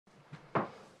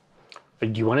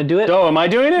Do you want to do it? Oh, am I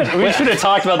doing it? We should have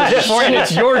talked about this beforehand.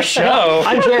 It's your show.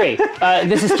 I'm Jerry.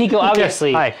 This is Kiko,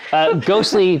 obviously. Hi.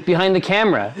 Ghostly behind the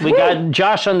camera. We got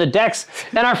Josh on the decks,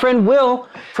 and our friend Will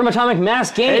from Atomic Mass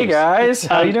Games. Hey guys,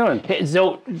 how you doing?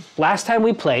 So last time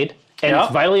we played, and Yep.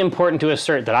 it's vitally important to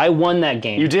assert that I won that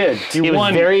game. You did. You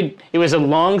won. It was a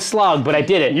long slog, but I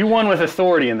did it. You won with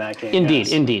authority in that game. Indeed,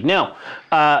 yes. indeed. Now,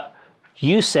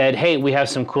 you said, hey, we have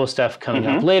some cool stuff coming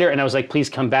up later, and I was like, please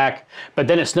come back. But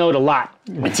then it snowed a lot.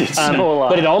 It did snow a lot.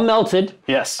 But it all melted.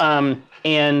 Yes.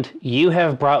 And you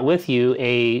have brought with you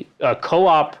a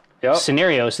co-op Yep.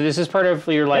 scenario. So this is part of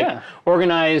your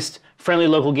organized, friendly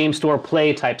local game store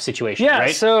play type situation,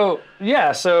 right? So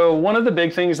one of the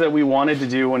big things that we wanted to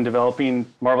do when developing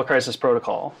Marvel Crisis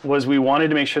Protocol was we wanted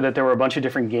to make sure that there were a bunch of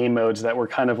different game modes that were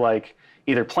kind of like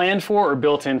either planned for or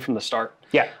built in from the start.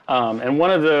 Yeah. And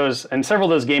one of those, and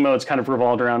several of those game modes kind of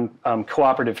revolved around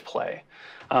cooperative play.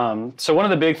 So one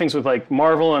of the big things with like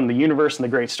Marvel and the universe and the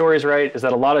great stories, right, is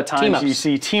that a lot of times you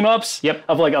see team-ups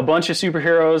of like a bunch of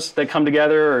superheroes that come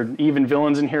together, or even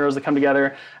villains and heroes that come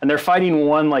together, and they're fighting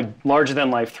one like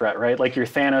larger-than-life threat, right? Like your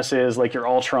Thanos, like your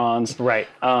Ultrons, right?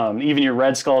 Even your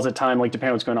Red Skulls at time, like depending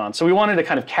on what's going on. So we wanted to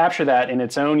kind of capture that in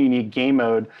its own unique game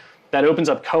mode that opens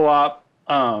up co-op,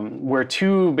 where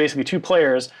basically two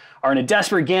players are in a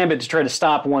desperate gambit to try to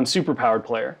stop one superpowered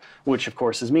player, which of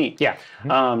course is me. Yeah.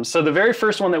 So the very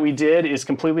first one that we did is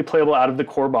completely playable out of the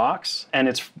core box, and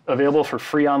it's available for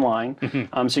free online.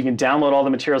 So you can download all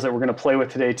the materials that we're going to play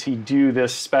with today to do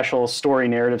this special story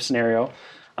narrative scenario.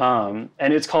 And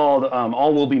it's called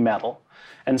All Will Be Metal.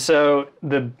 And so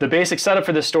the basic setup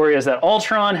for this story is that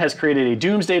Ultron has created a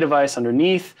doomsday device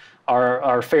underneath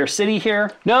our fair city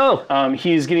here. No!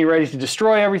 He's getting ready to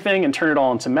destroy everything and turn it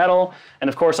all into metal. And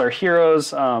of course, our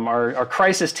heroes, our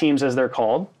crisis teams as they're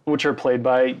called, which are played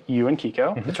by you and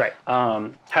Kiko. That's right.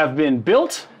 Have been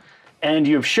built, and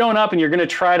you've shown up and you're going to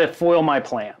try to foil my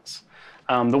plans.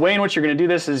 The way in which you're going to do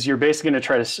this is you're basically going to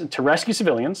try to rescue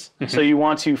civilians. So you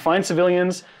want to find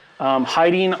civilians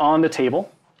hiding on the table.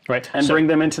 Right. And bring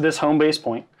them into this home base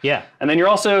point. Yeah. And then you're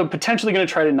also potentially going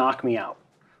to try to knock me out.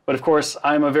 But of course,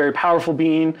 I'm a very powerful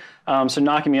being, so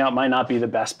knocking me out might not be the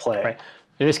best play. Right.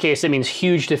 In this case, it means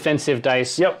huge defensive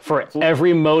dice for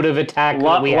every mode of attack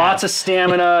that we have. Lots of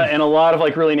stamina and a lot of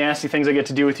like really nasty things I get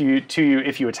to do with you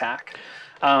if you attack.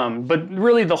 But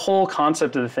really the whole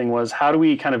concept of the thing was, how do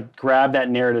we kind of grab that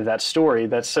narrative, that story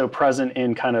that's so present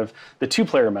in kind of the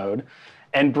two-player mode,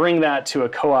 and bring that to a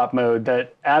co-op mode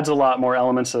that adds a lot more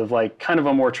elements of like kind of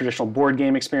a more traditional board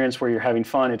game experience where you're having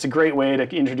fun. It's a great way to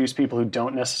introduce people who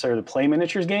don't necessarily play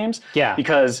miniatures games. Yeah.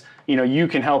 Because, you know, you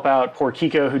can help out poor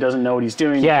Kiko who doesn't know what he's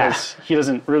doing because he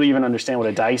doesn't really even understand what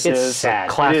a dice is. It's sad.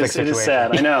 Classic It is situation.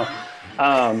 sad, I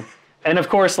know. And of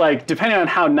course, like, depending on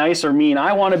how nice or mean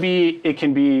I want to be, it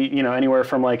can be, you know, anywhere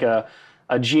from like a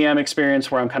GM experience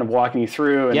where I'm kind of walking you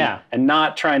through and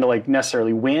not trying to like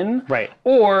necessarily win. Right.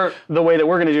 Or the way that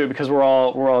we're going to do it, because we're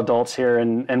all adults here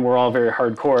and we're all very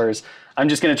hardcores, I'm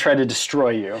just going to try to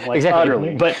destroy you, like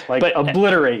utterly, but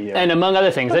obliterate you. And among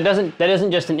other things, that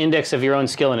isn't just an index of your own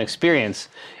skill and experience.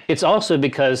 It's also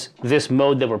because this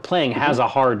mode that we're playing has a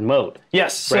hard mode.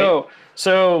 Yes. Right?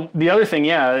 So the other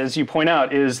thing, as you point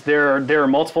out, is there are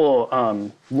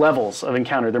multiple levels of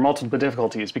encounter. There are multiple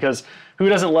difficulties, because who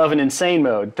doesn't love an insane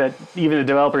mode that even the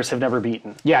developers have never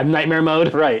beaten? Yeah, nightmare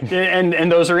mode. Right,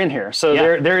 and those are in here. So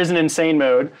there is an insane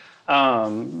mode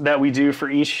that we do for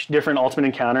each different ultimate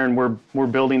encounter, and we're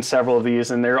building several of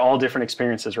these, and they're all different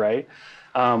experiences, right?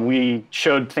 We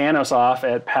showed Thanos off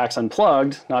at PAX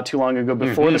Unplugged not too long ago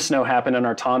before the snow happened and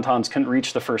our Tauntauns couldn't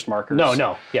reach the first markers.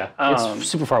 No, it's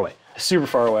super far away. Super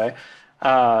far away.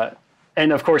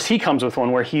 And of course, he comes with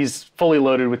one where he's fully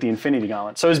loaded with the Infinity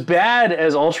Gauntlet. So as bad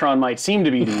as Ultron might seem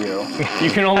to be to you,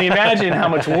 you can only imagine how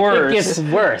much worse. It gets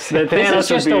worse. That This Thanos is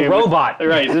just would be a robot.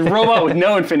 Right, a robot with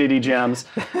no Infinity Gems.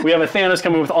 We have a Thanos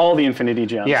coming with all the Infinity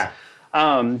Gems. Yeah.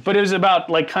 But it was about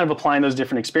like kind of applying those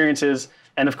different experiences.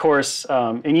 And of course,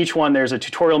 in each one, there's a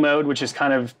tutorial mode, which is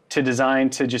kind of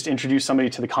designed to just introduce somebody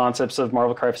to the concepts of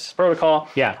Marvel Crisis Protocol.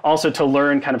 Yeah. Also to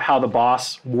learn kind of how the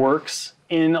boss works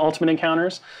in Ultimate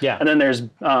Encounters. Yeah. And then there's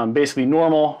basically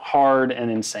normal, hard,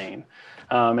 and insane.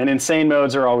 And insane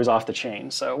modes are always off the chain.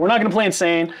 So we're not going to play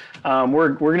insane.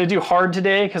 We're going to do hard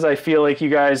today because I feel like you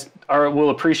guys will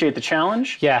appreciate the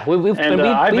challenge. Yeah,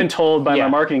 I've been told by my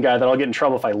marketing guy that I'll get in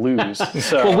trouble if I lose.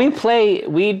 So. Well,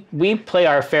 we play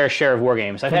our fair share of war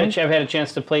games. I've had a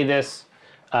chance to play this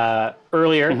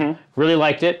earlier. Really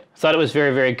liked it. Thought it was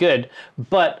very, very good.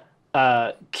 But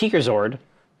Kikerzord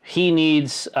he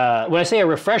needs, when I say a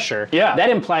refresher, that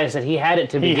implies that he had it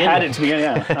to begin with. He had it to begin,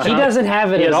 yeah. He doesn't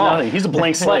have it at all. Nothing. He's a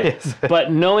blank slate.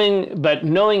 But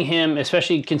knowing him,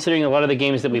 especially considering a lot of the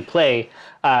games that we play,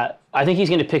 I think he's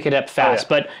going to pick it up fast.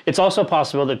 But it's also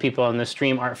possible that people on the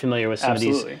stream aren't familiar with some of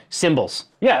these symbols.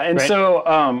 Yeah, and so,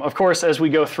 of course, as we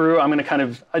go through, I'm going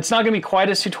to it's not going to be quite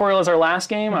as tutorial as our last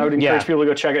game. I would encourage people to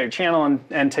go check out your channel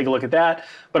and take a look at that.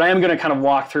 But I am going to kind of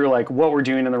walk through like what we're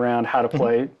doing in the round, how to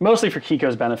play, mostly for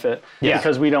Kiko's benefit,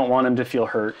 because we don't want him to feel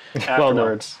hurt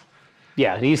afterwards.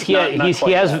 Yeah,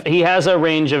 he has a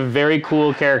range of very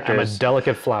cool characters. I'm a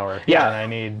delicate flower. Yeah, and I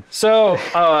need. So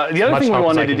the other thing we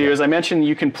wanted to do is I mentioned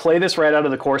you can play this right out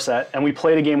of the core set, and we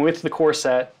played a game with the core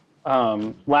set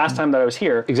last time that I was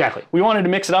here. Exactly. We wanted to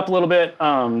mix it up a little bit.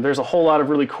 There's a whole lot of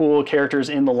really cool characters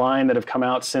in the line that have come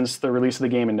out since the release of the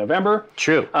game in November.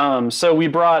 True. So we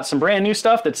brought some brand new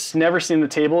stuff that's never seen the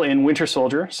table in Winter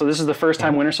Soldier. So this is the first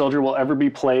time Winter Soldier will ever be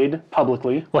played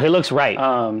publicly. Well, he looks right.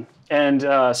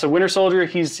 So Winter Soldier,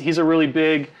 he's a really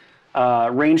big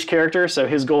ranged character. So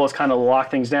his goal is kind of to lock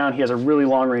things down. He has a really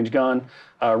long range gun,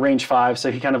 range 5.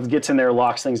 So he kind of gets in there,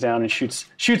 locks things down, and shoots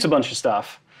a bunch of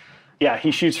stuff. Yeah,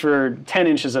 he shoots for 10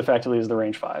 inches effectively as the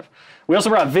range 5. We also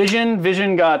brought Vision.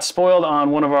 Vision got spoiled on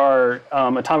one of our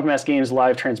Atomic Mass Games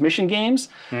live transmission games.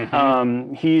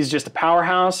 He's just a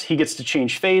powerhouse. He gets to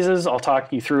change phases. I'll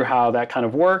talk you through how that kind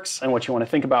of works and what you want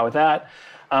to think about with that.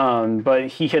 But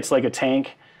he hits like a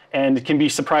tank and can be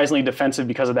surprisingly defensive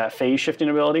because of that phase shifting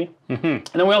ability. And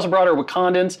then we also brought our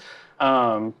Wakandans.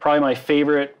 Probably my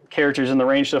favorite characters in the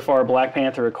range so far, Black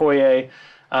Panther, Okoye.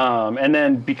 And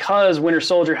then because Winter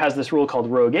Soldier has this rule called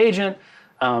Rogue Agent,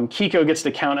 Kiko gets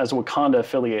to count as Wakanda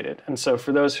affiliated. And so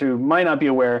for those who might not be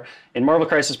aware, in Marvel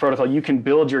Crisis Protocol, you can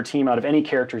build your team out of any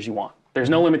characters you want. There's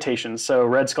no limitations. So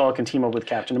Red Skull can team up with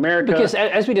Captain America. Because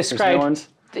as we described,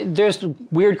 there's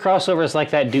weird crossovers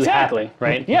like that do happen,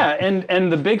 right? Yeah, and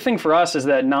the big thing for us is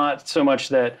that not so much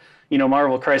that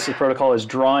Marvel Crisis Protocol is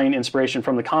drawing inspiration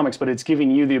from the comics, but it's giving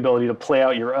you the ability to play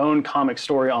out your own comic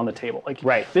story on the table.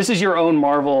 This is your own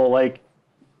Marvel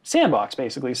sandbox,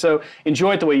 basically. So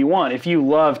enjoy it the way you want. If you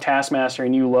love Taskmaster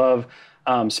and you love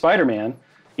Spider-Man,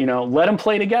 let them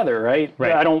play together, right?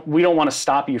 We don't want to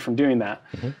stop you from doing that.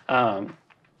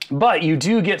 But you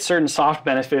do get certain soft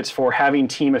benefits for having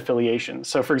team affiliation.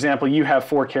 So for example, you have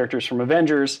 4 characters from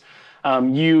Avengers.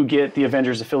 You get the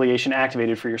Avengers affiliation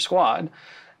activated for your squad.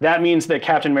 That means that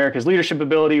Captain America's leadership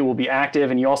ability will be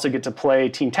active, and you also get to play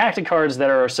team tactic cards that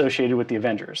are associated with the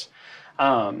Avengers.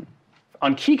 On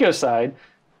Kiko's side,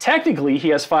 technically he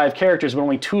has 5 characters, but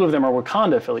only 2 of them are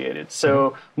Wakanda affiliated.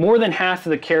 So more than half of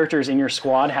the characters in your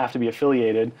squad have to be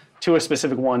affiliated to a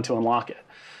specific one to unlock it.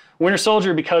 Winter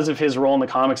Soldier, because of his role in the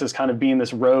comics as kind of being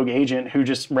this rogue agent who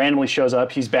just randomly shows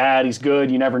up, he's bad, he's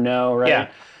good, you never know, right?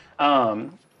 Yeah.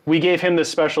 We gave him this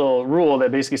special rule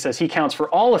that basically says he counts for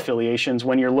all affiliations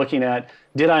when you're looking at,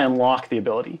 did I unlock the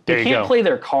ability? They can't play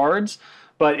their cards,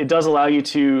 but it does allow you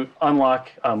to unlock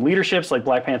leaderships, like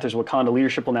Black Panther's Wakanda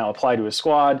leadership will now apply to his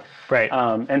squad. Right.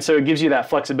 And so it gives you that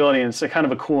flexibility, and it's a kind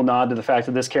of a cool nod to the fact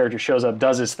that this character shows up,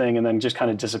 does his thing, and then just kind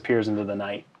of disappears into the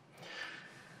night.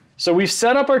 So we've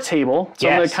set up our table. So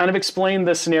I'm going to kind of explain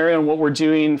the scenario and what we're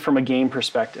doing from a game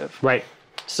perspective. Right.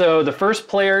 So the first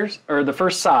players, or the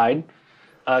first side,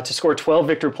 to score 12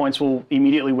 victory points will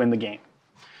immediately win the game.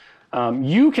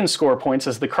 You can score points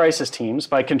as the Crisis teams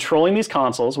by controlling these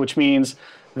consoles, which means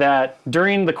that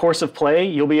during the course of play,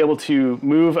 you'll be able to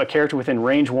move a character within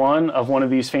range 1 of one of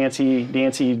these fancy,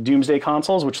 dancy Doomsday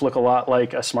consoles, which look a lot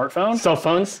like a smartphone. Cell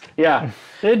phones? Yeah.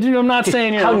 I'm not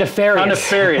saying, how nefarious. How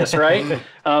nefarious, right?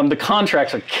 The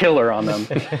contracts are killer on them.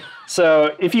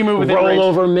 So if you move within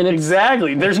rollover minutes.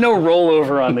 Exactly. There's no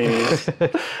rollover on these.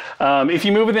 If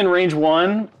you move within range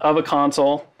 1 of a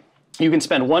console, you can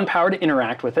spend 1 power to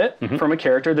interact with it from a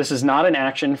character. This is not an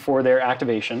action for their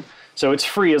activation. So it's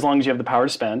free as long as you have the power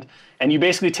to spend. And you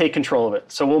basically take control of it.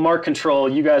 So we'll mark control.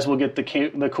 You guys will get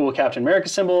the cool Captain America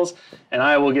symbols, and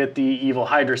I will get the evil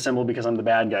Hydra symbol because I'm the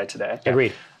bad guy today.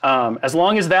 Agreed. As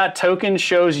long as that token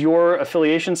shows your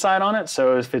affiliation side on it,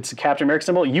 so if it's a Captain America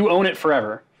symbol, you own it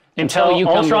forever. Until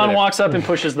Ultron walks up and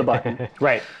pushes the button.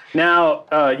 Right. Now,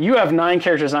 you have 9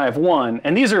 characters and I have 1,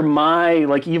 and these are my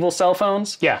evil cell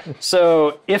phones. Yeah.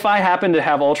 So if I happen to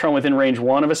have Ultron within range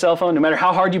 1 of a cell phone, no matter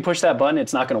how hard you push that button,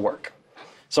 it's not going to work.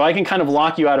 So I can kind of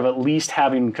lock you out of at least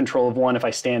having control of 1 if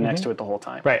I stand next to it the whole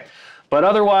time. Right. But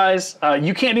otherwise,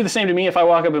 you can't do the same to me. If I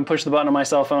walk up and push the button on my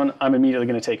cell phone, I'm immediately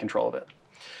going to take control of it.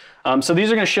 So these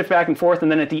are going to shift back and forth,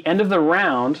 and then at the end of the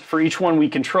round, for each one we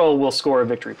control, we'll score a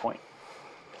victory point.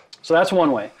 So that's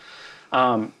one way.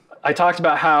 I talked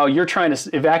about how you're trying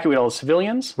to evacuate all the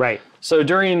civilians. Right. So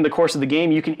during the course of the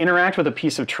game, you can interact with a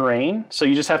piece of terrain. So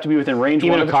you just have to be within range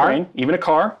one of the terrain. Even a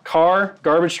car,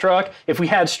 garbage truck. If we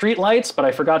had street lights, but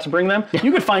I forgot to bring them,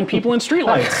 you could find people in street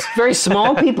lights. Very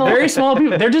small people? Very small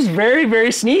people. They're just very,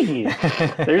 very sneaky.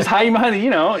 They're just hiding behind if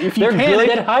you They're panic.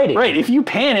 good at hiding. Right. If you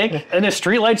panic and a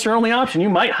street light's your only option, you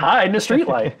might hide in a street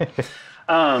light.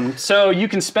 So you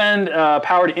can spend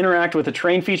power to interact with the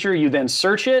terrain feature. You then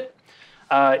search it.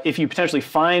 If you potentially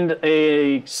find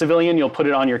a civilian, you'll put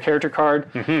it on your character card.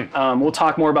 We'll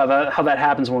talk more about that, how that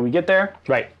happens when we get there.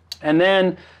 Right. And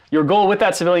then your goal with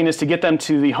that civilian is to get them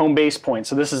to the home base point.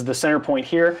 So this is the center point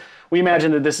here. We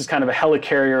imagine that this is kind of a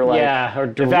helicarrier, like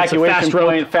or evacuation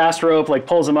point, fast rope, like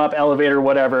pulls them up, elevator,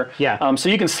 whatever. Yeah. So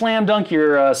you can slam dunk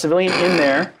your civilian in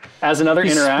there as another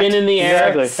interact. Spin in the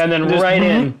air, and then just right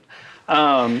in.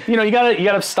 You gotta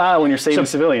have style when you're saving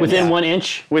civilians. Within 1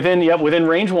 inch? Within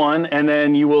range 1, and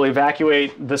then you will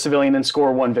evacuate the civilian and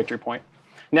score 1 victory point.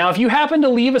 Now, if you happen to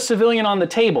leave a civilian on the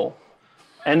table,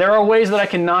 and there are ways that I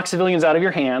can knock civilians out of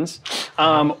your hands,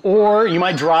 or you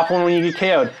might drop one when you get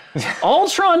KO'd.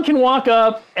 Ultron can walk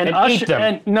up and eat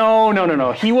them.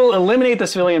 No. He will eliminate the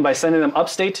civilian by sending them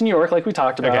upstate to New York, like we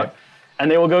talked about. Okay. And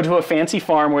they will go to a fancy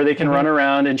farm where they can run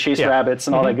around and chase rabbits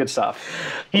and all that good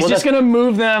stuff. He's just going to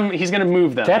move them. He's going to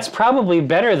move them. That's probably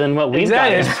better than what we've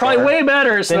got. It's probably way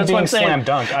better. So that's what I'm saying. Slam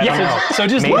dunk. I don't know. So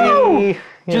just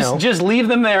just leave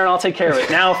them there, and I'll take care of it.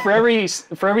 Now, for every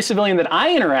civilian that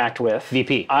I interact with,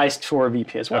 VP. I score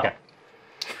VP as well. Okay.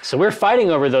 So we're fighting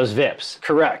over those VIPs.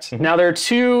 Correct. Now, there are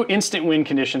 2 instant win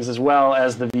conditions as well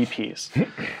as the VPs.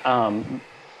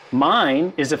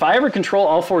 Mine is if I ever control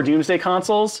all 4 Doomsday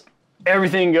consoles,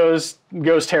 everything goes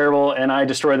terrible, and I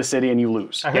destroy the city, and you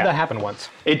lose. I heard that happened once.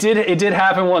 It did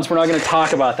happen once. We're not going to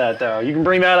talk about that though. You can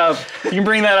bring that up. You can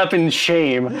bring that up in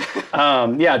shame.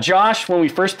 Josh, when we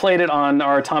first played it on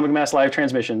our Atomic Mass live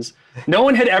transmissions, no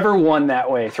one had ever won that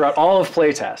way throughout all of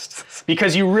playtest,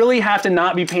 because you really have to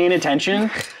not be paying attention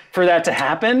for that to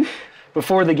happen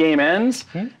before the game ends.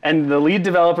 And the lead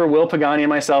developer, Will Pagani, and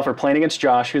myself are playing against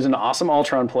Josh, who's an awesome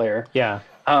Ultron player. Yeah.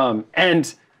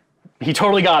 And he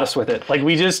totally got us with it. Like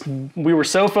we were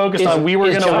so focused on we were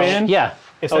going to win. Yeah.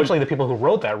 Essentially, the people who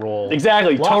wrote that rule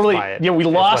exactly totally by it. Yeah, we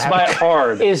lost by it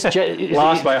hard.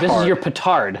 Lost by this hard. Is your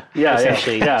petard. Yeah,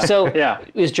 essentially. Yeah. So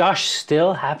is Josh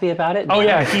still happy about it? Oh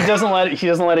yeah, he doesn't let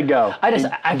it go.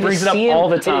 I brings it up all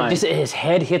the time. His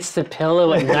head hits the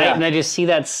pillow at night, and I just see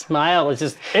that smile.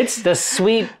 It's the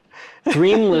sweet,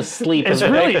 dreamless sleep of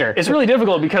the victor. It's really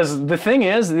difficult, because the thing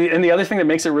is, and the other thing that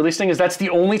makes it really sting is that's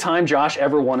the only time Josh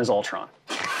ever won his Ultron.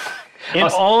 In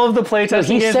all of the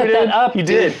playtesting games we did, he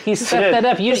did. He set that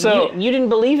up. You didn't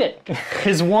believe it.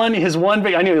 His one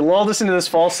I knew he lulled us into this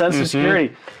false sense of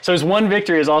security. So his one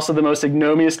victory is also the most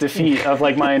ignominious defeat of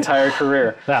like my entire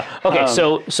career. Wow. Okay,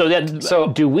 so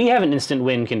do we have an instant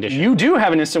win condition? You do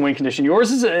have an instant win condition.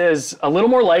 Yours is a little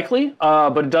more likely,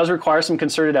 but it does require some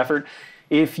concerted effort.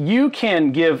 If you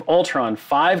can give Ultron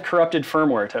 5 corrupted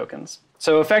firmware tokens.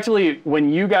 So effectively,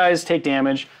 when you guys take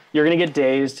damage, you're going to get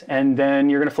dazed, and then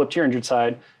you're going to flip to your injured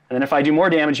side. And then if I do more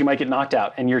damage, you might get knocked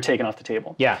out, and you're taken off the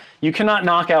table. Yeah. You cannot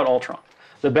knock out Ultron.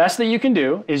 The best that you can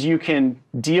do is you can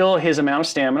deal his amount of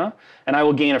stamina, and I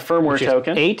will gain a firmware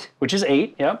token. 8? Which is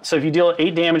 8, yep. So if you deal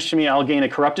 8 damage to me, I'll gain a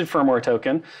corrupted firmware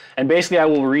token, and basically I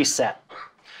will reset.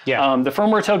 Yeah. The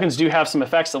firmware tokens do have some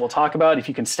effects that we'll talk about if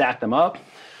you can stack them up.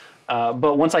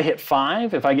 But once I hit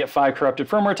 5, if I get 5 corrupted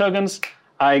firmware tokens,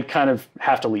 I kind of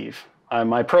have to leave.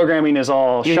 My programming is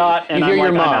all shot, and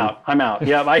I'm out. I'm out.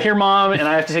 Yep, I hear mom, and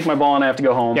I have to take my ball, and I have to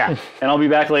go home. Yeah. And I'll be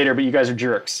back later, but you guys are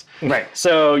jerks. Right.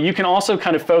 So you can also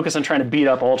kind of focus on trying to beat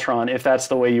up Ultron if that's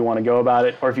the way you want to go about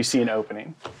it, or if you see an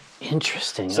opening.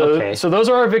 Interesting. So those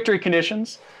are our victory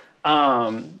conditions.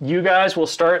 You guys will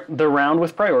start the round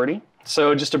with priority.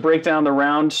 So just to break down the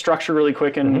round structure really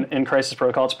quick in Crisis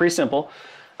Protocol, it's pretty simple.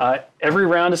 Every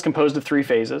round is composed of 3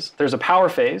 phases. There's a power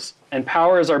phase, and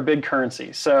power is our big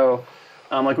currency. So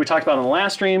like we talked about in the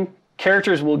last stream,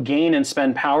 characters will gain and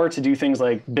spend power to do things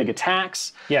like big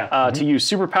attacks, to use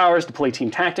superpowers, to play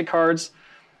team tactic cards.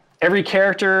 Every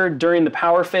character during the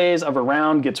power phase of a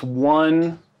round gets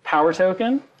 1 power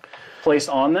token placed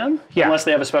on them, unless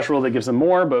they have a special rule that gives them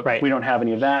more, but we don't have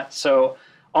any of that. So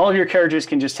all of your characters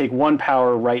can just take 1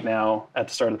 power right now at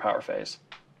the start of the power phase.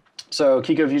 So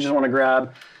Kiko, if you just want to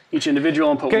grab each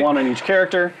individual and put 1 on each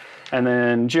character. And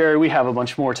then Jerry, we have a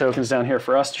bunch more tokens down here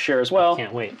for us to share as well.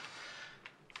 Can't wait.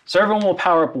 So everyone will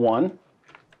power up 1.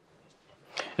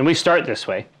 And we start this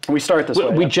way. We start this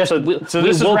way. We just so this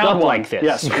is woke round up 1. like this.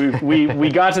 Yes, we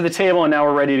got to the table, and now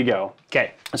we're ready to go.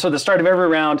 Okay. So at the start of every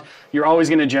round, you're always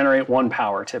going to generate 1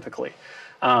 power typically.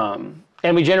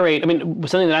 And we generate, I mean,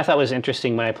 something that I thought was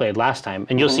interesting when I played last time,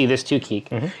 and you'll see this too,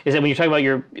 Keek, is that when you're talking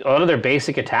about a lot of their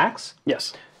basic attacks,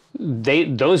 Yes.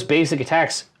 those basic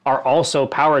attacks are also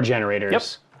power generators. Yep.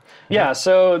 Yeah,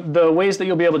 so the ways that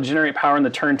you'll be able to generate power in the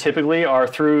turn typically are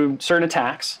through certain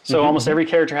attacks. So almost every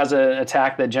character has an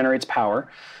attack that generates power.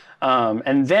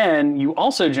 And then you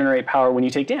also generate power when you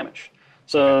take damage.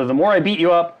 So the more I beat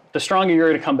you up, the stronger you're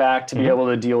going to come back to be able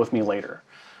to deal with me later.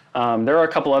 There are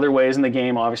a couple other ways in the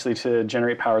game, obviously, to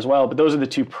generate power as well, but those are the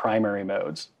two primary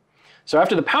modes. So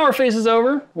after the power phase is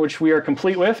over, which we are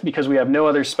complete with because we have no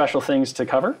other special things to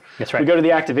cover, That's right. we go to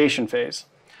the activation phase.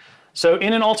 So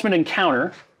in an ultimate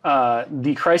encounter,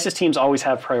 the crisis teams always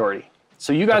have priority.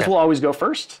 So you guys will always go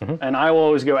first, and I will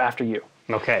always go after you.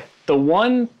 Okay. The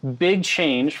one big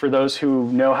change for those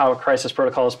who know how Crisis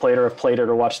Protocol is played or have played it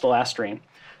or watched the last stream,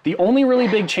 the only really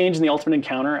big change in the Ultimate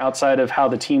Encounter outside of how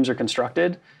the teams are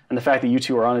constructed and the fact that you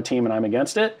two are on a team and I'm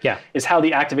against it, is how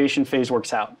the activation phase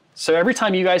works out. So every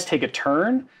time you guys take a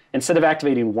turn, instead of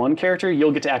activating one character,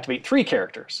 you'll get to activate 3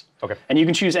 characters. Okay. And you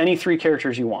can choose any 3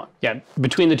 characters you want. Yeah,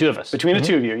 between the two of us. Between the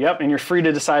two of you, yep, and you're free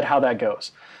to decide how that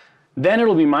goes. Then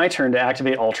it'll be my turn to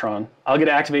activate Ultron. I'll get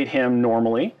to activate him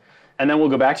normally, and then we'll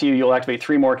go back to you. You'll activate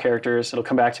 3 more characters. It'll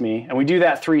come back to me, and we do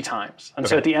that 3 times. And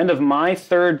so at the end of my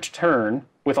 3rd turn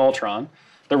with Ultron,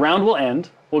 the round will end.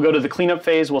 We'll go to the cleanup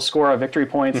phase. We'll score our victory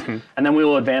points, and then we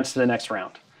will advance to the next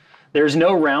round. There's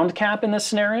no round cap in this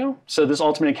scenario, so this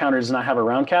Ultimate Encounter does not have a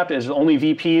round cap. It's only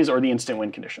VPs or the instant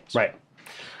win conditions. Right.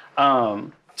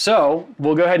 So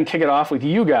we'll go ahead and kick it off with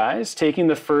you guys taking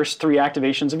the first 3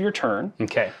 activations of your turn.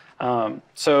 Okay.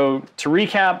 So to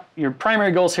recap, your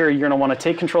primary goals here, you're going to want to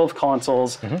take control of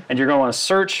consoles, and you're going to want to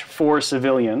search for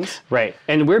civilians. Right.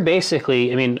 And we're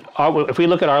basically, I mean, if we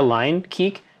look at our line,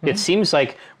 Keek, it seems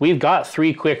like we've got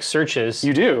 3 quick searches.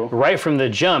 You do. Right from the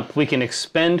jump, we can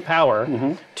expend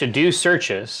power to do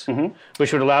searches,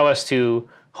 which would allow us to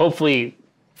hopefully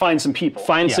Find some people.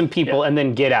 some people and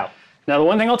then get out. Now, the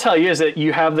one thing I'll tell you is that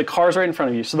you have the cars right in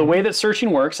front of you. So the way that searching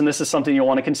works, and this is something you'll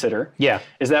want to consider,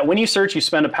 is that when you search, you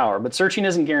spend a power, but searching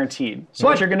isn't guaranteed. So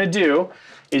what you're going to do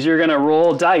is you're going to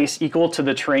roll dice equal to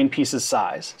the terrain piece's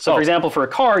size. So for example, for a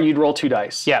car, you'd roll 2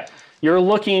 dice. Yeah. You're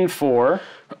looking for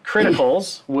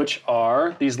criticals, which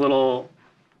are these little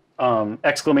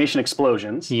exclamation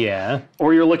explosions. Yeah.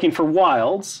 Or you're looking for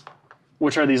wilds,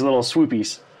 which are these little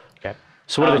swoopies. Okay.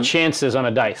 So what are the chances on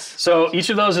a dice? So each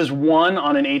of those is 1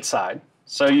 on an 8 side.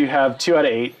 So you have 2 out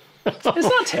of 8. It's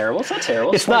not terrible. It's not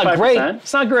terrible. It's not great.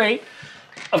 It's not great.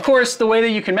 Of course, the way that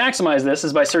you can maximize this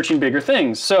is by searching bigger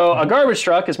things. So a garbage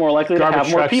truck is more likely to have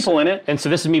more people in it. And so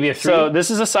this is maybe a 3. So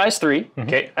this is a size 3.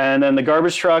 Okay. And then the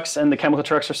garbage trucks and the chemical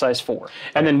trucks are size 4.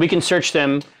 And then we can search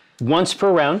them once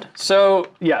per round. So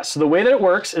so the way that it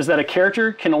works is that a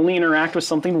character can only interact with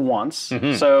something once.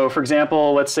 So for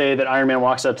example, let's say that Iron Man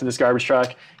walks up to this garbage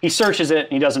truck, he searches it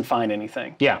and he doesn't find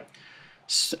anything. Yeah.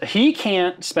 He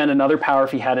can't spend another power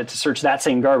if he had it to search that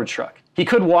same garbage truck. He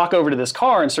could walk over to this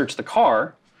car and search the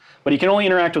car, but he can only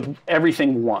interact with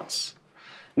everything once.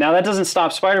 Now that doesn't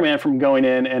stop Spider-Man from going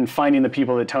in and finding the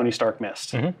people that Tony Stark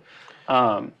missed.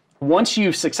 Once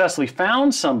you've successfully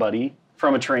found somebody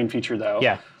from a terrain feature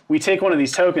though, we take one of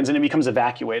these tokens and it becomes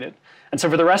evacuated. And so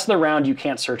for the rest of the round, you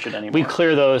can't search it anymore. We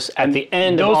clear those at the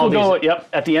end of those all will these. go,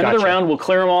 at the end of the round, we'll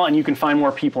clear them all and you can find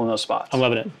more people in those spots. I'm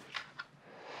loving it.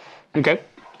 Okay.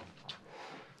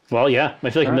 Well, yeah, I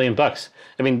feel like $1 million.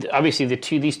 I mean, obviously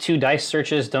these 2 dice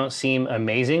searches don't seem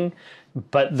amazing,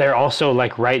 but they're also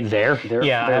like right there.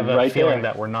 I have a feeling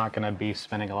that we're not going to be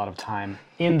spending a lot of time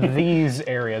in these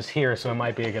areas here, so it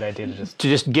might be a good idea to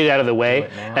just get out of the way,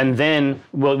 and then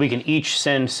we can each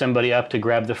send somebody up to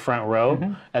grab the front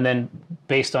row, and then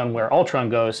based on where Ultron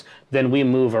goes, then we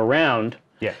move around.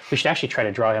 Yeah. We should actually try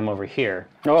to draw him over here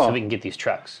so we can get these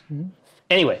trucks.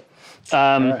 Anyway,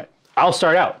 I'll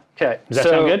start out. Okay. Does that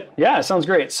sound good? Yeah, it sounds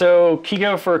great. So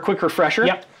Kiko, for a quick refresher,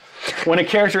 when a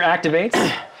character activates,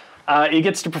 it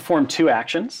gets to perform 2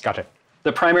 actions. Gotcha.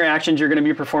 The primary actions you're going to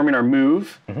be performing are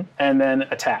move and then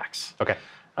attacks. Okay.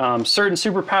 Certain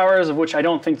superpowers, of which I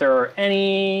don't think there are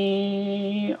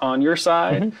any on your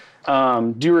side,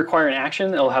 do require an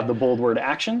action. It'll have the bold word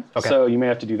action, so you may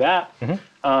have to do that.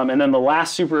 And then the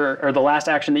last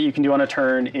action that you can do on a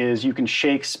turn is you can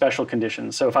shake special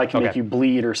conditions. So if I can make you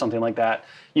bleed or something like that,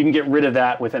 you can get rid of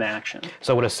that with an action.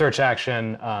 So with a search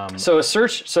action, so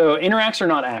interacts are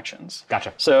not actions.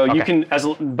 Gotcha. So you can,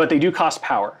 but they do cost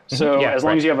power. So as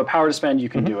long as you have a power to spend, you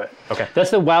can do it. Okay.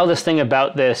 That's the wildest thing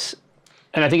about this,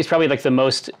 and I think it's probably like the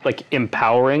most like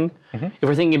empowering. If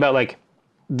we're thinking about like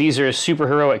these are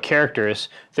superheroic characters,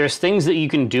 there's things that you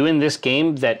can do in this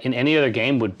game that in any other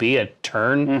game would be a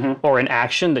turn or an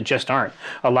action that just aren't.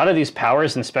 A lot of these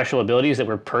powers and special abilities that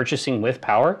we're purchasing with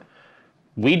power,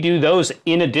 we do those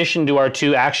in addition to our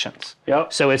 2 actions.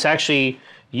 Yep. So it's actually,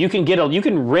 you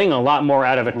can wring a lot more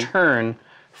out of a turn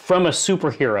from a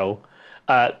superhero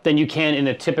than you can in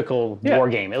a typical war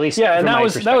game, at least. Yeah, and that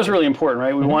was really important,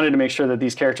 right? We wanted to make sure that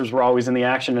these characters were always in the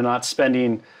action and not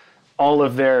spending all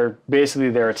of their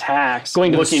attacks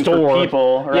going to looking the store for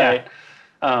people, right?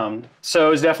 Yeah. So it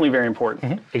was definitely very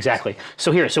important. Exactly.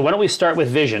 So why don't we start with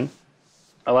vision?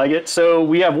 I like it. So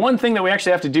we have one thing that we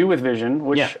actually have to do with vision,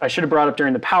 which I should have brought up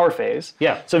during the power phase.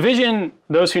 Yeah. So vision,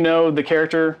 those who know the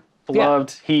character,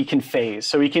 beloved, he can phase.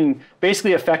 So he can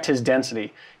basically affect his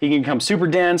density. He can become super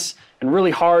dense and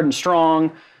really hard and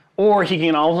strong, or he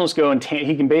can almost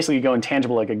he can basically go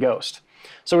intangible like a ghost.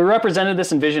 So we represented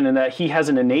this in Vision in that he has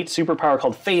an innate superpower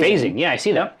called phasing. Phasing, yeah, I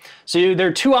see that. So there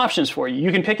are 2 options for you.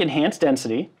 You can pick enhanced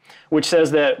density, which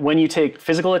says that when you take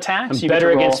physical attacks, you get to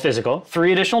roll against physical.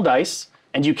 3 additional dice,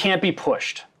 and you can't be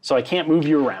pushed. So I can't move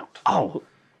you around. Oh,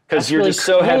 because you're just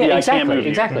so heavy, I can't move you.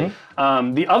 Exactly.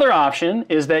 The other option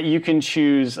is that you can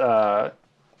choose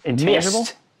intangible.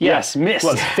 Mist. Yes, mist.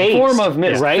 Well, phase, form of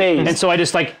mist, right? phase. And so I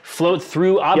just float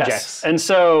through objects. Yes. And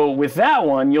so with that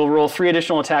one, you'll roll 3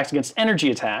 additional attacks against energy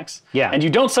attacks. Yeah. And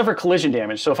you don't suffer collision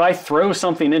damage. So if I throw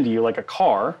something into you, like a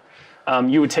car,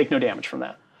 you would take no damage from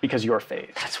that because you're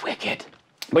phased. That's wicked.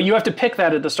 But you have to pick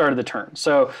that at the start of the turn.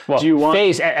 So do you want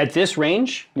phase at this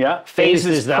range? Yeah, phase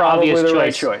is the probably obvious the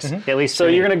right choice. choice. At least so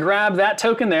you're going to grab that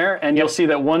token there, and you'll see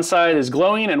that one side is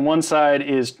glowing and one side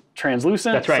is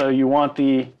translucent. That's right. So you want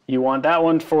that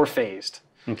one for phased.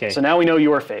 Okay. So now we know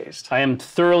you are phased. I am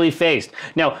thoroughly phased.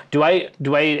 Now, do I at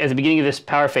the beginning of this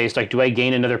power phase, do I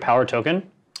gain another power token?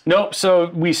 Nope. So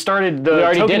we started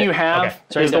the token you have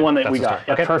is the one that we got.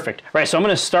 Okay, perfect. Right. So I'm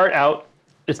going to start out.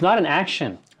 It's not an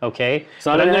action. Okay.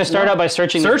 So I'm going to start out by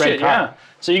searching this red card. Yeah.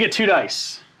 So you get 2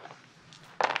 dice.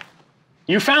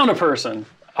 You found a person.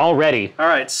 Already. All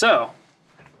right. So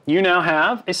you now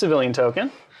have a civilian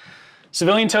token.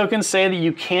 Civilian tokens say that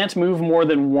you can't move more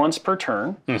than once per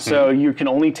turn, so you can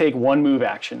only take 1 move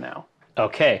action now.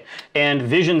 Okay, and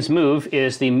Vision's move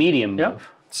is the medium move.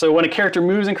 So when a character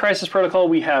moves in Crisis Protocol,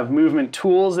 we have movement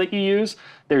tools that you use.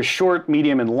 They're short,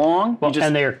 medium, and long.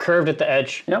 And they are curved at the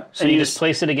edge. Yep. So you just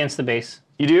place it against the base.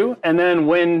 You do, and then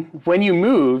when you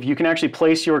move, you can actually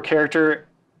place your character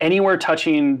anywhere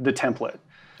touching the template.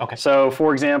 Okay. So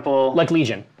for example, like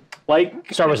Legion.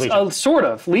 Like Star Wars Legion. Sort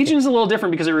of. Legion's a little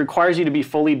different because it requires you to be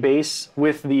fully base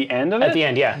with the end of it. At the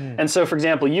end, yeah. And so, for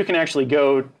example, you can actually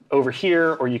go over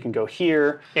here or you can go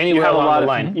here. Anywhere along the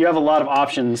line. You have a lot of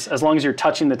options as long as you're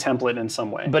touching the template in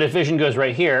some way. But if Vision goes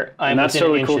right here, I'm that's within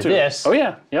totally an inch cool of too. this. Oh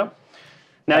yeah, yep.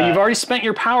 Now you've already spent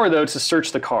your power though to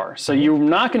search the car. So you're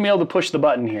not going to be able to push the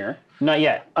button here. Not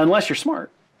yet. Unless you're smart.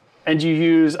 And you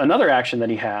use another action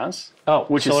that he has,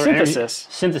 which is synthesis.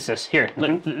 Synthesis. Here,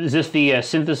 is this the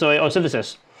synthesoid? Oh,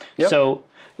 synthesis. Yep. So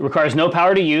it requires no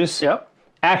power to use. Yep.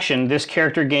 Action, this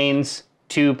character gains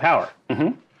 2 power.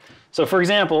 So for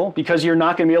example, because you're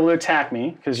not going to be able to attack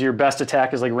me, because your best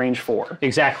attack is like range 4.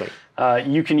 Exactly.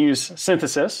 You can use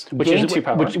synthesis, gain 2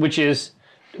 power.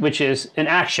 Which is an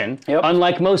action, Yep.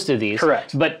 unlike most of these.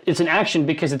 Correct. But it's an action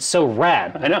because it's so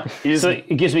rad. I know. So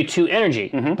it gives me 2 energy.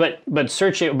 But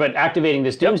activating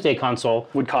this Doomsday console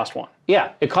would cost 1.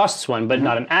 Yeah, it costs 1, but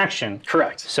not an action.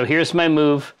 Correct. So here's my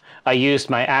move. I used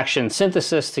my action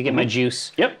synthesis to get my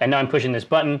juice. Yep. And now I'm pushing this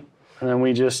button. And then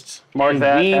we just mark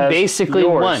that we as basically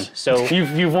yours. won. So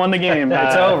you've won the game.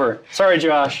 It's over. Sorry,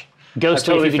 Josh. Ghosty,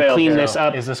 totally if you could clean failed this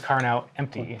up. Is this car now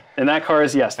empty? And that car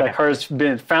is, yes, that car has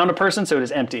been found a person, so it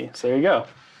is empty. So there you go.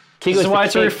 Kiko's this is why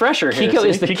it's a refresher here. Kiko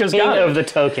is the Kiko's king got it. of the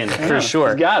token, for sure.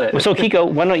 He's got it. So Kiko,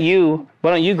 why don't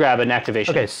you grab an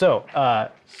activation? Okay, so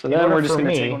then we're just going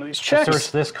to take one of these checks.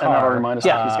 Search this car. And that'll remind us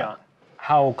that he's gone.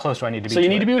 How close do I need to be? So you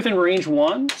need to be within range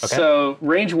 1. Okay. So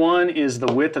range 1 is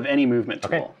the width of any movement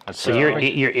tool. Okay. So you're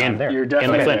in there. You're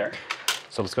definitely there.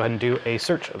 So let's go ahead and do a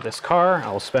search of this car.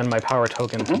 I'll spend my power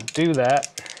token to do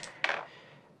that.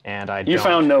 And You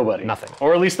found nobody. Nothing.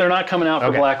 Or at least they're not coming out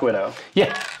for Black Widow.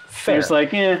 Yeah, fair. It's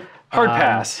like, hard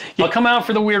pass. I'll come out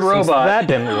for the weird robot. That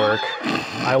didn't work.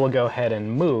 I will go ahead and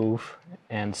move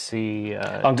and see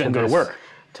I'm going to go to work.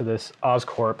 To this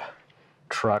Oscorp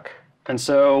truck. And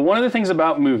so one of the things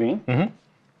about moving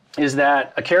is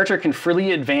that a character can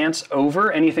freely advance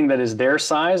over anything that is their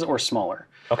size or smaller.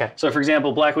 Okay. So for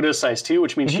example, Black Widow's size 2,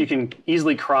 which means she can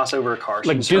easily cross over a car.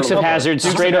 Like Dukes of Hazzard,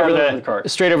 straight over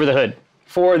the hood.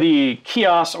 For the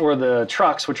kiosks or the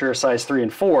trucks, which are size 3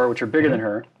 and 4, which are bigger than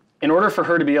her, in order for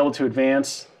her to be able to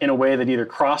advance in a way that either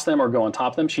cross them or go on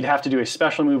top of them, she'd have to do a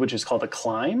special move, which is called a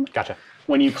climb. Gotcha.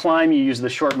 When you climb, you use the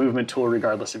short movement tool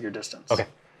regardless of your distance. Okay.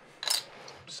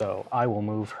 So I will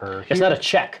move her here. It's not a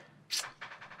check.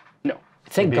 No.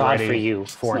 Thank Be God ready for you.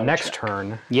 For not a next check.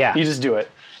 turn. Yeah. You just do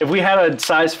it. If we had a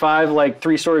size 5, like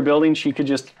 3-story building, she could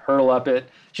just hurdle up it.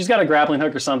 She's got a grappling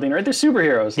hook or something, right? They're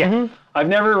superheroes. Yeah. I've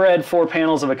never read 4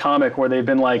 panels of a comic where they've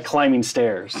been like climbing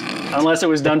stairs, unless it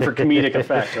was done for comedic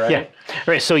effect, right? Yeah.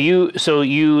 Right. So you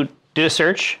did a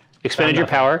search, expended your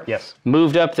power. Yes.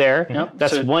 Moved up there. Yep.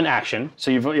 That's So- one action.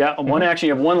 So you've one action.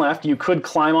 You have one left. You could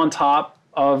climb on top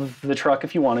of the truck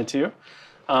if you wanted to.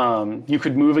 You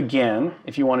could move again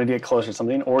if you wanted to get closer to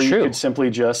something, or True. you could simply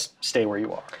just stay where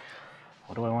you are.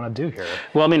 What do I want to do here?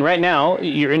 Well, I mean, right now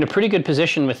you're in a pretty good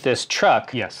position with this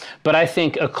truck. Yes. But I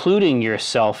think occluding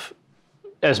yourself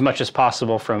as much as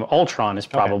possible from Ultron is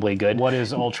probably good. What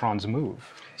is Ultron's move?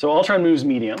 So Ultron moves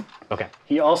medium. Okay.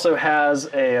 He also has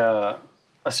a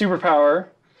superpower,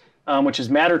 which is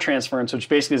matter transference, which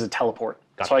basically is a teleport.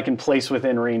 Gotcha. So I can place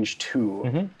within range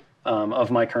 2 of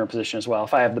my current position as well,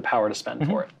 if I have the power to spend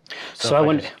for it. So I if I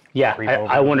wonder, just yeah, creep I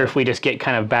over wonder if we just get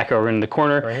kind of back over in the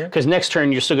corner, Right here? because next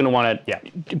turn you're still going to want to, Yeah.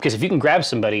 because if you can grab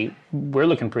somebody, we're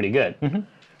looking pretty good.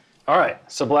 All right,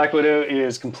 so Black Widow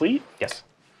is complete. Yes.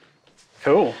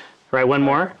 Cool. Right, one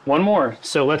more. One more.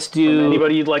 So let's do.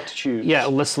 Anybody you'd like to choose? Yeah,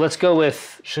 let's go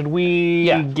with. Should we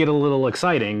Yeah. get a little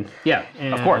exciting? Yeah,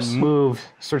 And of course. move,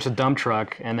 search a dump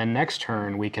truck, and then next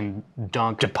turn we can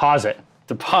dunk. Deposit.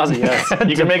 Deposit, yes.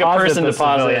 You can make a Deposit person the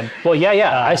deposit. civilian. Well,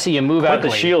 yeah. I see you move out Put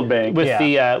the shield bank. with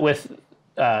Yeah. with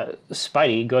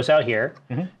Spidey goes out here,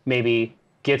 maybe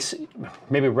gets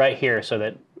right here so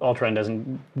that Ultron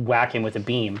doesn't whack him with a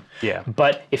beam. Yeah.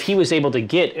 But if he was able to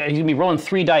get, he's gonna be rolling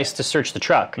 3 dice to search the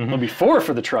truck. It'll be 4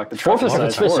 for the truck. The truck is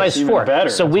It's size 4. size It's 4. even better.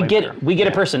 So That's we way get better.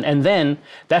 a person, and then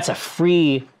that's a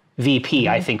free VP.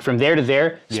 I think from there to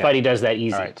there, Spidey does that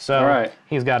easy. All right. So All right.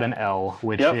 he's got an L,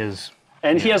 which Yep. is.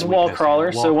 And he has wall weakness, crawler.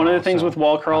 yeah, So wall one of the crawl, things so- with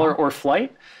wall crawler or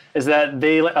flight is that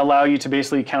they allow you to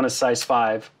basically count as size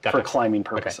 5 for Gotcha. climbing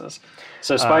purposes.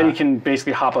 So Spidey can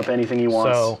basically hop up anything he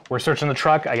wants. So we're searching the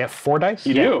truck. I get 4 dice.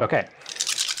 You do. Okay.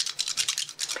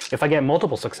 If I get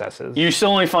multiple successes, You still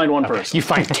only find one person. You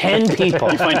find 10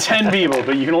 people. You find 10 people,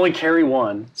 but you can only carry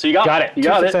 1. So you got it. You 2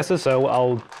 got it. successes, so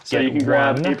I'll So get you can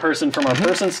grab one. a person from our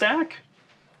person stack.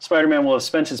 Spider-Man will have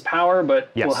spent his power, but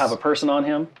Yes. we'll have a person on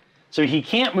him. So he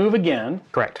can't move again.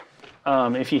 Correct.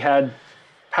 If he had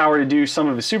power to do some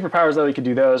of his superpowers, though, he could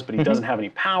do those, but he doesn't have any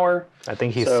power. I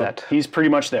think he's So set. he's pretty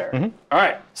much there. All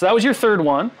right, so that was your third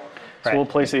one. So Right. we'll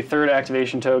place a third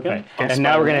activation token. on And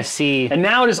now we're Spider-Man. gonna see. And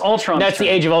now it is Ultron. That's the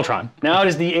Age of Ultron. Now it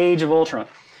is the Age of Ultron.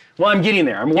 Well, I'm getting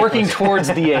there. I'm working towards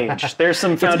the age. There's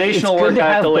some foundational good work to I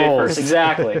have have to lay goals. first.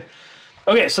 Exactly.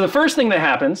 Okay, so the first thing that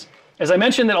happens is I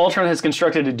mentioned that Ultron has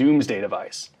constructed a doomsday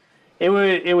device. It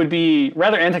would be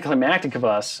rather anticlimactic of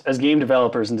us as game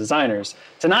developers and designers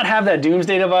to not have that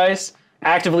doomsday device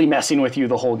actively messing with you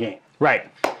the whole game. Right.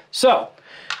 So,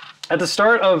 at the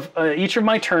start of each of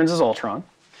my turns as Ultron,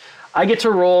 I get to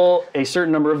roll a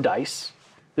certain number of dice.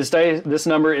 This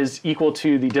number is equal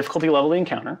to the difficulty level of the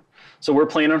encounter. So we're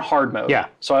playing on hard mode. Yeah.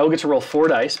 So I will get to roll 4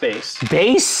 dice base.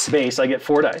 Base. Base, I get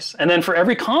 4 dice. And then for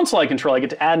every console I control, I get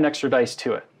to add an extra dice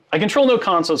to it. I control no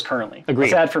consoles currently. Agreed.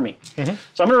 That's add for me. So I'm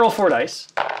going to roll 4 dice.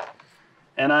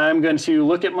 And I'm going to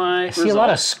look at my See a lot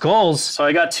of skulls. So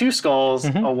I got 2 skulls,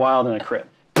 a wild, and a crit.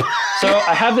 So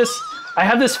I have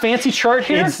this fancy chart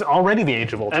here. It's already the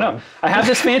Age of I Ultron. know. I have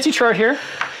this fancy chart here,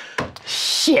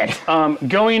 Shit.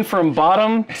 going from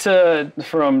bottom to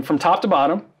from top to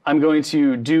bottom. I'm going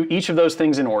to do each of those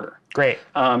things in order. Great.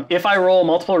 If I roll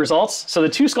multiple results, so the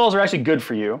 2 skulls are actually good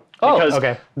for you because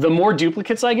okay. the more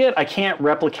duplicates I get, I can't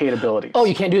replicate abilities. Oh,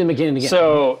 you can't do them again and again.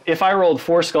 So if I rolled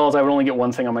 4 skulls, I would only get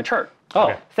 1 thing on my chart.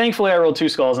 oh, Thankfully, I rolled 2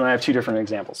 skulls, and I have 2 different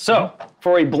examples. So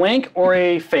for a blank or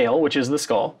a fail, which is the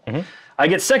skull, I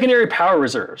get secondary power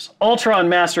reserves. Ultron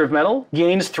Master of Metal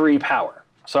gains 3 power.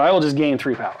 So I will just gain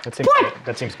 3 power. That seems What? good.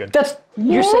 That seems good. that's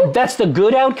you said that's the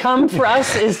good outcome for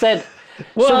us is that.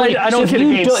 Well, so I don't if get to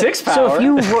you gain do- 6 So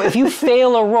power. if you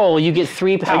fail a roll, you get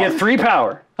 3 power. I get 3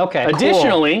 power. Okay, cool.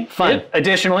 Additionally, Fun.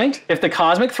 if the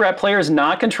Cosmic Threat player is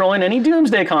not controlling any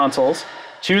Doomsday consoles,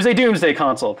 choose a Doomsday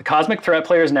console. The Cosmic Threat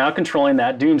player is now controlling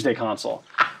that Doomsday console,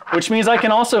 which means I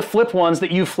can also flip ones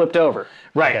that you flipped over.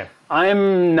 Right. Okay.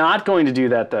 I'm not going to do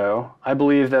that, though. I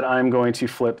believe that I'm going to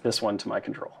flip this one to my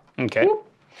control. Okay.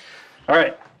 All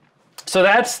right. So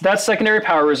that's secondary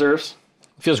power reserves.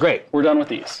 Feels great. We're done with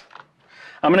these.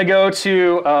 I'm going to go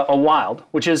to a wild,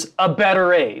 which is a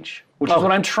better age, which is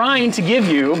what I'm trying to give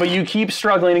you, but you keep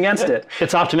struggling against it.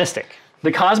 It's optimistic.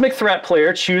 The Cosmic Threat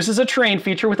player chooses a terrain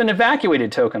feature with an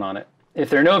evacuated token on it. If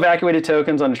there are no evacuated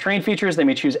tokens on the terrain features, they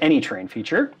may choose any terrain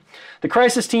feature. The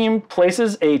Crisis team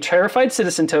places a Terrified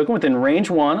Citizen token within range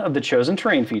 1 of the chosen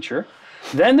terrain feature.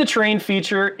 Then the terrain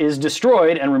feature is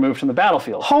destroyed and removed from the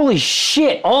battlefield. Holy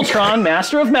shit! Ultron,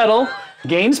 Master of Metal,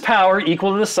 gains power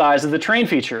equal to the size of the terrain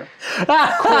feature.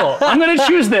 Cool. I'm going to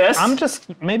choose this.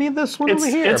 Maybe this one over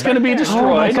here. It's going to be destroyed.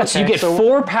 Oh my god, so you get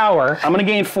 4 power. I'm going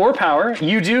to gain 4 power.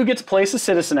 You do get to place a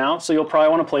citizen out, so you'll probably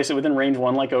want to place it within range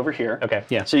 1, like over here. Okay.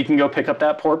 Yeah. So you can go pick up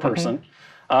that poor person.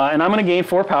 And I'm going to gain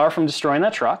 4 power from destroying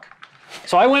that truck.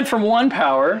 So I went from 1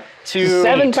 power to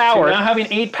 7 power. to now having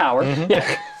 8 power.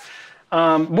 Yeah.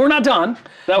 We're not done.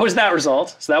 That was that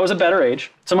result. So that was a better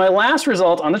age. So my last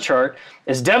result on the chart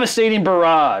is Devastating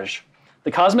Barrage.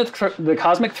 The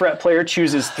Cosmic Threat player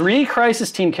chooses 3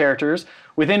 Crisis Team characters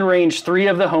within range 3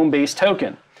 of the home base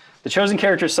token. The chosen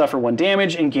characters suffer 1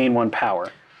 damage and gain 1 power.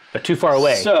 But too far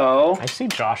away. So I see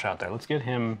Josh out there. Let's get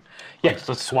him. Yeah,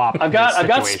 let's swap. I've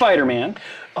got Spider-Man.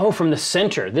 Oh, from the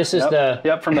center. This is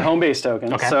Yep, from the home base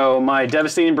token. Okay. So my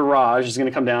Devastating Barrage is going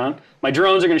to come down. My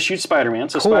drones are going to shoot Spider-Man.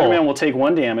 So Cool. Spider-Man will take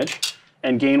 1 damage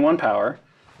and gain 1 power.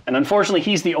 And unfortunately,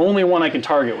 he's the only one I can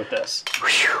target with this.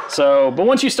 So, but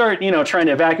once you start, trying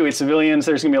to evacuate civilians,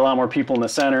 there's going to be a lot more people in the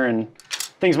center, and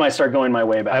things might start going my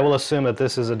way back. I will assume that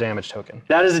this is a damage token.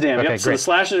 That is a damage. Okay, Yep. So the great.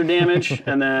 slashes are damage,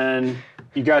 and then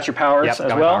you got your powers Yep, as got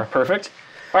my well. power. Perfect.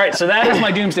 All right, so that is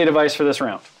my Doomsday device for this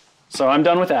round. So I'm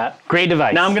done with that. Great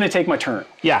device. Now I'm going to take my turn.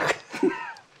 Yeah.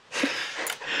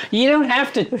 You don't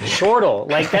have to chortle.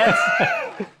 Like, that's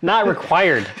not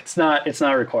required. It's not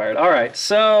required. All right,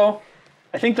 so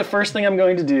I think the first thing I'm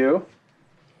going to do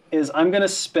is I'm going to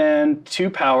spend 2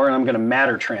 power and I'm going to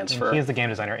matter transfer. He is the game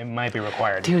designer. It might be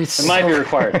required. Dude, it Might be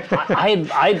required.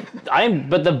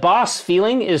 but the boss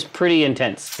feeling is pretty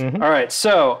intense. All right,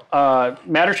 so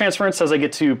matter transference says I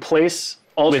get to place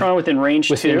Ultron within range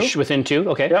 2. Within 2,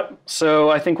 okay. Yep. So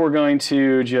I think we're going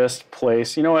to just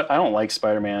place. You know what? I don't like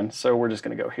Spider-Man, so we're just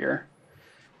going to go here.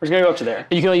 We're just going to go up to there.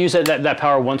 You can only use that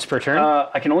power once per turn?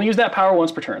 I can only use that power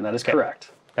once per turn. That is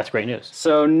correct. That's great news.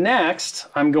 So next,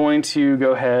 I'm going to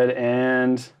go ahead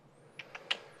and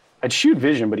I'd shoot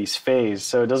Vision, but he's phased,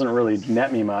 so it doesn't really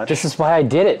net me much. This is why I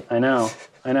did it. I know.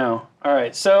 All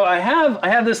right, so I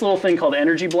have this little thing called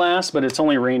Energy Blast, but it's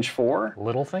only range 4.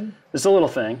 Little thing? It's a little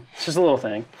thing. It's just a little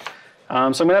thing. So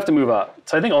I'm gonna have to move up.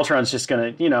 So I think Ultron's just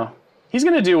gonna, he's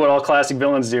gonna do what all classic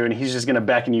villains do, and he's just gonna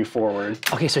beckon you forward.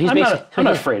 Okay, so he's I'm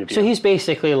not afraid of you. So he's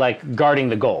basically like guarding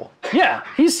the goal. Yeah,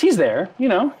 he's there.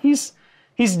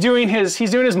 He's doing his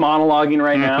monologuing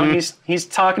right now. He's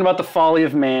talking about the folly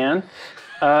of man,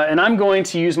 and I'm going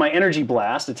to use my Energy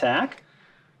Blast attack,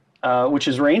 which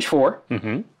is range 4.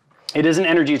 It is an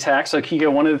energy attack. So Kiko,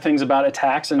 one of the things about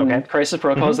attacks in Crisis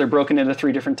Protocol is they're broken into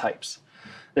 3 different types.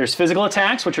 There's physical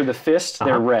attacks, which are the fist.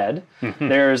 They're red.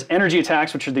 There's energy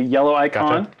attacks, which are the yellow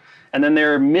icon. Gotcha. And then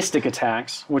there are mystic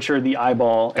attacks, which are the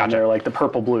eyeball, and they're like the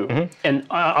purple-blue. And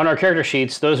on our character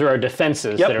sheets, those are our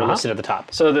defenses that are listed at the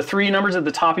top. So the 3 numbers at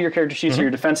the top of your character sheets are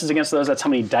your defenses against those. That's how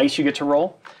many dice you get to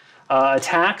roll.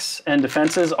 Attacks and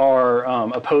defenses are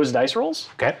opposed dice rolls.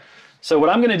 Okay. So what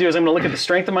I'm going to do is I'm going to look at the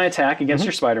strength of my attack against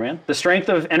your Spider-Man. The strength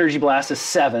of Energy Blast is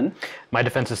 7. My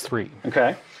defense is 3.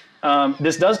 Okay.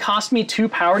 This does cost me 2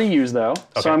 power to use, though.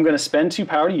 Okay. So I'm going to spend 2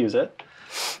 power to use it.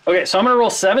 Okay, so I'm going to roll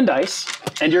 7 dice,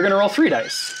 and you're going to roll 3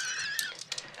 dice.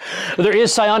 There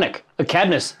is psionic,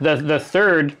 Cadmus, the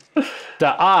third,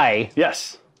 the eye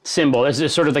Yes. symbol.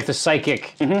 Is sort of like the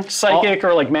psychic. Psychic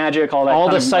or like magic, all that All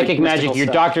kind the of, psychic like, magic, mystical your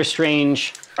stuff. Doctor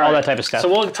Strange, all that type of stuff. So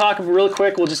we'll talk real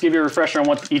quick. We'll just give you a refresher on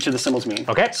what each of the symbols mean.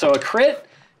 Okay. So a crit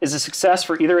is a success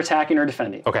for either attacking or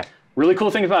defending. Okay. Really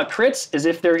cool thing about crits is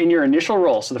if they're in your initial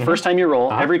roll. So the first time you roll,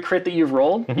 every crit that you've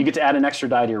rolled, you get to add an extra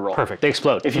die to your roll. Perfect. They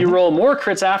explode. If you roll more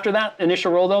crits after that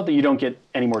initial roll, though, that you don't get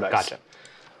any more dice. Gotcha.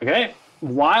 Okay.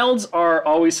 Wilds are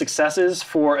always successes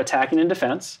for attacking and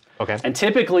defense. Okay. And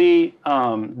typically,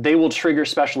 they will trigger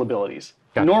special abilities.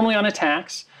 Gotcha. Normally on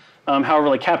attacks. However,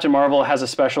 like Captain Marvel has a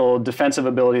special defensive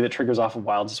ability that triggers off of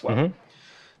wilds as well.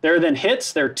 There are then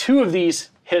hits. There are 2 of these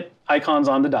hit icons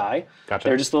on the die. Gotcha.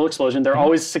 They're just a little explosion. They're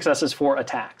always successes for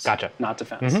attacks. Gotcha. Not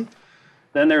defense.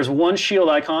 Then there's 1 shield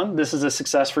icon. This is a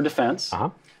success for defense.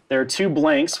 There are 2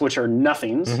 blanks, which are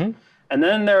nothings. And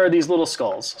then there are these little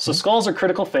skulls. So skulls are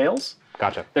critical fails.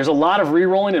 Gotcha. There's a lot of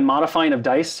re-rolling and modifying of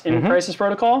dice in Crisis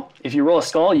Protocol. If you roll a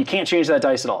skull, you can't change that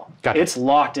dice at all. Gotcha. It's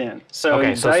locked in. So,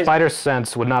 Okay, so dice, Spider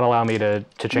Sense would not allow me to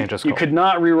change a skull. you could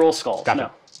not re-roll skulls. Gotcha.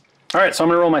 No. All right, so I'm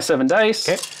going to roll my 7 dice.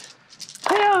 Okay.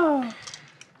 Yeah.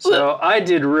 So I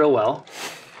did real well.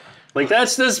 Like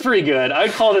that's pretty good.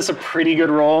 I'd call this a pretty good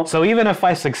roll. So even if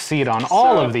I succeed on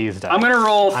all of these dice, I'm gonna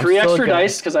roll 3 still extra gonna-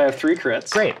 dice because I have 3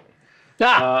 crits. Great.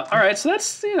 All right, so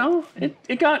that's,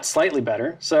 it got slightly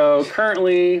better. So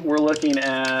currently we're looking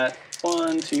at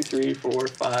 1, 2, 3, 4,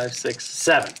 5, 6,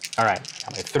 7. All right.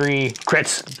 Got my 3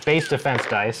 Crits. base defense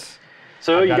dice.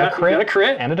 So you got a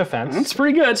crit. And a defense. It's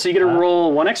pretty good. So you get to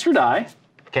roll 1 extra die.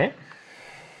 Okay.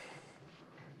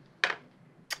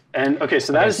 And okay,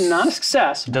 so that is not a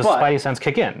success. Does but Spidey sense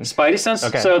kick in? Spidey sense.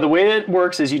 Okay. So the way it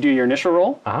works is you do your initial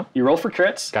roll. Uh-huh. You roll for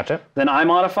crits. Gotcha. Then I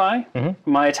modify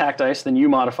my attack dice. Then you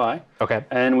modify. Okay.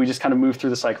 And we just kind of move through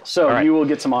the cycle. So right. you will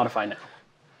get to modify now.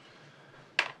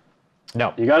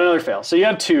 No. You got another fail. So you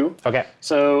have 2. Okay.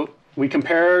 So we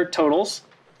compare totals,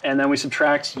 and then we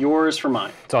subtract yours from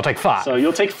mine. So I'll take 5. So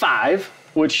you'll take 5,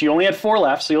 which you only had 4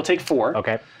 left, so you'll take 4.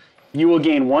 Okay. You will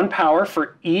gain 1 power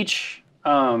for each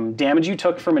damage you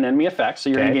took from an enemy effect, so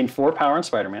you're going to gain 4 power on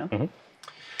Spider-Man.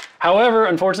 However,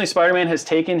 unfortunately, Spider-Man has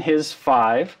taken his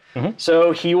 5,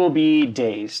 so he will be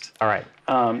dazed. All right.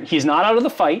 He's not out of the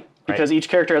fight, because each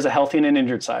character has a healthy and an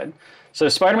injured side. So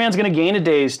Spider-Man's going to gain a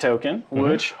dazed token,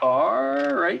 which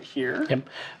are right here. Yep.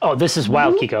 Oh, this is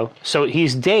wild, Kiko. So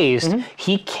he's dazed.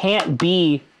 He can't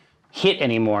be hit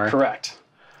anymore. Correct.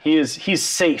 He's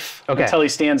safe Okay. until he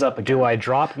stands up again. Do I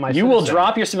drop my You will citizen?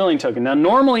 drop your civilian token. Now,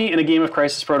 normally in a game of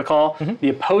Crisis Protocol, the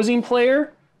opposing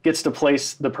player gets to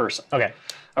place the person. Okay.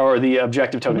 Or the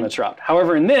objective token that's dropped.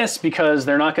 However, in this, because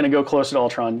they're not going to go closer to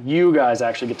Ultron, you guys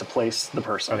actually get to place the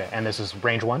person. Okay. And this is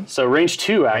range 1? So range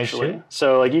 2, actually. 2?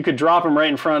 So like you could drop him right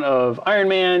in front of Iron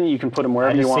Man. You can put him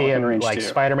wherever I you just want see within him, range like 2.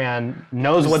 Spider-Man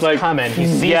knows what's like, coming. He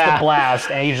sees yeah. the blast,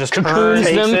 and he just Cocoons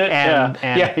turns them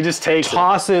and yeah, he just takes it.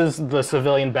 tosses the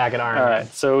civilian back at Iron All Man.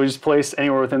 right, so we just placed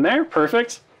anywhere within there.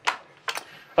 Perfect.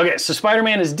 Okay, so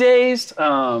Spider-Man is dazed.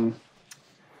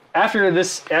 After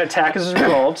this attack is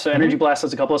resolved, so Energy Blast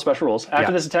has a couple of special rules.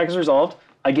 After this attack is resolved,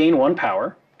 I gain 1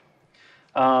 power.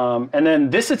 And then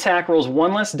this attack rolls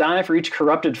 1 less die for each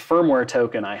corrupted firmware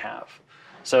token I have.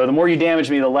 So the more you damage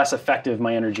me, the less effective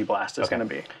my Energy Blast is going to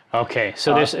be. Okay,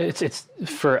 so there's it's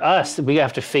for us. We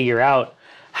have to figure out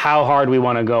how hard we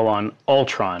want to go on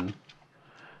Ultron,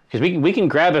 because we can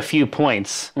grab a few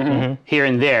points here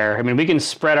and there. I mean, we can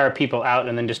spread our people out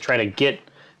and then just try to get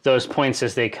those points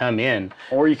as they come in.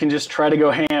 Or you can just try to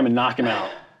go ham and knock him out.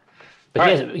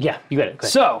 But yeah, you got it. Go ahead.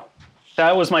 So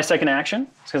that was my second action.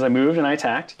 It's because I moved and I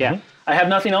attacked. Yeah. I have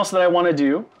nothing else that I want to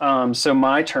do. So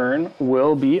my turn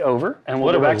will be over, and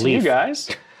we'll go back to you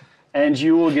guys. And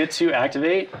you will get to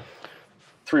activate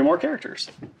 3 more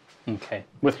characters. Okay.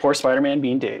 With poor Spider-Man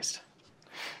being dazed.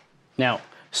 Now,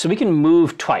 so we can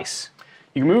move twice.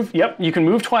 You can move. Yep. You can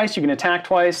move twice. You can attack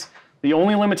twice. The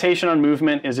only limitation on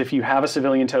movement is if you have a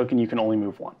civilian token, you can only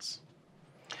move once.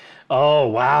 Oh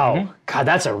wow, God,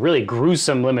 that's a really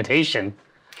gruesome limitation.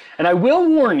 And I will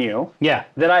warn you Yeah.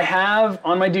 that I have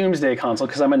on my Doomsday console,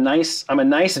 because I'm a nice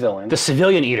villain. The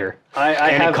Civilian Eater.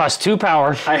 And it costs 2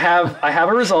 power. I have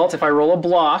a result. If I roll a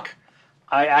block,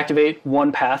 I activate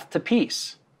 1 Path to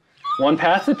Peace. 1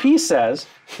 Path to Peace says,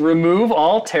 remove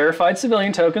all terrified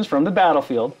civilian tokens from the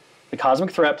battlefield. The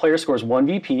Cosmic Threat player scores 1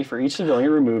 VP for each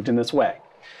civilian removed in this way.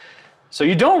 So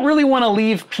you don't really want to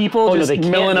leave people just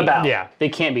milling about. Yeah, they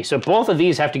can't be. So both of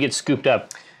these have to get scooped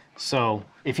up. So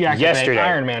if you activate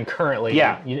Iron Man currently,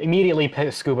 you immediately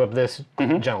scoop up this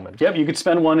gentleman. Yep, you could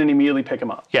spend 1 and immediately pick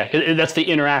him up. Yeah, that's the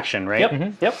interaction, right?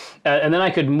 Yep, yep. And then I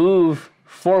could move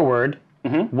forward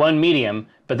 1 medium,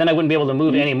 but then I wouldn't be able to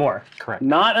move anymore. Correct.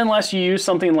 Not unless you use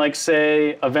something like,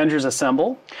 say, Avengers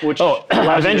Assemble, which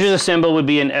Avengers Assemble would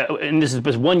be and this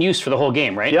is 1 use for the whole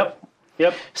game, right? Yep,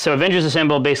 yep. So Avengers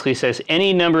Assemble basically says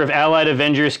any number of allied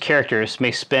Avengers characters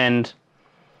may spend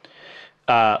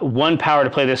 1 power to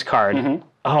play this card.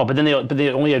 Oh, but then they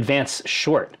only advance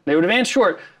short. They would advance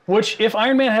short, which if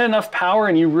Iron Man had enough power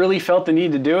and you really felt the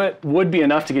need to do it, would be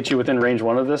enough to get you within range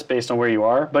 1 of this based on where you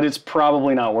are, but it's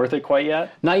probably not worth it quite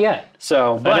yet. Not yet.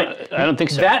 So, but I don't think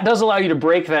so. That does allow you to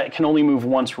break that can only move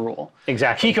once rule.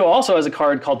 Exactly. Kiko also has a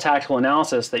card called Tactical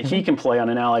Analysis that he can play on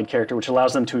an allied character, which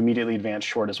allows them to immediately advance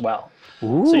short as well.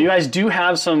 Ooh. So you guys do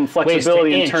have some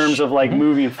flexibility in terms of like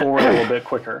moving forward a little bit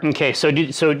quicker. Okay, so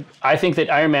I think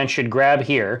that Iron Man should grab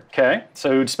here. Okay,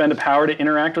 so you'd spend a power to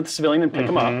interact with the civilian and pick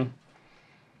him up.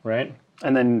 Right.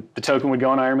 And then the token would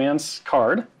go on Iron Man's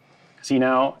card. See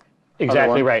now.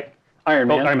 Exactly right. Iron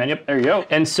Man. Oh, Iron Man, yep. There you go.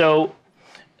 And so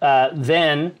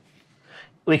then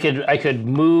I could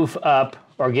move up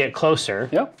or get closer.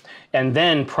 Yep. And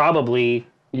then probably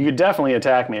you could definitely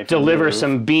attack me. If deliver you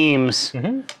some beams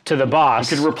to the boss.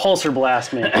 You could repulsor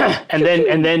blast me.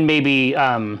 and then maybe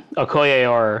Okoye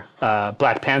or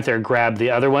Black Panther grab the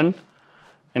other one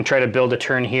and try to build a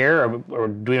turn here, or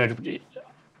do we?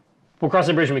 We'll cross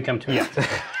the bridge when we come to it.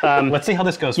 Yeah. Let's see how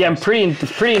this goes. Yeah, first.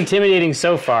 it's pretty intimidating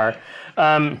so far.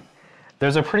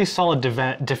 There's a pretty solid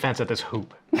defense at this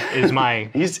hoop. Is my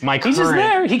He's current. just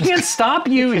there. He can't stop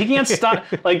you. He can't stop.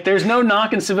 Like there's no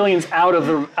knocking civilians out of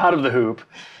the hoop.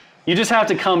 You just have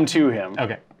to come to him.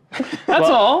 Okay. That's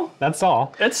all. That's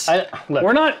all. It's look.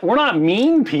 we're not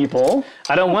mean people.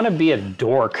 I don't want to be a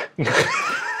dork,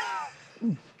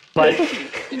 but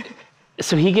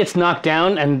so he gets knocked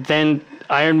down, and then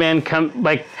Iron Man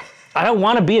like. I don't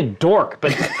want to be a dork,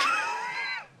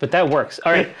 but that works.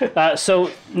 All right.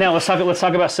 So now let's talk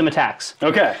about some attacks.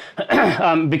 Okay.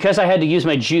 Because I had to use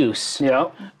my juice. Yeah.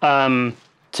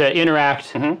 To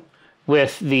interact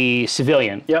with the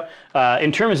civilian. Yep.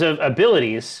 In terms of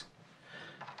abilities,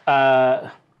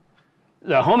 the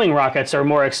homing rockets are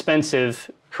more expensive.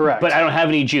 Correct. But I don't have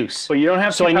any juice. But you don't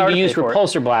have. So I need to use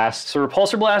repulsor blast. So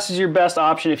repulsor blast is your best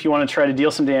option if you want to try to deal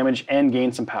some damage and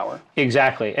gain some power.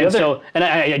 Exactly. And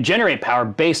I generate power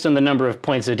based on the number of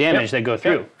points of damage that go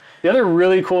through. Yep. The other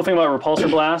really cool thing about repulsor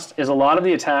blast is a lot of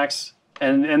the attacks,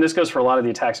 and this goes for a lot of the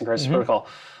attacks in Crisis Protocol.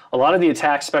 A lot of the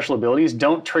attack special abilities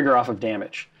don't trigger off of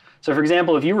damage. So, for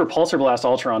example, if you repulsor blast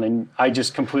Ultron and I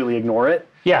just completely ignore it,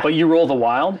 but you roll the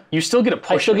wild, you still get a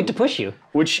push. I still get to push you,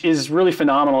 which is really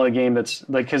phenomenal in a game that's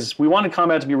like because we wanted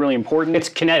combat to be really important. It's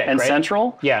kinetic and right?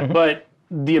 central. Yeah, but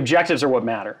the objectives are what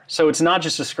matter. So it's not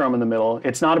just a scrum in the middle.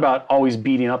 It's not about always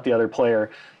beating up the other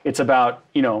player. It's about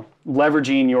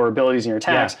leveraging your abilities and your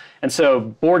attacks. Yeah. And so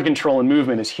board control and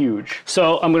movement is huge.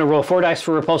 So I'm going to roll 4 dice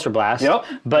for repulsor blast. Yep.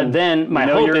 But then my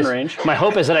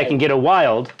hope is that I can get a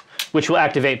wild, which will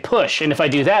activate push. And if I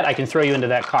do that, I can throw you into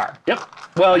that car. Yep.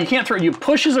 Well, you can't throw.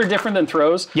 Pushes are different than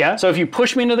throws. Yeah. So if you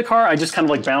push me into the car, I just kind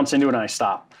of like bounce into it and I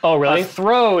stop. Oh, really? A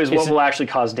throw is what will actually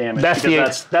cause damage. That's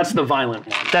the violent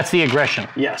one. That's the aggression.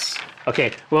 Yes.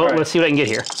 Okay. Well, let's see what I can get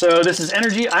here. So this is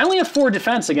energy. I only have 4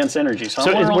 defense against energy. So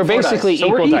we're basically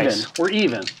equal dice. We're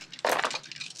even.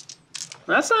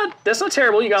 That's not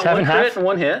terrible. You got 1 crit and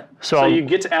 1 hit. So you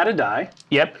get to add a die.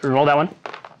 Yep. Roll that one.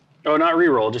 Oh, not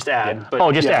reroll, just add. Yeah.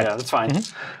 But just add. Yeah, that's fine.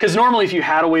 Because normally, if you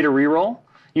had a way to reroll,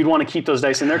 you'd want to keep those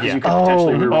dice in there because you could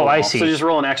potentially reroll. Oh, I see. So just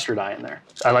roll an extra die in there.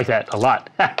 I like that a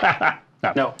lot.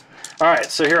 No. All right,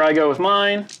 so here I go with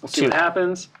mine. Let's see what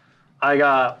happens. I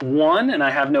got 1, and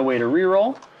I have no way to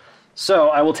reroll. So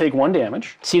I will take 1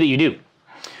 damage. See that you do.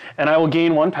 And I will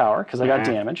gain 1 power because I got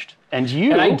damaged. And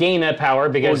you... And I gain that power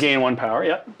because... will gain 1 power,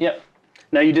 yep.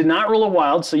 Now, you did not roll a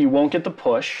wild, so you won't get the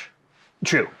push.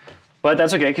 True. But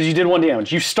that's okay, because you did 1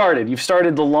 damage. You've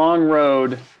started the long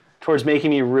road towards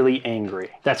making me really angry.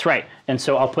 That's right. And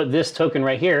so I'll put this token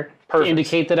right here to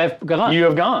indicate that I've gone. You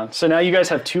have gone. So now you guys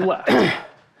have 2 left.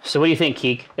 So what do you think,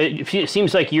 Keek? It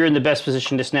seems like you're in the best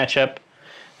position to snatch up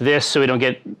this so we don't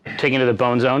get taken to the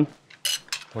bone zone.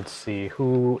 Let's see,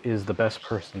 who is the best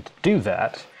person to do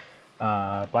that?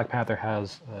 Black Panther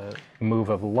has a move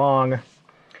of long.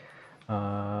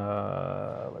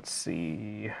 Let's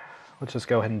see. Let's just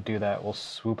go ahead and do that. We'll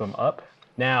swoop him up.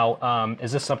 Now,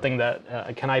 is this something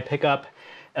that, can I pick up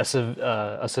a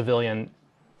civilian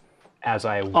as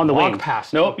I walk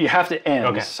past? Nope, you have to end.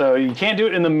 Okay. So you can't do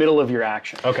it in the middle of your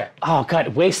action. Okay. Oh, God,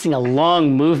 wasting a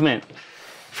long movement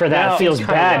for that feels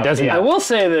bad, doesn't it? I will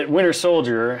say that Winter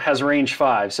Soldier has range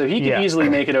 5, so he can easily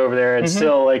make it over there and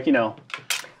still, I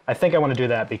think I want to do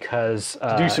that because...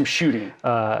 do some shooting.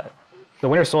 The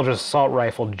Winter Soldier's assault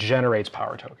rifle generates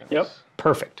power tokens. Yep.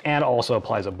 Perfect. And also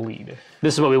applies a bleed.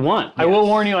 This is what we want. I will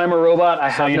warn you, I'm a robot. I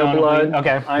have no blood.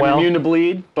 Okay. I'm immune to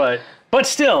bleed, but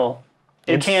still,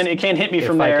 it can hit me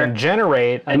from there. If I can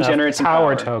generate enough generate some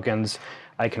power power tokens,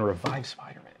 I can revive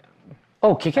Spider-Man.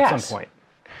 Oh, kick ass. At some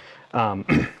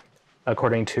point.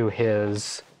 According to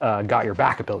his Got Your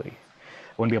Back ability.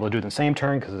 I wouldn't be able to do it in the same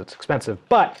turn because it's expensive,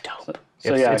 but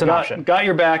it's an option. Got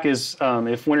Your Back is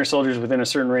if Winter Soldier is within a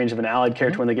certain range of an allied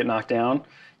character when they get knocked down,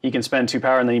 he can spend 2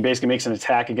 power and then he basically makes an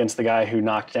attack against the guy who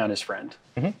knocked down his friend.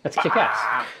 That's kick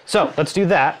ass. So let's do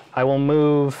that. I will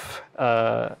move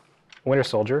Winter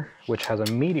Soldier, which has a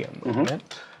medium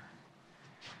movement.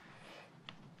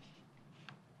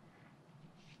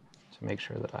 To make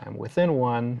sure that I am within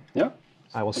 1. Yep.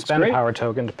 I will spend a power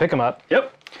token to pick him up.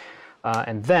 Yep.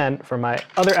 And then, for my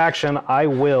other action, I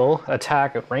will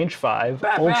attack at range 5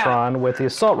 Ultron with the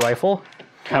assault rifle.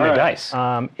 How many dice?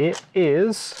 It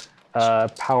is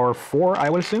power 4, I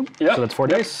would assume. Yep. So that's 4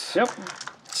 dice. Yep.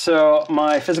 So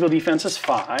my physical defense is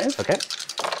 5. Okay.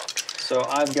 So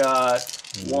I've got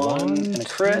 1 and a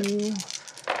crit. 2.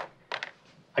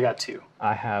 I got 2.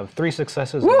 I have 3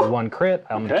 successes and 1 crit.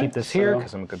 I'm going to keep this here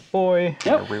because I'm a good boy.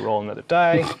 I'm going to reroll another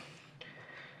die.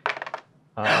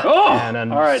 And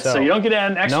then, all right, so you don't get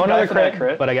an extra die for that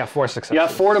crit. but I got 4 successes. You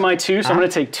got 4 to my 2, so I'm going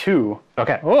to take 2.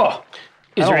 Okay. Oh,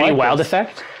 Is there any wild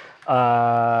effect?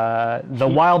 The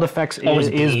wild effects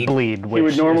is bleed. Which he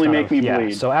would normally is make me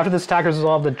bleed. So after this attacker's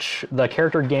resolve, the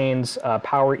character gains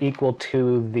power equal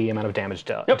to the amount of damage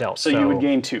dealt. So you would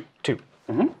gain 2. 2.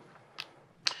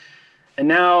 And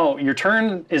now your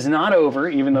turn is not over,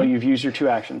 even though you've used your 2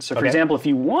 actions. So for example, if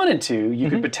you wanted to, you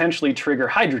could potentially trigger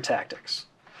Hydra Tactics.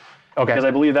 Okay. Because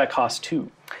I believe that costs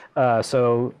 2.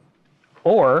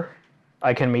 Or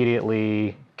I can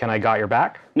immediately... Can I got your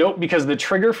back? Nope, because the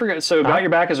trigger for got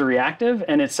your back is a reactive,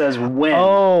 and it says when.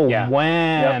 Oh, Yeah.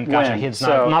 when. Yep, gotcha. when. It's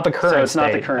not the current So it's not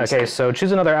the state. current Okay, state. so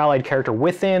choose another allied character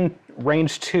within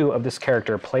range 2 of this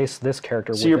character. Place this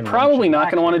character So you're probably not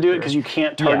going to want to do it because you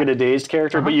can't target a dazed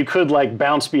character, but you could like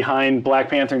bounce behind Black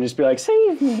Panther and just be like,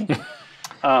 save me.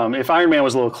 If Iron Man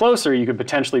was a little closer, you could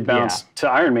potentially bounce to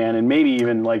Iron Man and maybe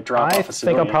even like drop off a I think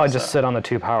civilian. I'll probably just sit on the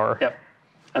 2 power. Yep.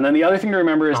 And then the other thing to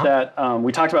remember is that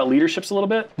we talked about leaderships a little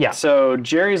bit. Yeah. So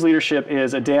Jerry's leadership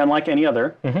is a day unlike any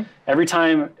other. Every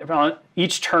time,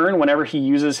 each turn, whenever he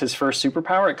uses his first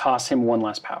superpower, it costs him 1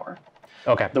 less power.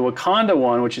 Okay. The Wakanda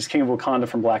one, which is King of Wakanda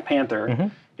from Black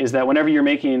Panther, is that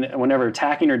whenever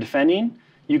attacking or defending,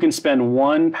 you can spend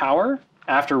 1 power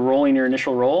after rolling your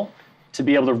initial roll to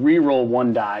be able to re-roll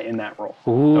 1 die in that roll.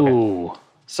 Ooh.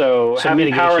 So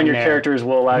having power in your there. characters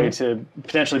will allow you to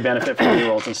potentially benefit from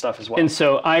re-rolls and stuff as well. And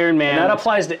so Iron Man... And that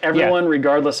applies to everyone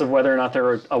regardless of whether or not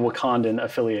they're a Wakandan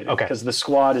affiliated. Okay. Because the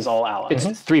squad is all allies.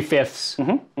 It's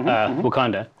 3/5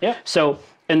 Wakanda. Yeah. So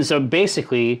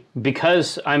basically,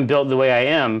 because I'm built the way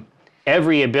I am,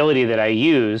 every ability that I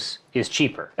use is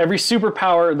cheaper. Every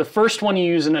superpower, the first one you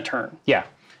use in a turn. Yeah.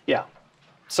 Yeah.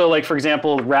 So like, for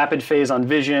example, rapid phase on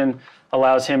Vision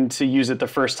allows him to use it the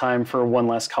first time for 1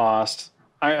 less cost.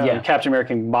 Captain America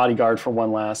can bodyguard for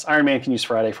 1 less. Iron Man can use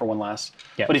Friday for 1 less.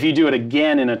 Yeah. But if you do it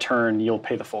again in a turn, you'll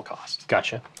pay the full cost.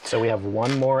 Gotcha. So we have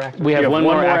 1 more activation. We have one one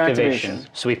more more activation.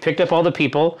 activation. So we've picked up all the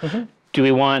people. Do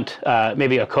we want,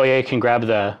 maybe Okoye can grab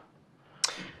the...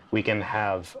 We can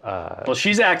have... Well,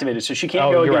 she's activated, so she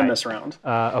can't go again this round.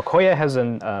 Okoye has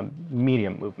a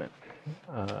medium movement.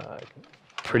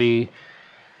 Pretty...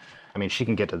 I mean, she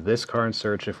can get to this card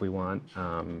search if we want.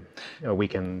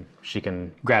 She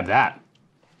can... Grab that.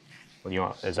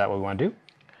 Is that what we want to do?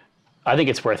 I think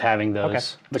it's worth having those. Okay.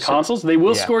 The consoles, they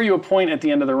will score you a point at the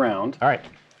end of the round. All right.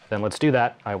 Then let's do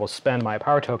that. I will spend my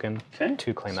power token Okay.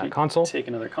 to claim So that you console. Take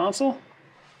another console.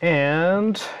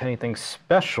 And anything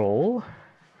special...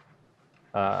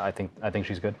 I think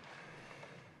she's good.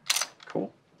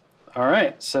 Cool. All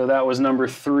right, so that was number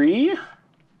 3.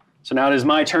 So now it is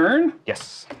my turn.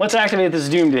 Yes. Let's activate this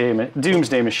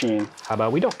Doomsday Machine. How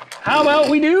about we don't? How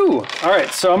about we do? All right,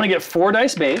 so I'm going to get 4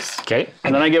 dice base. Okay.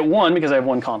 And then I get 1 because I have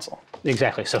 1 console.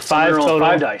 Exactly. So I'm 5 gonna roll total.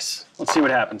 5 dice. Let's see what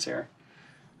happens here.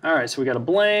 All right, so we got a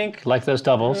blank. Like those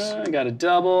doubles. I got a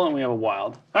double, and we have a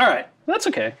wild. All right, that's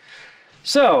okay.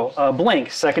 So, blank,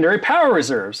 secondary power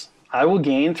reserves. I will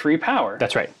gain 3 power.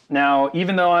 That's right. Now,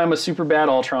 even though I'm a super bad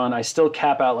Ultron, I still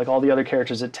cap out like all the other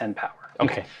characters at 10 power.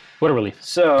 Okay. What a relief.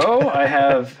 So I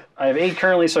have 8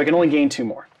 currently, so I can only gain 2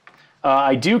 more.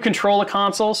 I do control a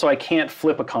console, so I can't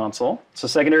flip a console. So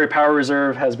secondary power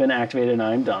reserve has been activated, and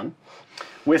I'm done.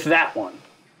 With that one,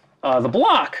 the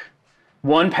block,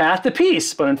 1 path to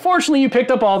peace, but unfortunately you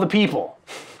picked up all the people.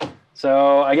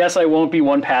 So I guess I won't be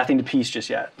 1 pathing to peace just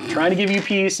yet. I'm trying to give you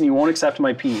peace, and you won't accept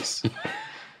my peace.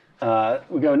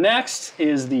 We go next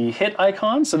is the hit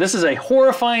icon. So this is a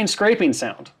horrifying scraping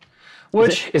sound.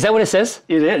 Which Is that what it says?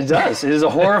 it does. It is a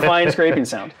horrifying scraping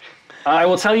sound. I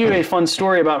will tell you a fun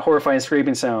story about horrifying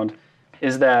scraping sound.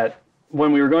 Is that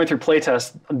when we were going through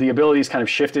playtest, the abilities kind of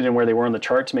shifted in where they were on the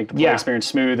chart to make the play experience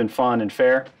smooth and fun and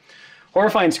fair.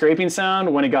 Horrifying scraping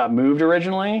sound, when it got moved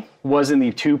originally, was in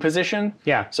the 2 position.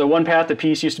 Yeah. So 1 path to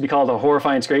peace used to be called a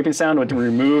horrifying scraping sound, when we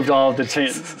removed all of the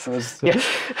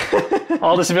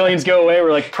all the civilians go away.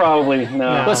 We're like, probably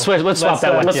no. Let's swap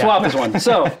that one. Let's swap this one.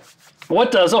 So,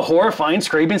 what does a horrifying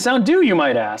scraping sound do, you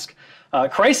might ask?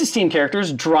 Crisis Team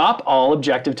characters drop all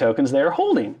objective tokens they are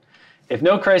holding. If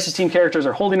no Crisis Team characters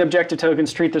are holding objective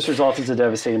tokens, treat this result as a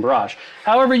devastating barrage.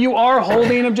 However, you are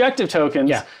holding objective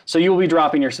tokens, so you will be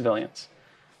dropping your civilians.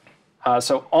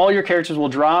 So all your characters will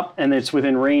drop, and it's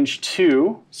within range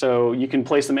 2, so you can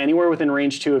place them anywhere within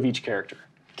range 2 of each character.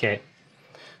 Okay.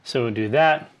 So we'll do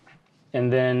that,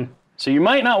 and then... So you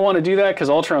might not want to do that because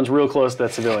Ultron's real close to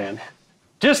that civilian.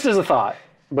 Just as a thought.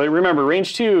 But remember,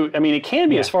 range 2, I mean, it can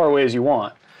be as far away as you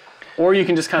want. Or you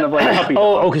can just kind of like puppy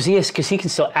dog. because he can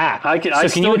still act. So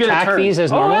can you attack these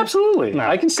as normal? Oh, absolutely.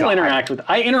 I can still interact with them.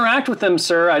 I interact with them,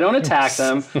 sir. I don't attack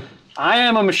them. I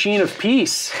am a machine of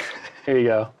peace. Here you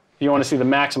go. If you want to see the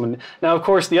maximum. Now, of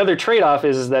course, the other trade-off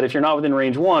is that if you're not within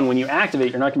range 1, when you activate,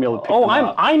 you're not going to be able to pick them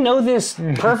up. I know this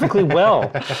perfectly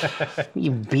well. You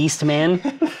beast man.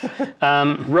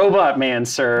 Robot man,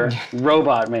 sir.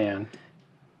 Robot man.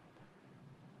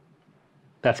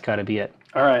 That's got to be it.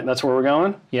 All right, that's where we're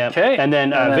going? Yeah. Okay. And then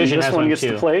Vision this has one one gets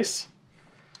too. to place.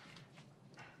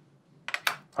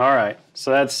 All right,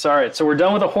 so that's all right. So we're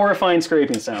done with a horrifying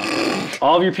scraping sound.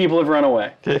 All of your people have run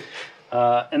away.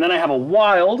 And then I have a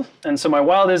wild, and so my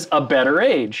wild is a better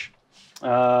age.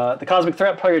 The Cosmic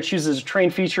Threat player chooses a train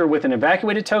feature with an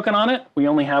evacuated token on it. We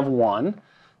only have one,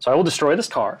 so I will destroy this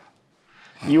car.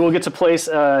 You will get to place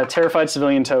a Terrified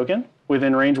Civilian token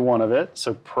within range 1 of it,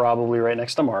 so probably right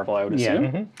next to Marvel, I would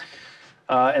assume.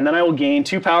 Yeah. And then I will gain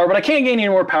 2 power, but I can't gain any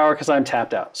more power because I'm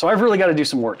tapped out. So I've really got to do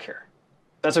some work here.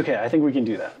 That's okay, I think we can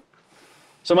do that.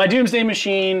 So my Doomsday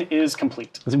Machine is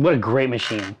complete. What a great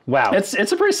machine. Wow. It's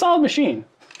a pretty solid machine.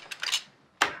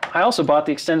 I also bought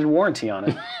the extended warranty on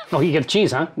it. Oh, you get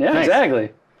cheese, huh? Yeah, Nice.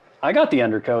 exactly. I got the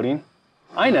undercoating.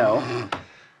 I know.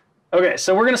 Okay,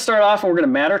 so we're going to start off and we're going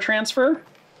to matter transfer.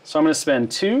 So I'm going to spend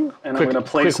 2, and I'm going to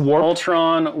place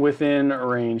Ultron within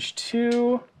range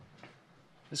 2.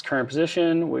 His current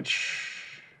position,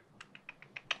 which...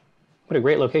 What a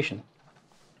great location.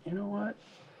 You know what?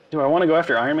 Do I want to go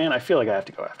after Iron Man? I feel like I have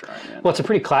to go after Iron Man. Well, it's a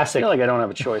pretty I classic. feel like I don't have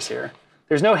a choice here.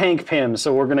 There's no Hank Pym,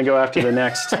 so we're going to go after the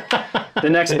next, the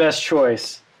next best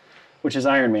choice, which is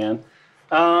Iron Man.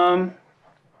 I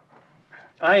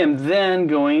am then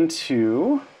going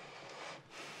to...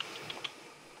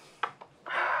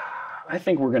 I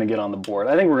think we're going to get on the board.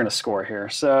 I think we're going to score here.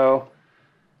 So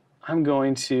I'm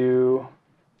going to...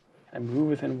 I move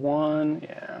within 1.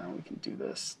 Yeah, we can do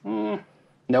this.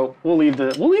 Nope, we'll leave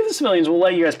the civilians. We'll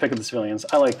let you guys pick up the civilians.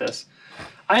 I like this.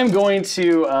 I am going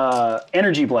to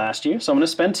energy blast you, so I'm going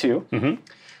to spend 2.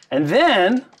 And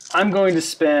then I'm going to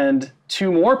spend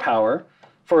 2 more power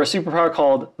for a superpower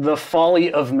called the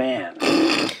Folly of Man.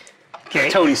 Okay.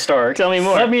 Tony Stark. Tell me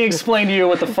more. Let me explain to you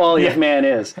what the Folly of Man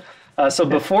is. So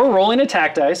before rolling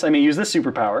attack dice, I may use this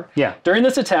superpower. Yeah. During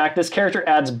this attack, this character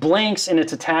adds blanks in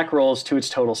its attack rolls to its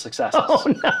total successes. Oh,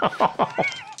 no.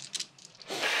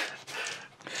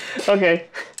 Okay.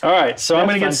 All right, so I'm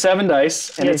going to fun. get 7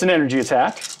 dice, and it's an energy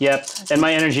attack. Yep. And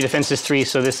my energy defense is 3,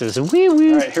 so this is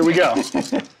wee-wee. All right, here we go.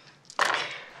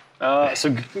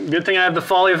 So good thing I have the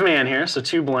Folly of Man here, so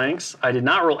 2 blanks. I did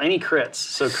not roll any crits,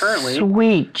 so currently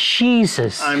Sweet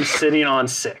Jesus. I'm sitting on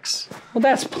 6. Well,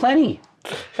 that's plenty.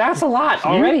 That's a lot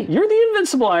already. You're the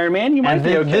invincible Iron Man. You might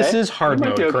be okay. This is hard You might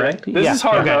mode, be okay. correct? This is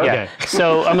hard mode. Yeah.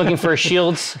 So I'm looking for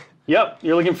shields. Yep,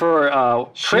 you're looking for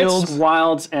Shields. crits,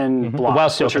 wilds, and blocks,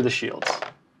 Wilds, which okay. are the shields.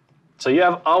 So you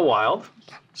have a wild.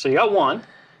 So you got 1.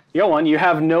 You got 1. You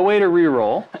have no way to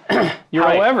reroll.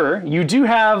 However, you do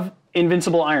have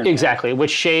invincible Iron Man. Exactly,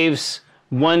 which shaves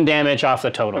 1 damage off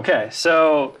the total. Okay,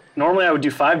 so normally I would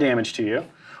do 5 damage to you,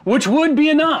 which would be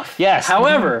enough. Yes.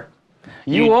 However,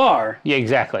 you are Yeah,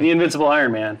 exactly. the invincible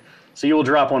Iron Man, so you will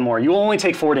drop 1 more. You will only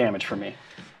take 4 damage from me.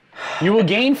 You will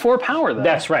gain 4 power, though.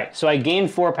 That's right. So I gained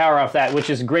 4 power off that, which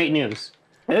is great news.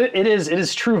 It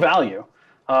is true value.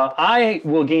 I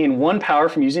will gain 1 power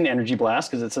from using Energy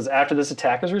Blast, because it says after this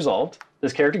attack is resolved,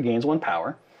 this character gains 1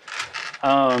 power.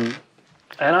 And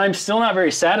I'm still not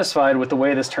very satisfied with the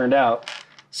way this turned out.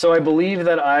 So I believe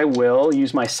that I will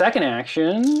use my second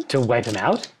action. To wipe him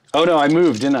out? Oh no, I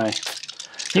moved, didn't I?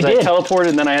 You I did. teleported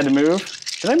and then I had to move.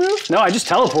 Did I move? No, I just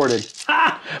teleported.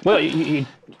 Well, you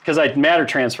Because I matter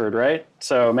transferred, right?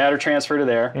 So matter transfer to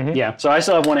there. yeah. So I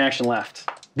still have 1 action left.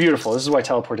 Beautiful. This is why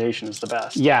teleportation is the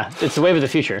best. Yeah, it's the wave of the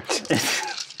future.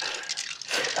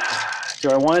 Do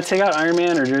I want to take out Iron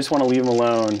Man or do I just want to leave him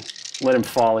alone? Let him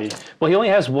folly. Well, he only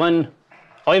has 1.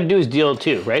 All you have to do is deal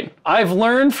 2, right? I've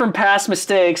learned from past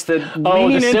mistakes that Oh,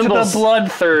 leaning the into the symbols.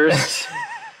 bloodthirst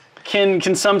can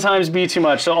sometimes be too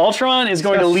much. So Ultron is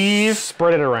going to leave.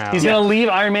 Spread it around. He's going to leave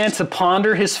Iron Man to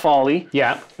ponder his folly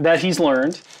Yeah. that he's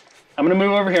learned. I'm going to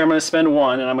move over here. I'm going to spend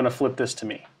 1, and I'm going to flip this to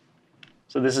me.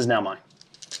 So this is now mine.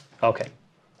 Okay.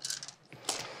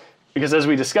 Because as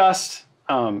we discussed,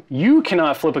 you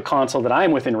cannot flip a console that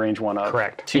I'm within range 1 of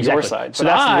Correct. to your Exactly. side. So But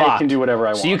that's I locked. can do whatever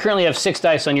I want. So you currently have 6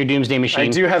 dice on your Doomsday Machine. I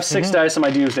do have 6 dice on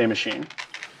my Doomsday Machine.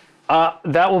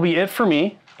 That will be it for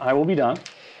me. I will be done.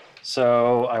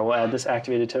 So I will add this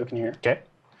activated token here. Okay.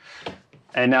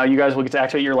 And now you guys will get to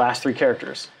activate your last 3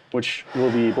 characters, which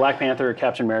will be Black Panther,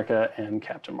 Captain America, and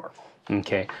Captain Marvel.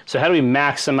 Okay. So how do we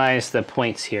maximize the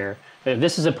points here?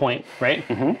 This is a point, right?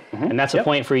 And that's a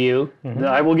point for you.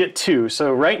 I will get 2.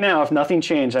 So right now, if nothing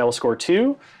changed, I will score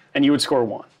 2, and you would score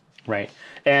 1. Right.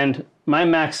 And my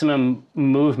maximum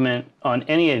movement on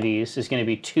any of these is going to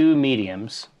be 2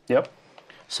 mediums. Yep.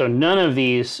 So none of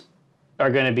these are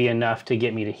going to be enough to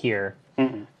get me to here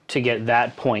to get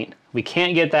that point. We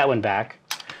can't get that one back.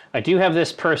 I do have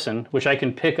this person, which I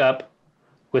can pick up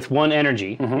with 1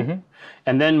 energy,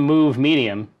 and then move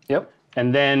medium,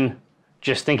 and then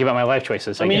just think about my life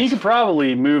choices. I mean, you could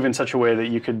probably move in such a way that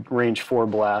you could range 4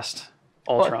 blast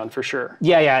Ultron for sure.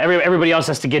 Yeah. Everybody else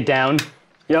has to get down.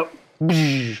 Yep.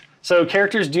 So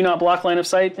characters do not block line of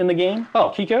sight in the game.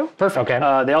 Oh, Kiko. Perfect.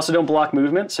 Okay. They also don't block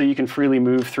movement, so you can freely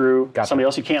move through somebody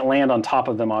else. You can't land on top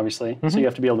of them, obviously, so you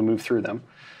have to be able to move through them.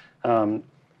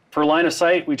 For line of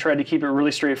sight, we tried to keep it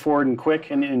really straightforward and quick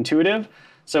and intuitive.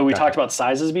 So we talked about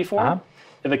sizes before.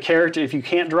 If you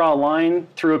can't draw a line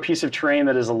through a piece of terrain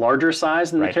that is a larger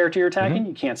size than the character you're attacking,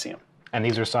 you can't see them. And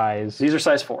these are size? These are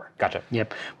size 4. Gotcha.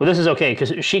 Yep. Well, this is okay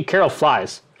because Carol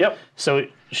flies. Yep. So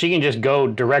she can just go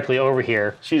directly over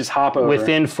here. She just hop over.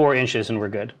 Within 4 inches and we're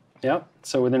good. Yep.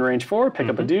 So within range 4, pick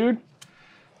up a dude.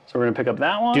 So we're going to pick up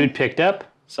that one. Dude picked up.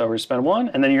 So we're going to spend 1,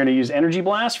 and then you're going to use Energy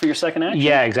Blast for your second action.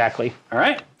 Yeah, exactly. All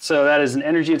right. So that is an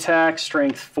energy attack,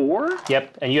 strength 4.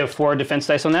 Yep. And you have 4 defense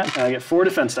dice on that? And I get 4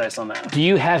 defense dice on that. Do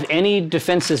you have any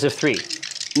defenses of 3?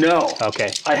 No.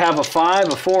 Okay. I have a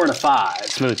 5, a 4, and a 5.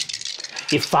 Smooth.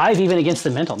 You have 5 even against the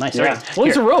mental. Nice. Yeah. Right. Well,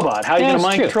 he's a robot. How are you going to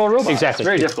mind control a robot? Exactly. It's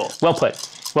very difficult. Well put.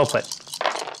 Well put.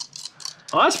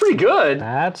 Oh, that's pretty good.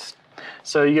 That's...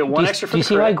 So you get 1 extra for the Do you see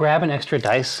crit. why I grab an extra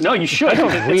dice? No, you should.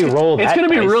 Re-roll that It's going to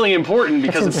be dice. really important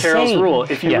because of Carol's insane. rule.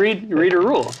 If you read her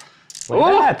rule.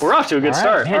 that. We're off to a good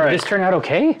start. Man, All right. did this turn out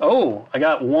okay? Oh, I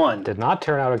got 1. Did not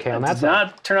turn out okay on that Did side.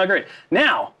 not turn out great.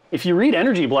 Now, if you read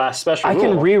Energy Blast special I rule,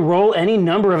 can re-roll any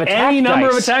number of attack dice. any number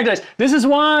of attack dice. This is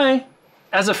why,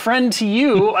 as a friend to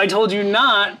you, I told you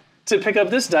not to pick up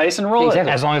this dice and roll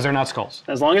Exactly. it. As long as they're not skulls.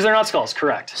 As long as they're not skulls,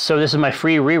 correct. So this is my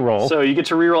free re-roll. So you get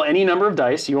to re-roll any number of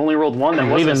dice. You only rolled 1 that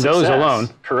wasn't leaving a those success. alone.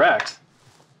 Correct.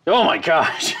 Oh my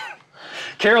gosh.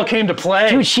 Carol came to play.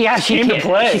 Dude, she came to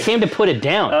play. She came to put it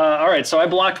down. All right, so I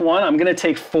blocked 1. I'm going to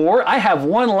take 4. I have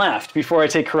 1 left before I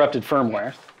take corrupted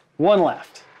firmware. 1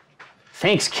 left.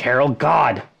 Thanks, Carol.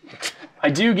 God. I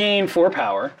do gain 4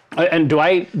 power. And do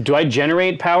I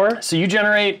generate power? So you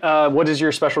generate, what does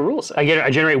your special rule say? I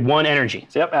generate 1 energy.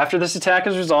 So yep, after this attack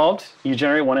is resolved, you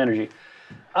generate 1 energy.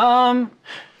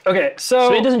 Okay,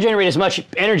 So it doesn't generate as much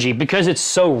energy because it's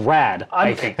so rad,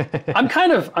 I think. I'm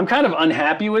kind of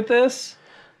unhappy with this.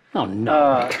 Oh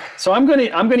no. So I'm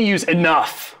gonna use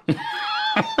enough.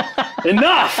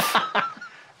 Enough.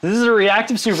 This is a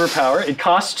reactive superpower. It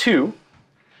costs 2.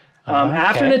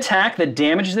 After an attack that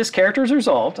damages this character is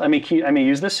resolved, I may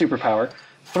use this superpower.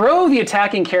 Throw the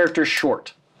attacking character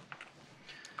short.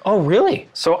 Oh really?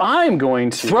 So I'm going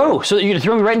to Throw, so that you can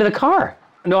throw me right into the car.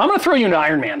 No, I'm going to throw you into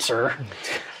Iron Man, sir.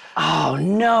 Oh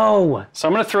no. So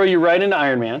I'm going to throw you right into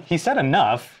Iron Man. He said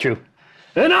enough. True.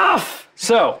 Enough.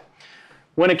 So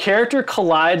when a character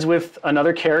collides with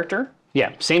another character,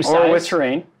 Yeah, same size. or with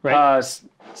terrain, Right.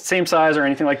 same size or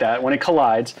anything like that, when it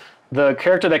collides, the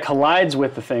character that collides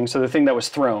with the thing, so the thing that was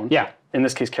thrown, Yeah. in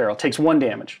this case Carol, takes 1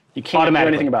 damage. You can't do Automatically.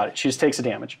 anything about it. She just takes a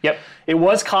damage. Yep. It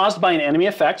was caused by an enemy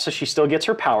effect, so she still gets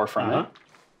her power from it.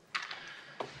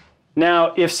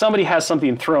 Now, if somebody has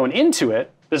something thrown into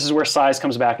it, this is where size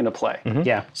comes back into play.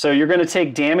 Yeah. So you're going to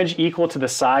take damage equal to the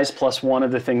size plus 1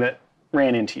 of the thing that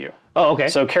ran into you. Oh, okay.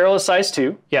 So Carol is size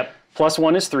 2. Yep. Plus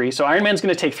 1 is 3. So Iron Man's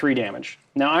going to take 3 damage.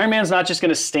 Now, Iron Man's not just going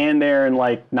to stand there and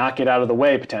like knock it out of the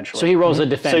way potentially. So he rolls a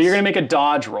defense. So you're going to make a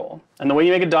dodge roll. And the way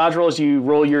you make a dodge roll is you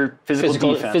roll your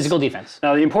physical defense. Physical defense.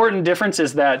 Now, the important difference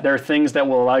is that there are things that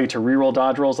will allow you to reroll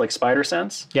dodge rolls like Spider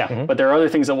Sense. Yeah. But there are other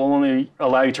things that will only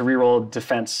allow you to reroll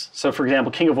defense. So, for example,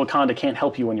 King of Wakanda can't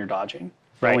help you when you're dodging.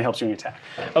 It only helps you when you attack.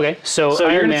 Okay, so you're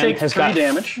Iron gonna Man take has 3 got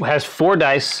damage. has 4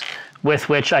 dice with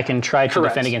which I can try to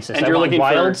Correct. defend against this. And I you're want looking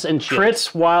wilds for and shields.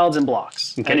 crits, wilds, and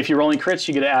blocks. Okay. And if you're rolling crits,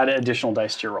 you get to add additional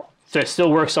dice to your roll. So it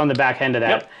still works on the back end of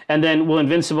that. Yep. And then will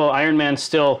Invincible Iron Man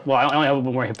still? Well, I only have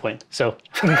 1 more hit point, so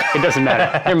it doesn't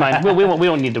matter. Never mind. We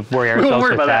don't need to worry ourselves Don't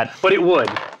worry with about that. that. But it would.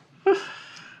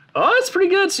 Oh, that's pretty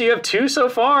good. So you have 2 so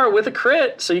far with a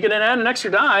crit, so you can add an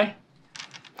extra die.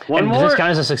 1 And more. does this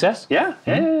count as a success? Yeah.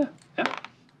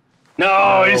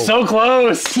 No, he's so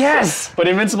close. Yes. But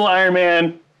Invincible Iron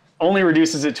Man only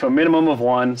reduces it to a minimum of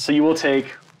 1, so you will take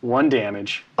 1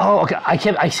 damage. Oh, okay.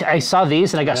 I saw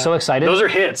these and I got so excited. Those are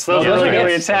hits. Those those are are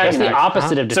really hits. attacking. That's the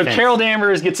opposite of So defense. Carol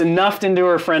Danvers gets enough into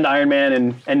her friend Iron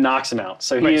Man and knocks him out.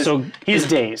 So he's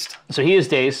dazed. So he is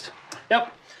dazed.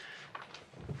 Yep.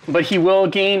 But he will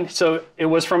gain, so it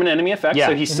was from an enemy effect, Yeah.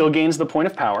 so he still gains the point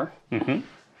of power.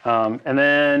 And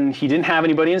then he didn't have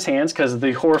anybody in his hands because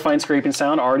the horrifying scraping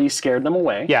sound already scared them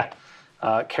away. Yeah.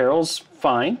 Carol's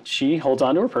fine. She holds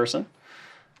on to her person.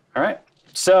 All right.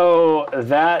 So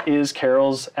that is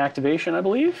Carol's activation, I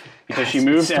believe, because she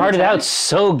moved. Started out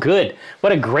so good.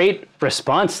 What a great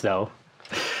response, though.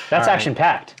 That's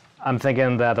action-packed. I'm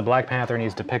thinking that the Black Panther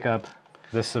needs to pick up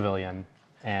this civilian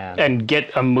and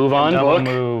get a move on. double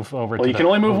move over to Well, you can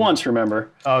only move once, remember.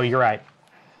 Oh, you're right.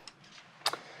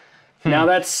 Now,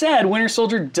 that said, Winter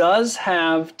Soldier does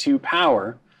have 2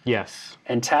 power. Yes.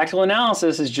 And Tactical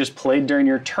Analysis is just played during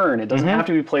your turn. It doesn't have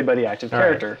to be played by the active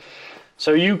character.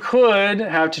 So you could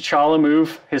have T'Challa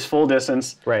move his full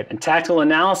distance, and Tactical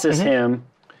Analysis him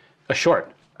a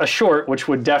short, which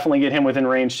would definitely get him within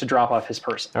range to drop off his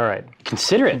person. All right.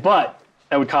 Consider it. But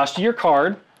that would cost you your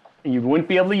card. You wouldn't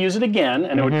be able to use it again,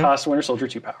 and it would cost Winter Soldier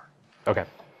 2 power. Okay.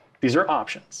 These are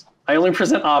options. I only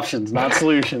present options, not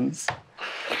solutions.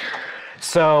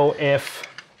 So if,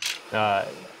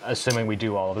 assuming we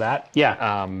do all of that,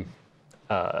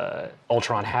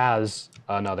 Ultron has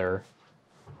another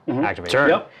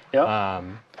activation. Yep.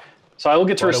 So I will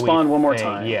get to respond one more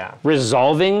time. Yeah.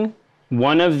 Resolving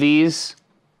one of these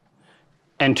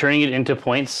and turning it into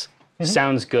points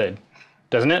sounds good,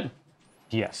 doesn't it?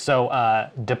 Yes.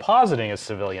 So depositing a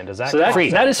civilian, does that So that,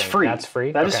 free? that is free. That's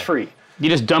free? That is free. You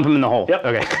just dump them in the hole. Yep.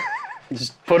 Okay.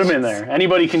 Just put them in there.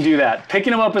 Anybody can do that.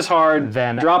 Picking them up is hard.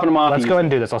 Then dropping them off. Let's go ahead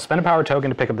and do this. I'll spend a power token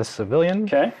to pick up this civilian.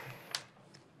 Okay.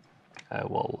 I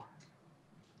will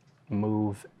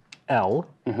move L.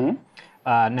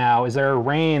 Now, is there a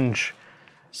range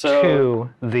to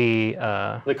the...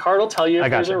 the card will tell you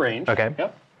if there's gotcha. a range. Okay.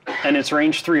 Yep. And it's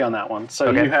range 3 on that one. So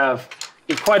you have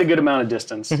quite a good amount of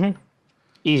distance.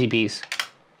 Easy peas.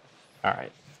 All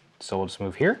right. So we'll just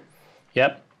move here.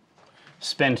 Yep.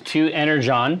 Spend 2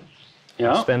 energon.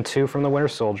 Yeah. Spend 2 from the Winter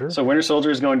Soldier. So Winter Soldier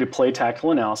is going to play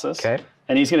Tactical Analysis. Okay.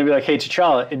 And he's going to be like, hey,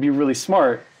 T'Challa, it'd be really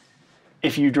smart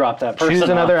if you drop that person Choose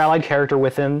another off. allied character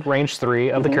within range 3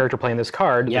 of the character playing this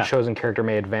card. Yeah. The chosen character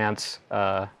may advance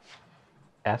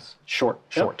S? Short.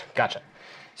 Short. Gotcha.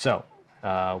 So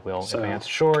we'll advance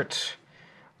short.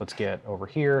 Let's get over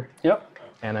here. Yep.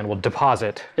 And then we'll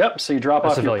deposit. Yep. So you drop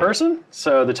off civilian. your person.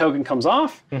 So the token comes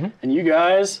off. And you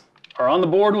guys are on the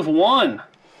board with 1.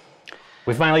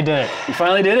 We finally did it. You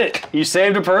finally did it. You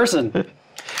saved a person.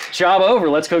 Job over.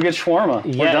 Let's go get shawarma.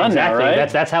 We're done now,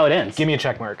 right? That's how it ends. Give me a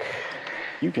check mark.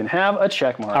 You can have a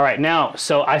check mark. All right, now,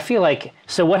 so I feel like,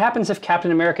 so what happens if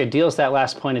Captain America deals that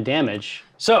last point of damage?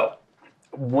 So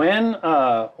when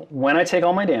I take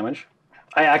all my damage,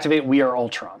 I activate We Are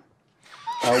Ultron.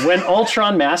 When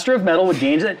Ultron, Master of Metal, would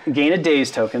gain a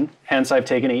Daze token, hence I've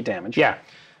taken 8 damage. Yeah.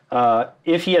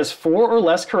 If he has 4 or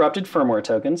less corrupted firmware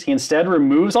tokens, he instead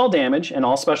removes all damage and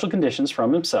all special conditions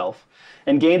from himself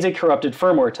and gains a corrupted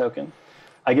firmware token.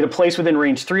 I get a place within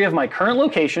range 3 of my current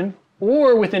location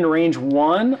or within range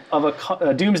 1 of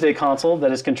a Doomsday console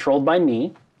that is controlled by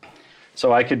me.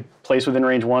 So I could place within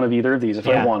range 1 of either of these if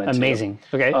I wanted to. Amazing.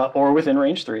 Okay. Or within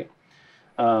range 3.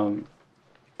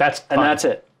 That's fun. And that's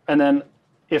it. And then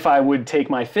if I would take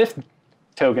my 5th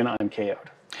token, I'm KO'd.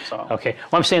 So. Okay.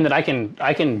 Well, I'm saying that I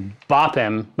can bop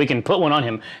him. We can put one on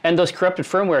him, and those corrupted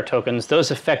firmware tokens, those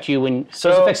affect you when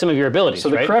those affect some of your abilities. So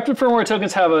the right? corrupted firmware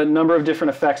tokens have a number of different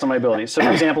effects on my abilities. So,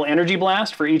 for example, Energy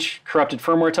Blast. For each corrupted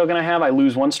firmware token I have, I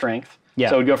lose 1 strength. Yeah.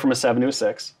 So it would go from a 7 to a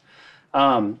 6.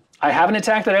 I have an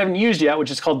attack that I haven't used yet,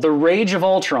 which is called the Rage of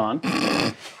Ultron.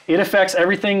 It affects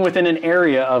everything within an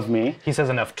area of me. He says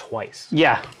enough twice.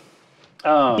 Yeah.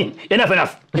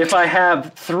 Enough. If I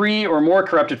have 3 or more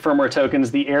corrupted firmware tokens,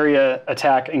 the area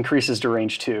attack increases to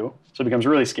range 2. So it becomes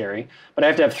really scary. But I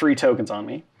have to have 3 tokens on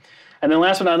me. And then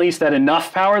last but not least, that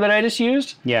enough power that I just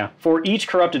used. Yeah. For each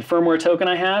corrupted firmware token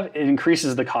I have, it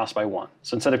increases the cost by 1.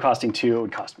 So instead of costing 2, it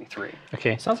would cost me 3.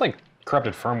 Okay. Sounds like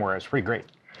corrupted firmware is pretty great.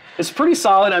 It's pretty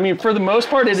solid. I mean, for the most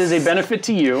part, it is a benefit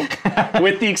to you,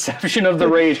 with the exception of the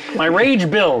rage. My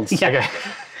rage builds. Yeah.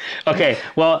 Okay.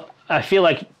 Well, I feel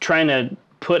like trying to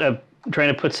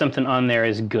put something on there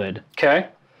is good. Okay.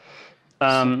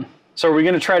 So are we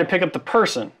going to try to pick up the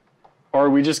person, or are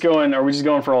we just going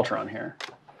for Ultron here?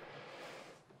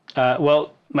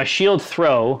 Well, my shield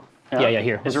throw. Yeah.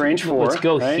 Here is range 4. Let's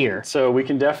go right? here. So we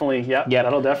can definitely. Yeah.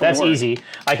 That'll definitely. That's work. easy.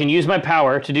 I can use my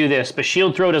power to do this, but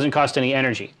shield throw doesn't cost any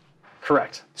energy.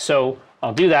 Correct. So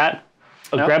I'll do that.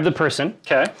 I'll grab the person.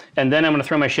 Okay. And then I'm going to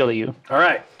throw my shield at you. All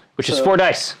right. Which is 4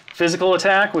 dice. Physical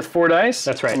attack with 4 dice.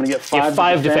 That's right. So I'm going to get 5. You have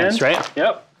 5 defense, right?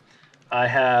 Yep. I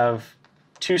have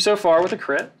 2 so far with a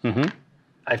crit. I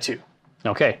have 2.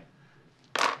 Okay.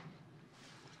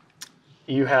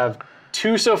 You have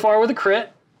 2 so far with a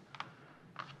crit.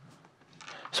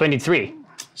 So I need 3.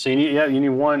 So you need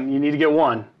 1. You need to get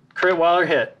 1. Crit while or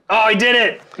hit. Oh, I did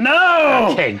it! No!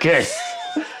 Okay, good.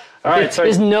 All right, so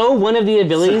Is no one of the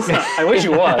abilities? I wish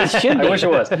it was. Should be. I wish it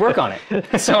was. Work on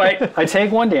it. So I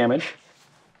take 1 damage,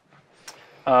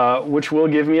 which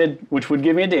would give me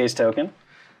a daze token.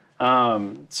 So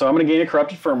I'm going to gain a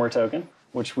corrupted firmware token,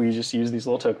 which we just use these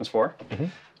little tokens for.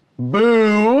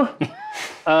 Boo!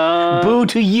 Boo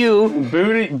to you.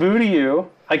 Boo to you.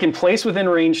 I can place within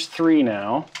range 3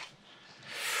 now.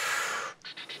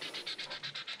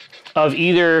 Of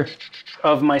either...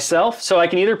 Of myself. So I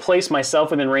can either place myself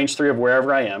within range 3 of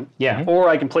wherever I am. Yeah. Or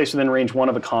I can place within range 1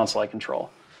 of a console I control.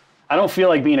 I don't feel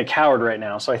like being a coward right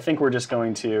now, so I think we're just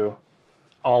going to...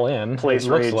 All in. Place it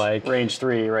looks like. range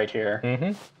 3 right here.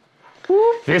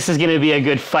 This is going to be a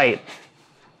good fight.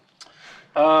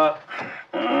 But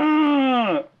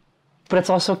it's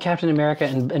also Captain America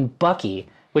and Bucky,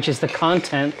 which is the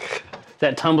content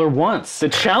that Tumblr wants. The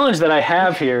challenge that I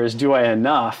have here is, do I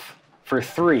enough for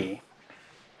 3?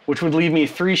 Which would leave me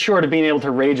 3 short of being able to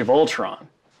Rage of Ultron.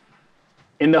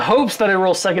 In the hopes that I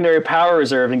roll secondary power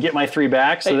reserve and get my 3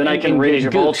 back, so then I can Rage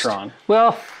of Ultron.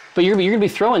 Well, but you're going to be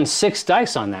throwing 6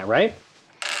 dice on that, right?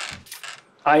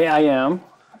 I am.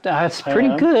 That's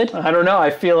pretty good. I don't know. I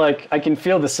feel like I can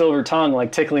feel the silver tongue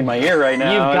like tickling my ear right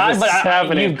now.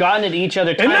 You've gotten it each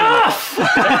other time.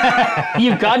 Enough!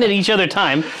 You've gotten it each other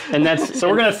time, and that's... So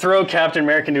we're going to throw Captain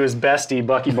America into his bestie,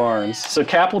 Bucky Barnes. So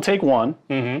Cap will take 1.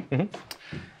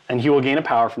 And he will gain a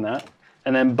power from that.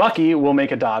 And then Bucky will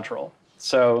make a dodge roll.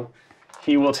 So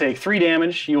he will take 3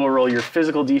 damage. You will roll your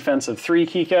physical defense of 3,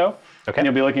 Kiko. Okay. And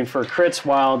you'll be looking for crits,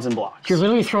 wilds, and blocks. You're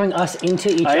literally throwing us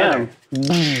into each other.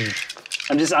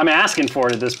 I'm asking for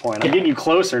it at this point. I'm getting you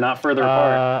closer, not further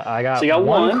apart. I got, so you got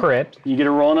 1 crit. You get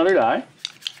to roll another die.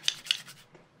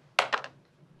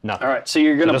 Nothing. All right, so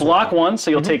you're going to block 1,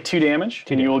 so you'll take 2 damage,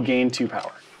 and you will gain 2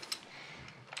 power.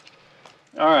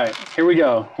 All right, here we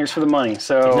go. Here's for the money.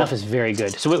 So Enough is very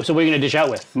good. So what are you going to dish out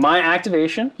with? my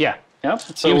activation. Yeah. Yep.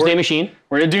 So Doomsday Machine.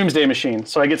 We're in a Doomsday Machine.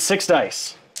 So I get 6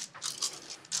 dice.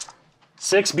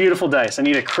 6 beautiful dice. I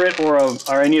need a crit or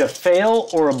I need a fail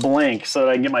or a blank so that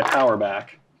I can get my power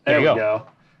back. There we go.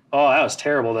 Oh, that was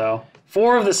terrible though.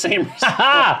 4 of the same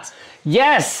results.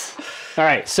 Yes. All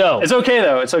right. So It's okay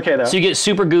though. It's okay though. you get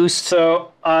super goosed.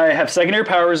 So I have secondary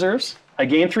power reserves. I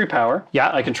gain 3 power.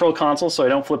 Yeah. I control consoles, so I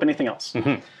don't flip anything else.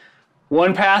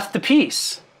 1 path to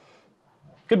peace.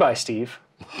 Goodbye, Steve.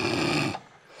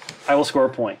 I will score a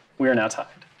point. We are now tied.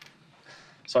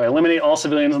 So I eliminate all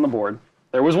civilians on the board.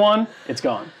 There was 1. It's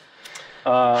gone.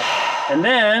 And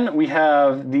then we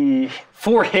have the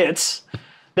 4 hits.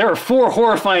 There are 4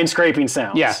 horrifying scraping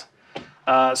sounds.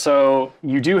 Yeah. So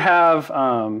you do have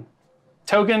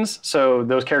tokens, so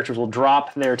those characters will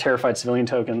drop their terrified civilian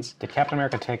tokens. Did Captain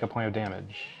America take a point of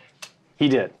damage? He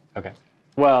did. Okay.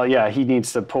 Well, yeah, he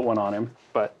needs to put 1 on him,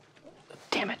 but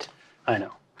Damn it. I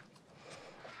know.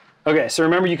 Okay, so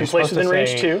remember you can place within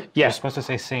range 2. Yeah. You're supposed to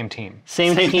say same team.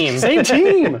 Same team. Same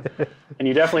team! And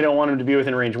you definitely don't want him to be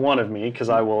within range 1 of me, because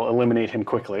I will eliminate him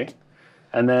quickly.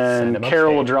 And then him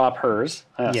Carol will upstate. drop hers.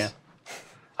 Yes. Yeah.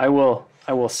 I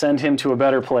will send him to a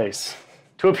better place.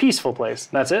 To a peaceful place.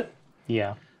 That's it?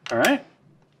 Yeah. All right?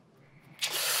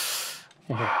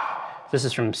 This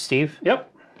is from Steve.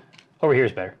 Yep. Over here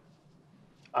is better.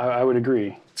 I would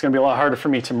agree. It's going to be a lot harder for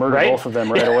me to murder Right? both of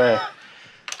them right away.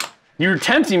 You were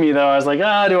tempting me, though. I was like,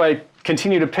 do I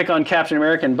continue to pick on Captain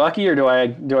America and Bucky, or do I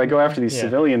go after these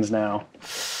civilians now?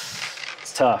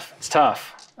 It's tough. It's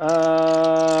tough.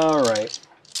 All right.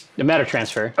 The matter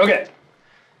transfer. Okay.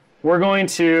 We're going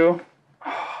to...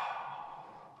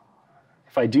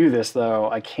 If I do this, though,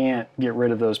 I can't get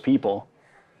rid of those people.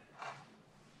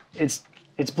 It's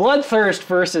bloodthirst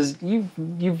versus...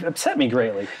 You've upset me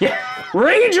greatly. Yeah.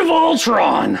 Rage of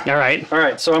Ultron! All right. All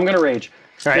right, so I'm going to rage.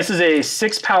 All right. This is a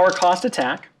 6 power cost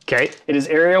attack. Okay. It is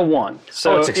area 1.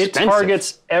 So it's it expensive.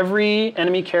 targets every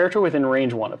enemy character within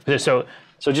range 1 of them. So,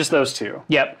 So just those 2.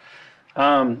 yep.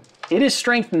 It is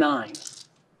strength 9. It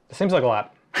seems like a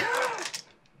lot.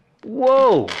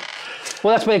 Whoa.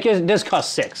 Well, that's why it does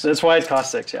cost 6. That's why it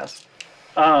costs 6, yes.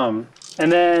 And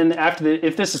then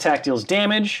if this attack deals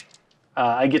damage,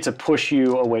 I get to push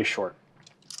you away short.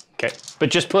 Okay.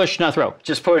 But just push, not throw.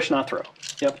 Just push, not throw.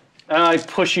 Yep. I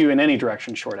push you in any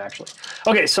direction short, actually.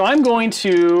 Okay, so I'm going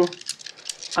to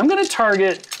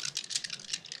target...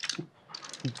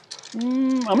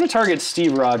 I'm going to target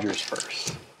Steve Rogers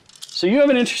first. So you have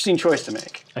an interesting choice to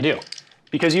make. I do.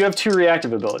 Because you have 2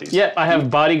 reactive abilities. Yeah, I have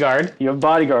bodyguard. You have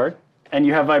Bodyguard, and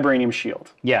you have Vibranium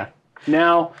Shield. Yeah.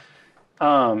 Now,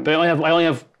 But I only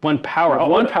have 1 power.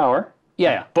 one power,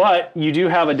 Yeah. but you do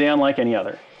have a down like any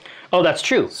other. Oh, that's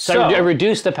true. So I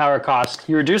reduce the power cost.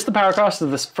 You reduce the power cost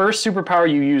of this first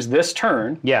superpower you use this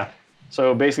turn, Yeah.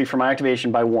 So basically from my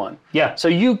activation by 1. Yeah. So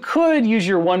you could use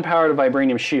your 1 power to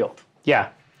Vibranium Shield. Yeah.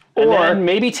 And then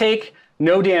maybe take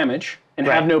no damage and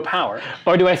have no power.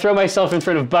 Or do I throw myself in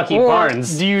front of Bucky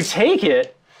Barnes? Do you take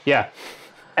it Yeah.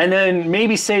 and then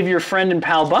maybe save your friend and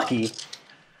pal Bucky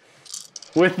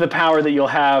with the power that you'll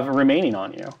have remaining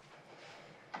on you?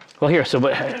 Well, here, so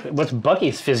what's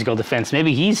Bucky's physical defense?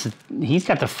 Maybe he's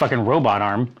got the fucking robot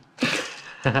arm.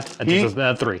 That's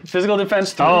 3. Physical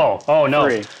defense 3. Oh no.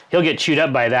 3. He'll get chewed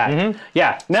up by that.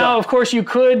 Yeah. Now, of course, you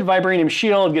could Vibranium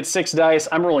Shield, get 6 dice.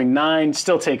 I'm rolling 9,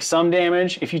 still take some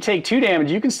damage. If you take 2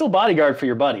 damage, you can still bodyguard for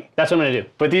your buddy. That's what I'm going to do.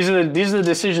 But these are the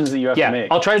decisions that you have to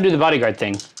make. I'll try to do the bodyguard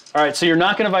thing. All right, so you're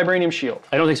not going to Vibranium Shield.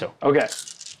 I don't think so. Okay.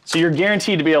 So you're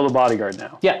guaranteed to be able to bodyguard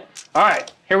now. Yeah. All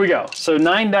right, here we go. So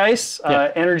 9 dice,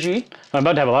 energy. I'm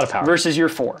about to have a lot of power. Versus your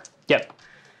 4. Yep.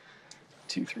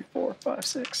 2, 3, 4, 5,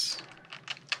 6.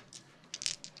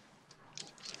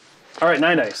 All right,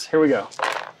 9 dice. Here we go.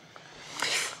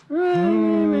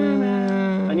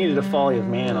 I needed a Folly of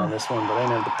Man on this one, but I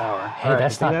didn't have the power. Hey,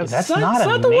 that's not it's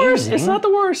not the worst. It's not the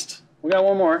worst. We got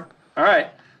one more. All right.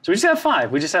 So we just have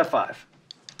 5. We just have 5.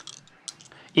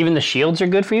 Even the shields are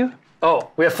good for you?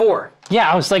 Oh, we have 4.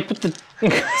 Yeah, I was like, what the...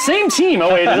 Same team.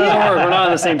 Oh wait, it doesn't work. We're not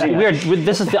on the same team.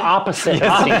 This is the opposite.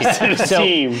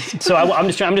 team. So I'm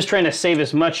just trying to save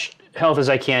as much health as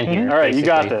I can here. All right, you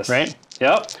got this. Right?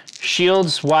 Yep.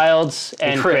 Shields, wilds,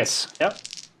 and crits. Yep.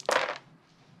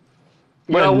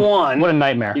 You got 1. What a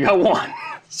nightmare. You got 1.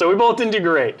 So we both didn't do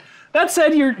great. That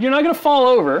said, you're not going to fall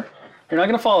over. You're not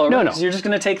going to fall over. No. You're just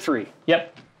going to take 3.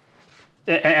 Yep.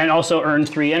 And also earn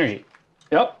 3 energy.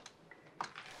 Yep. I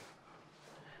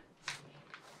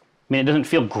mean, it doesn't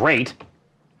feel great.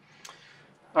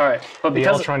 All right, but The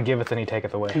because Ultron giveth and he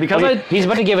taketh away. He's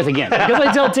about to give it again. because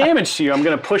I dealt damage to you, I'm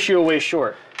going to push you away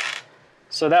short.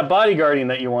 So that bodyguarding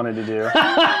that you wanted to do.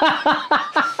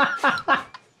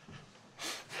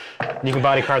 You can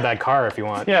bodyguard that car if you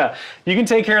want. Yeah, you can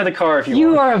take care of the car if you want.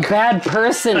 You are a bad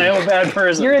person. I am a bad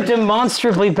person. You're a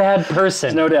demonstrably bad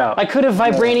person. No doubt. I could have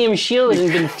vibranium shielded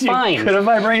and been fine. You could have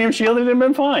vibranium shielded and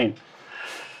been fine.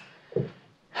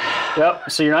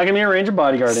 Yep, so you're not going to be a ranger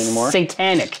bodyguard anymore.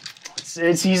 Satanic.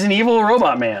 He's an evil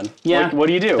robot man. Yeah. What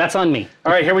do you do? That's on me.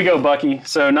 All right, here we go, Bucky.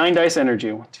 So 9 dice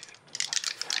energy. 1,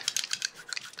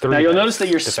 2. Now you'll notice that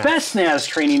your SPESNAS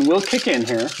training will kick in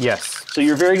here. Yes. So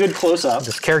you're very good close up.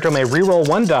 This character may reroll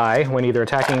 1 die when either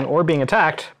attacking or being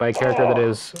attacked by a character that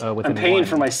is within I'm paying 1.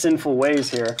 for my sinful ways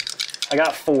here. I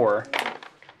got 4.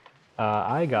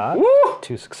 I got Woo!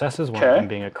 2 successes, one of them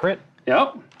being a crit.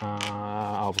 Yep.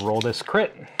 I'll roll this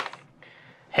crit.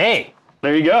 Hey.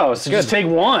 There you go. So just take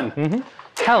 1.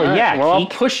 Hell yeah. Well, I'll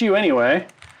push you anyway.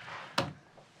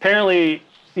 Apparently,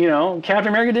 you know, Captain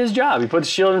America did his job. He put the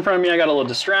shield in front of me. I got a little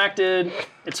distracted.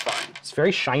 It's fine. It's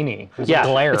very shiny. There's Yeah. a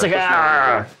glare. It's like,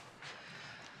 ah.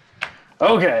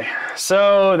 Okay,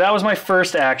 so that was my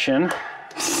first action.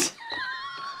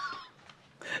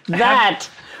 That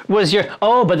was your...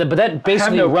 Oh, but that basically I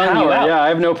have no run power. you out. Yeah, I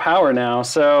have no power now,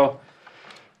 so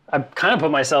I've kind of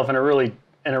put myself in a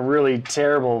really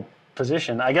terrible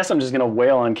position. I guess I'm just gonna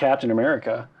wail on Captain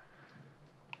America.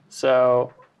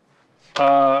 So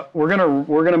we're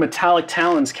gonna Metallic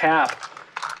Talons Cap,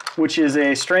 which is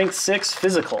a Strength 6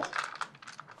 physical.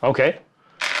 Okay.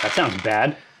 That sounds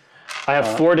bad. I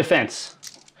have 4 defense.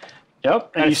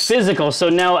 Yep. And it's physical, so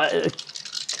now...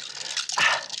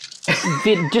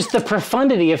 just the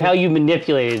profundity of how you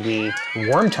manipulated me.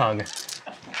 Worm tongue.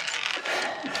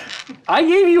 I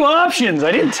gave you options.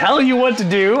 I didn't tell you what to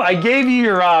do. I gave you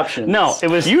your options. No, it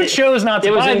was... You chose not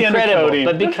to buy the undercoating.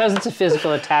 But because it's a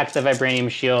physical attack, the Vibranium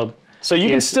Shield... So you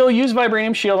can still use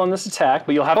Vibranium Shield on this attack,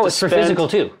 but you'll have to it's spend... for physical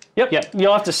too. Yep.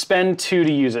 You'll have to spend 2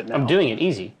 to use it now. I'm doing it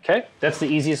easy. Okay. That's the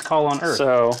easiest call on earth.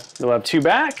 So you'll have 2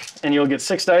 back, and you'll get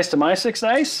 6 dice to my 6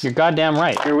 dice. You're goddamn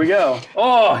right. Here we go.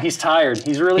 Oh, he's tired.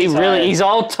 He's really tired. He's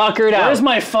all tuckered out. Where's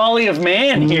my Folly of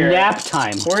Man here? Nap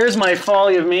time. Where's my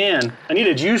Folly of Man? I need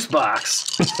a juice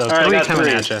box. So All right, 3 I got coming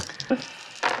 3. at you.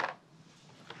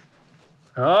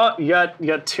 Oh, you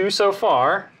got 2 so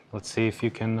far. Let's see if you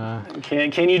can...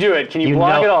 Can you do it? Can you You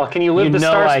block know- it all? Can you live you the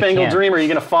know Star I Spangled can. Dream, or are you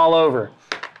going to fall over?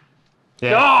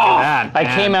 Yeah, Oh! that. I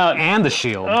came out... And the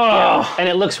shield. Oh, And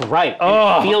it looks right.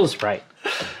 Oh. It feels right.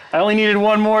 I only needed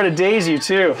 1 more to daze you,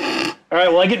 too. All right,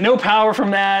 well, I get no power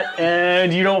from that,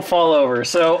 and you don't fall over.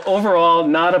 So overall,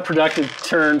 not a productive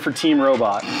turn for Team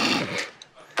Robot.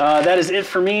 That is it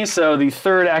for me, so the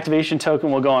 3rd activation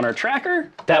token will go on our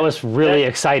tracker. That was really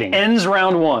exciting. Ends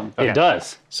round 1. It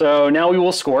does. So now we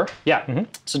will score. Yeah.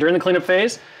 So during the cleanup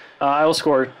phase, I will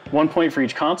score 1 point for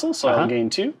each console, so I'll gain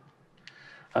 2.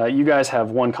 You guys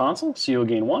have 1 console, so you'll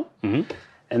gain 1.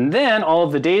 And then all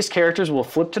of the dazed characters will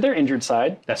flip to their injured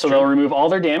side. That's so true. they'll remove all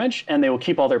their damage, and they will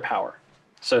keep all their power.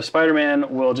 So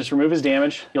Spider-Man will just remove his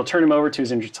damage. You'll turn him over to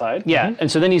his injured side. Yeah, and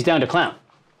so then he's down to Clown.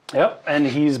 Yep, and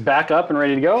he's back up and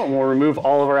ready to go, and we'll remove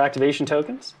all of our activation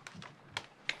tokens.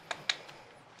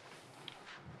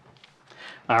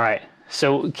 All right.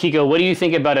 So, Kiko, what do you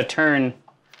think about a turn?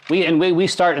 We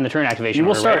start in the turn activation.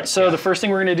 We'll order, start. right? So the first thing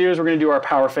we're going to do is we're going to do our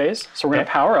power phase. So we're going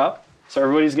to power up. So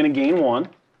everybody's going to gain 1.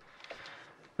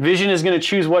 Vision is going to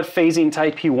choose what phasing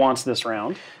type he wants this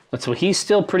round. So he's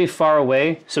still pretty far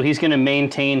away, so he's going to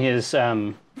maintain his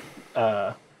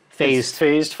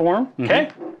phased form. Okay.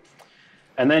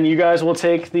 And then you guys will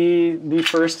take the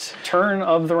first turn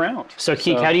of the round. So,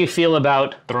 Keek, how do you feel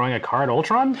about Throwing a card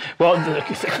Ultron? Well,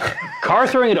 car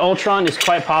throwing at Ultron is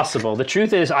quite possible. The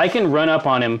truth is, I can run up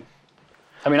on him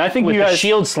I mean, I think with you a guys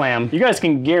shield slam. You guys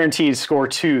can guarantee score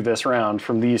 2 this round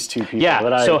from these 2 people Yeah,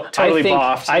 that I so totally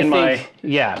boffed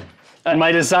in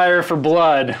my desire for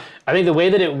blood. I think the way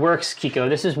that it works, Kiko,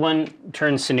 this is one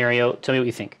turn scenario. Tell me what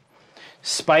you think.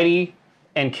 Spidey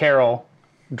and Carol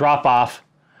drop off,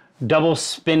 double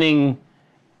spinning,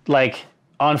 like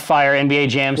on fire NBA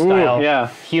Jam style. Ooh, yeah.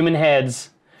 Human heads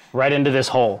right into this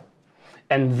hole,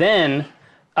 and then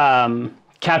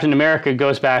Captain America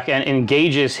goes back and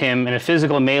engages him in a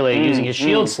physical melee using his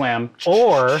shield slam,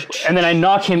 and then I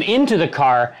knock him into the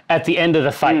car at the end of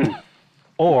the fight.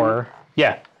 Or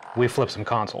Yeah. we flip some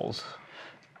consoles.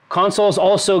 Console's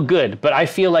also good, but I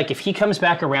feel like if he comes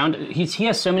back around, he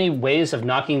has so many ways of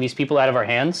knocking these people out of our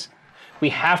hands. We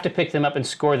have to pick them up and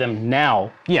score them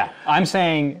now. Yeah, I'm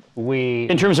saying we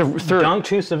In terms of third. dunk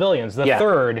 2 civilians. The Yeah.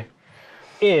 third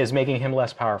is making him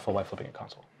less powerful by flipping a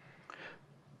console.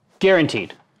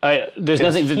 Guaranteed. There's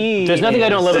nothing he I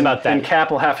don't love about that. And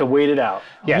Cap will have to wait it out.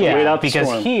 Yeah, wait out the because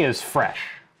storm. he is fresh.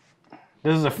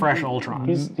 This is a fresh Ultron.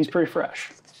 He's pretty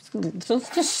fresh.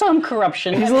 Just some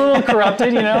corruption. He's a little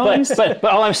corrupted, you know? but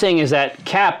all I'm saying is that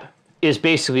Cap is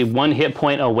basically 1 hit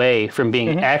point away from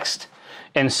being X'd,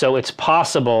 and so it's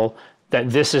possible that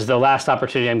this is the last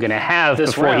opportunity I'm going to have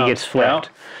before round, he gets flipped.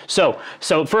 yeah.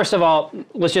 So first of all,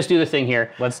 let's just do the thing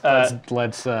here. Let's from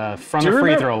the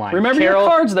free throw line. Remember Carol- your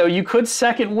cards, though. You could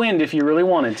second wind if you really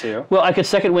wanted to. Well, I could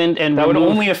second wind and That would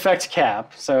remove only affect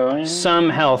Cap, so some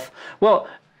health. Well,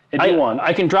 it'd be 1.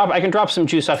 I can drop some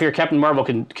juice off here. Captain Marvel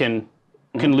can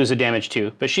lose a damage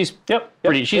too, but she's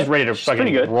she's ready to fucking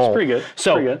pretty good. roll. It's pretty good.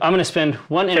 So pretty good. I'm going to spend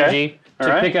 1 energy to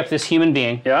All right. pick up this human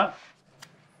being, Yeah.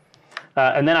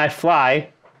 and then I fly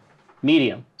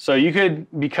medium. So you could,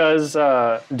 because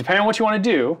depending on what you want to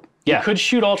do, Yeah. you could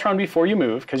shoot Ultron before you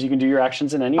move, because you can do your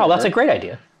actions in any Oh, order. that's a great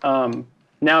idea.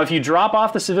 Now, if you drop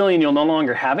off the civilian, you'll no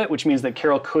longer have it, which means that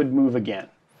Carol could move again.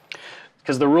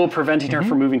 Because the rule preventing her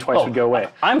from moving twice would go away.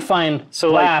 I'm fine.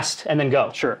 So, blast and then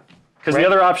go. Sure. Because Right. the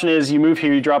other option is you move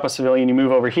here, you drop a civilian, you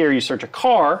move over here, you search a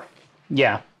car,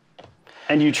 Yeah.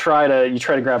 and you try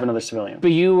to grab another civilian. But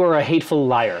you are a hateful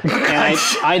liar,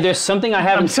 and there's something I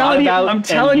haven't thought about. I'm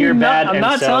telling you, bad. I'm and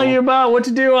not so telling you about what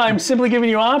to do. I'm simply giving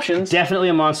you options. Definitely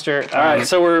a monster. All right,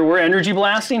 so we're energy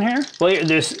blasting here. Well,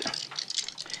 there's.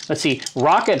 Let's see.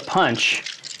 Rocket punch.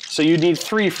 So you need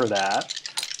 3 for that.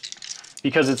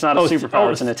 Because it's not a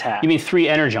superpower, it's an attack. You mean 3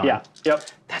 energon? Yeah. Yep.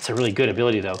 That's a really good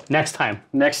ability, though. Next time.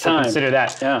 Next We'll time. consider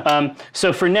that. Yeah.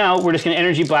 So for now, we're just going to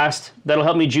energy blast. That'll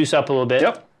help me juice up a little bit.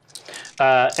 Yep.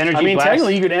 Energy I mean, blast.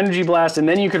 technically, you could energy blast and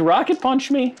then you could rocket punch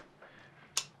me.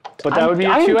 But that would be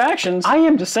your 2 actions. I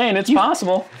am just saying, it's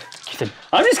possible. You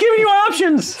I'm just giving you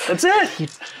options. That's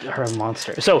it. are a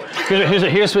monster. So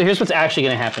here's what's actually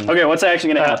going to happen. Okay, what's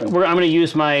actually going to happen? I'm going to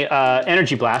use my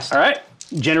energy blast. All right.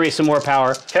 Generate some more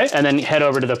power. Okay. And then head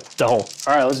over to the hole.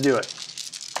 All right, let's do it.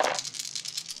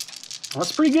 Well,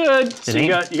 that's pretty good. So you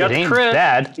got the ain't crit.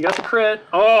 bad. You got the crit.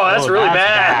 Oh, that's really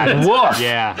bad. Woof.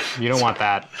 Yeah, you don't want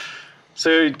that.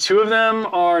 So 2 of them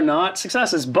are not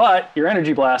successes, but you're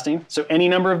energy blasting. So any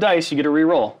number of dice, you get a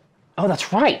reroll. Oh,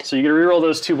 that's right. So you get to reroll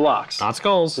those 2 blocks. Not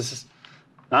skulls.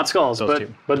 Not skulls,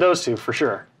 two. but those 2 for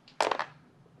sure.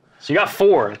 So you got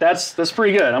 4. That's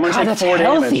pretty good. I'm going to take that's 4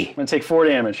 damage. healthy. I'm going to take 4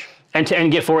 damage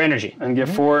And get 4 energy. and get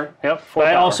 4. Yep. 4 But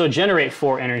I power. also generate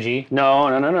 4 energy.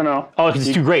 no. Oh, because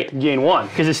it's too great. You gain 1.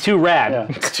 Because it's too rad. Yeah.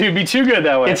 It's be too good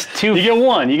that way. It's too- You get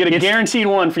 1. You get a guaranteed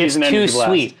 1 for using too energy blast.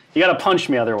 sweet. You got to punch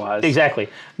me otherwise. Exactly.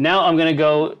 Now I'm going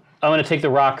to take the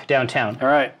rock downtown. All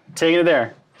right, taking it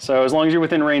there. So as long as you're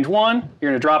within range 1,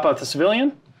 you're going to drop out the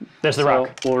civilian. There's the So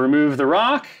rock. we'll remove the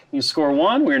rock. You score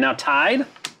 1. We are now tied.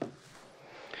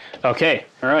 Okay.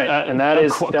 All right, and that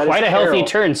is quite a healthy Carol.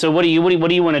 turn. So what do you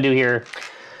want to do here,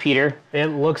 Peter? It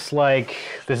looks like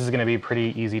this is going to be a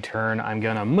pretty easy turn. I'm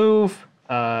going to move,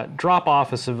 drop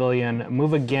off a civilian,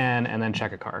 move again, and then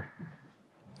check a car.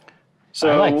 So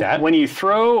I like that. when you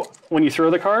throw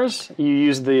the cars, you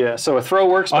use the so a throw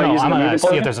works by using the movement see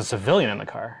token. if there's a civilian in the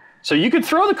car. So you could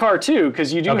throw the car too,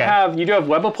 because you do have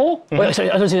web a pole. Wait, so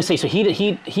I was going to say, so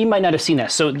he might not have seen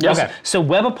that. So so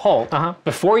web a pole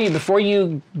before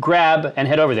you grab and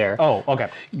head over there. Oh, okay.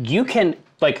 You can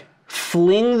like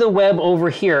fling the web over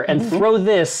here and throw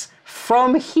this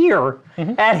from here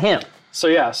at him. So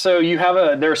yeah, so you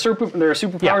have there are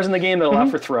superpowers in the game that allow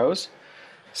for throws.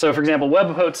 So for example,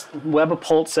 web a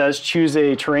pole says choose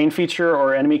a terrain feature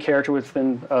or enemy character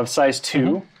of size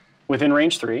 2 within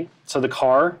range 3. So the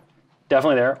car.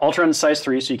 Definitely there. Ultron is size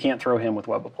 3, so you can't throw him with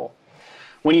web a pole.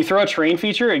 When you throw a terrain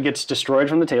feature, it gets destroyed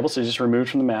from the table, so it's just removed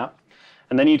from the map.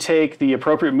 And then you take the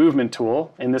appropriate movement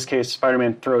tool. In this case,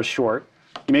 Spider-Man throws short.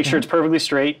 You make sure it's perfectly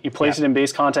straight. You place it in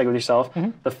base contact with yourself.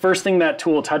 The first thing that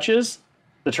tool touches,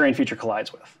 the terrain feature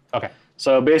collides with. Okay.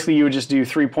 So basically, you would just do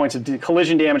 3 points of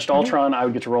collision damage to Ultron. I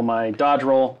would get to roll my dodge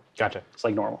roll. Gotcha. It's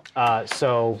like normal.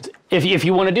 So if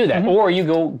you want to do that, or you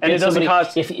go and it doesn't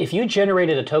cost. If you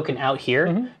generated a token out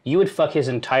here, you would fuck his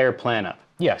entire plan up.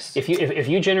 yes. If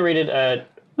you generated a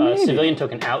civilian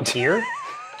token out here,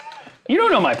 You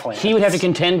don't know my plan. he would have to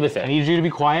contend with I it. need you to be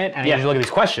quiet, and I need you to look at these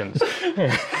questions.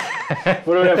 What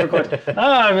do we have for questions?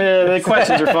 I mean, the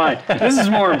questions are fine. This is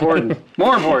more important.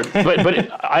 More important.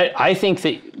 But I think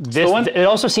that this it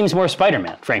also seems more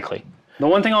Spider-Man, frankly. The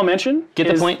one thing I'll mention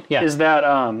the point? Yeah. is that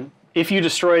if you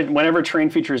whenever a terrain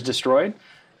feature is destroyed,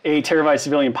 a terrified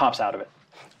civilian pops out of it.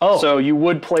 Oh, So you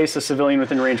would place a civilian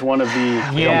within range 1 of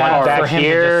the Yeah, back for him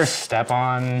here. to just step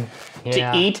on.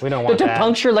 to eat, We don't want to that.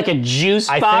 puncture like a juice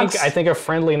box. I think a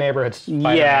friendly neighborhood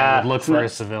Spider-Man would look for a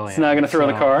civilian. It's not going to throw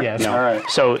the car? Yes. All right.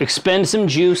 So expend some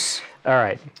juice. All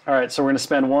right. All right, so we're going to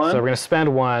spend 1. So we're going to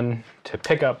spend 1 to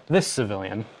pick up this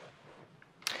civilian.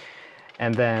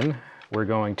 And then we're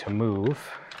going to move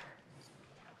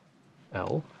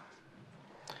L.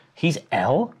 He's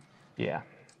L? Yeah.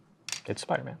 It's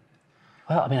Spider-Man.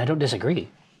 Well, I mean, I don't disagree.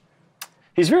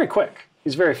 He's very quick.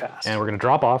 He's very fast. And we're going to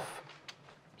drop off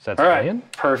said All right, civilian.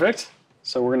 perfect.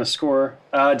 So we're going to score.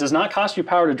 It does not cost you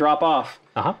power to drop off,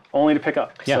 only to pick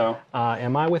up. Yeah. So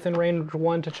Am I within range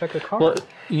 1 to check the car? Well,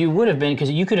 you would have been, because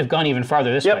you could have gone even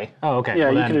farther this way. oh, okay. yeah,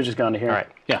 Well, you then- could have just gone to here. All right.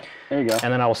 Yeah. There you go.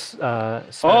 And then I will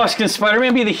Oh, can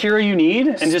Spider-Man be the hero you need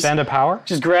and just spend a power.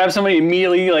 just grab somebody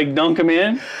immediately, like dunk them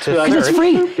in? Because it's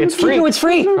free. It's free. Kiko, it's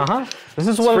free. This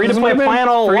is what free to this is put my him in. plan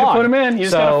all Free to along. put him in. You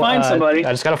just gotta find somebody.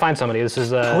 I just gotta find somebody. This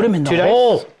is Put him in the 2 dice.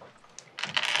 hole.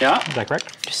 Yeah. Is that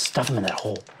correct? Just stuff him in that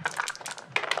hole.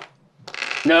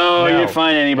 No, you didn't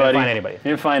find anybody. You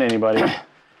didn't find anybody.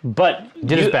 But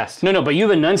Did his best. No, but you've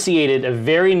enunciated a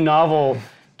very novel,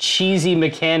 cheesy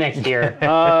mechanic here.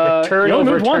 Turn You only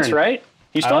over moved once, turn. right?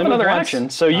 You still have only moved another once. action,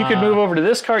 so you could move over to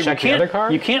this card. check the other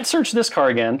card? You can't search this car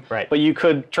again, Right. But you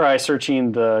could try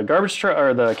searching the garbage truck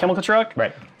or the chemical truck,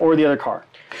 Right. or the other car.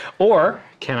 Or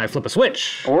Can I flip a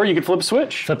switch? Or you could flip a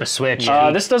switch. flip a switch.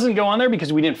 This doesn't go on there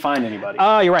because we didn't find anybody.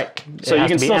 Oh, you're right. so you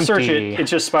can still search it. It's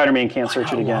just Spider-Man can't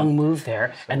search it Long again. move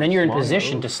there, and then you're in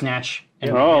position to snatch.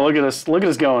 And Oh, look at us! Look at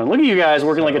us going! Look at you guys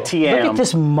working like a TM. look at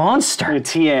this monster. A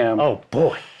TM. Oh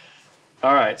boy.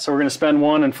 All right, so we're gonna spend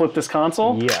 1 and flip this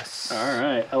console. Yes. All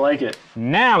right, I like it.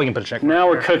 Now we can put a check mark. Now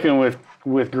we're cooking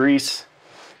with grease.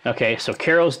 Okay, so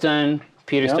Carol's done.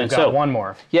 Peter's done. Got So one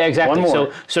more. yeah, exactly. One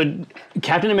more. So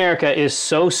Captain America is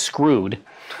so screwed.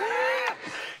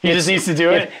 He just needs to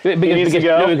do it. He Because, needs to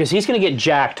go. no, because he's going to get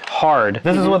jacked hard.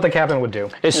 This is what the captain would do.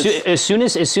 As soon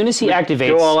as he activates,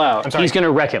 Go all out. He's going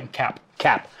to wreck him. Cap.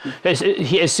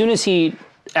 As soon as he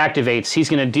activates, he's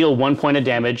going to deal 1 point of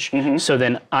damage. So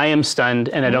then I am stunned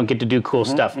and I don't get to do cool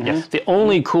stuff. The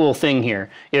only cool thing here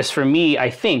is for me,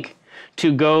 I think,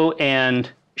 to go and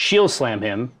shield slam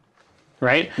him.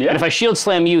 Right? Yeah. And if I shield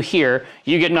slam you here,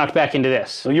 you get knocked back into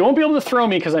this. So you won't be able to throw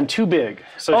me because I'm too big.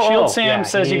 So Shield Sam yeah,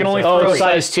 says you can he's only a- throw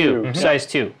size 2. Size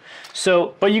 2.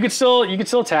 So, But you could still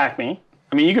attack me.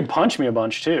 I mean, you could punch me a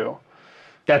bunch too.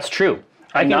 that's true.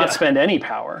 I And can not spend any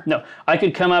power. No, I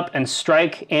could come up and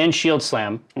strike and shield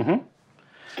slam.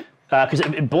 Because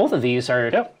both of these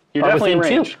are, You're are definitely in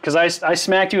within range 2. because I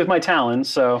smacked you with my talons.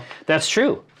 So That's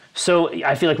true. So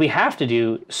I feel like we have to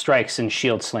do strikes and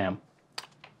shield slam.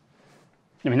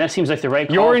 I mean, that seems like the right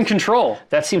call. you're in control.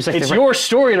 That seems like It's the right. your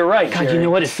story to write. God, you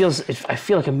know what? I feel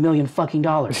like $1 million fucking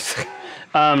dollars.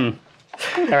 All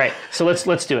right, so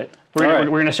let's do it. We're All right.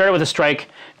 gonna start it with a strike.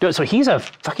 Do it. So he's a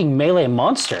fucking melee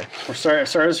monster. We're sorry.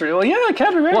 Well, yeah,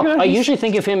 Captain America. Well, I he's- usually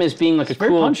think of him as being like a very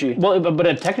cool, punchy. well, but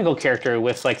a technical character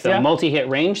with like the Yeah. multi-hit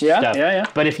range Yeah, stuff. yeah.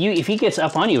 But if he gets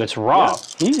up on you, it's raw.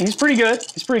 he's pretty good.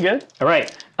 He's pretty good. All right.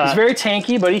 He's very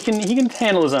tanky, but he can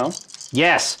handle his own.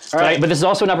 Yes. right. But this is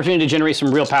also an opportunity to generate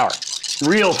some real power.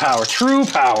 Real power, true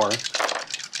power.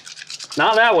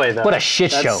 Not that way though. What a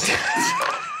shit show.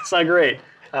 It's not great.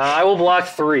 I will block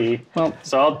 3. Well,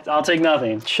 so I'll take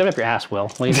nothing. Shut up your ass, Will.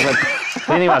 What do you think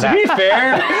about To be that?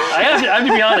 fair, I have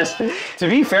to be honest. To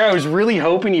be fair, I was really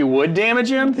hoping you would damage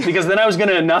him because then I was going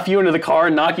to enough you into the car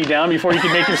and knock you down before you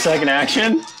could make your second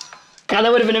action. God,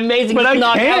 that would have been amazing. But I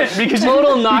knockout. can't because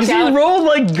Total because knockout. you rolled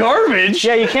like garbage.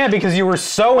 Yeah, you can't because you were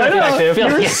so ineffective. You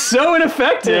were Yeah. so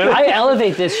ineffective. I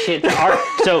elevate this shit to art.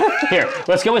 So here,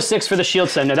 let's go with 6 for the shield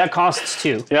slam. No, that costs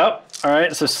 2. Yep. All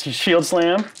right. So shield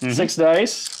slam, 6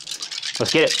 dice.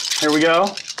 Let's get it. Here we go.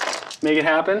 Make it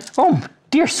happen. Oh,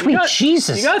 dear sweet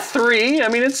Jesus. You got 3. I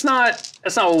mean, it's not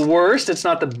worst. It's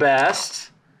not the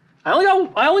best. I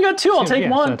only got 2. I'll take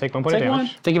 1. So take 1 point of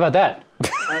damage. Think about that.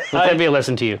 Let that be a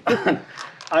lesson to you.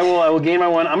 I will gain my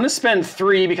 1. I'm going to spend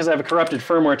 3 because I have a corrupted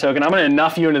firmware token. I'm going to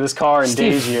enough you into this car and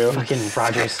daze you. Fucking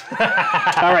Rogers.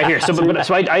 All right, here. So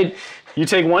I You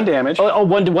take 1 damage.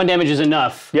 one damage is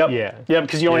enough. Yep. Yeah. Yep,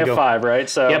 because you only have go. 5, right?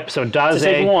 So Yep. So Daze.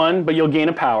 take 1, but you'll gain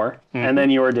a power, and then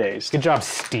you are dazed. Good job,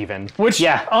 Steven. Which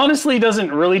honestly doesn't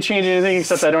really change anything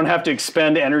except I don't have to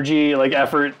expend energy, like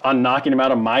effort, on knocking him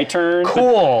out on my turn.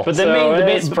 Cool. But So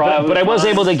I was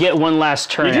able to get one last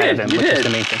turn out of him, you which is did. the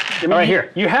main thing. I mean, All right, here.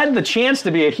 You had the chance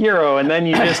to be a hero, and then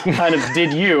you just kind of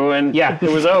did you, and it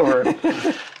was over.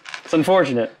 It's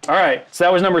unfortunate. All right, so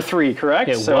that was number 3, correct?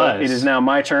 It so was. It is now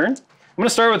my turn. I'm going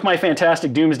to start with my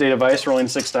fantastic Doomsday device, rolling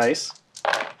 6 dice.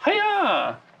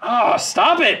 Hiya! Oh,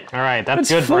 stop it! All right, that's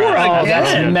That's good for 4 us. again. Oh,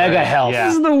 that's Yeah. mega health. Yeah.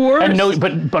 This is the worst. And no,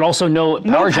 but also no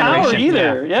power generation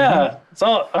either. Yeah. It's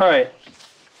all right.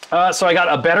 So I got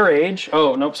a better age.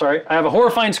 Oh, nope, sorry. I have a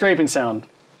horrifying scraping sound.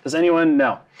 Does anyone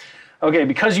know? Okay,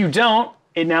 because you don't,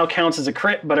 it now counts as a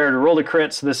crit, but I already rolled a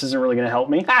crit, so this isn't really going to help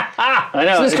me. I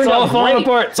know, So this it's turned all out falling great.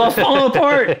 apart. It's all falling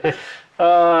apart.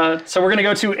 So we're going to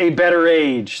go to a better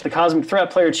age. The Cosmic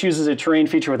Threat player chooses a terrain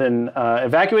feature with an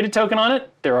evacuated token on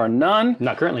it. There are none.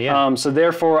 Not currently, yeah. So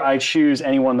therefore, I choose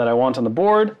anyone that I want on the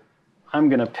board. I'm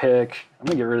going to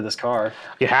get rid of this car.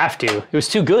 You have to. It was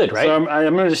too good, right? So I'm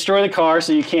going to destroy the car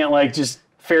so you can't like just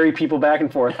ferry people back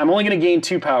and forth. I'm only going to gain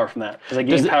 2 power from that because I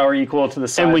gain power equal to the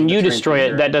size. and when of the you terrain destroy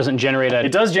feature. it, that doesn't generate a...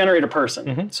 It does generate a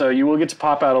person. So you will get to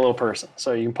pop out a little person.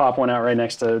 So you can pop one out right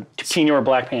next to Senior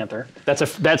Black Panther. That's a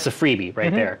freebie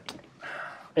right there.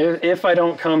 If I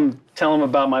don't come tell him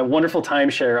about my wonderful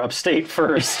timeshare upstate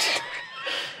first.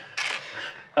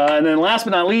 And then last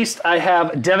but not least, I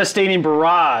have Devastating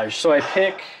Barrage. So I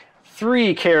pick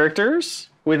 3 characters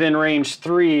within range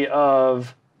 3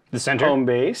 of The center. home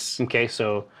base. Okay,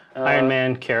 so Iron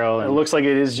Man, Carol, and... It looks like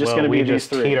it is just going to be we these just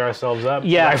 3. teed ourselves up.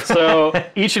 Yeah. So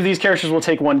each of these characters will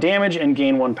take 1 damage and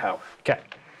gain 1 power. Okay.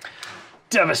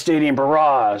 Devastating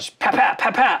Barrage. Pat, pat,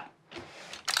 pat, pat.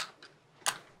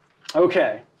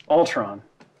 Okay, Ultron.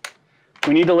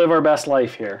 We need to live our best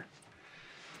life here.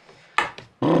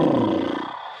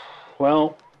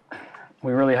 Well,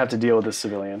 we really have to deal with this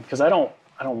civilian because I don't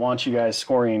want you guys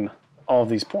scoring all of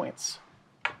these points.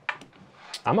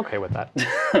 I'm okay with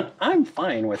that. I'm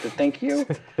fine with it, thank you.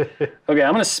 Okay,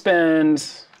 I'm not going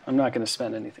to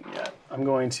spend anything yet. I'm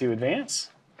going to advance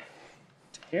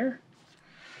to here.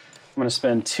 I'm going to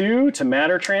spend 2 to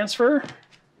matter transfer.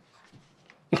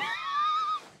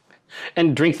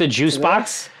 And drink the juice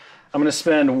box. I'm going to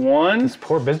spend 1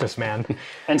 Poor businessman.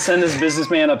 and send this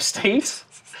businessman upstate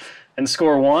and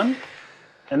score 1.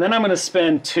 And then I'm going to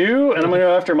spend 2 and I'm going to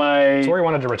go after my... That's where he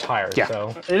wanted to retire. Yeah.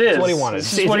 So It is. That's what he wanted.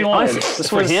 This is what he wanted. Honestly, This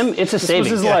for was- him, it's a this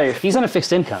savings. was his life. He's on a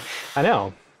fixed income. I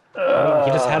know.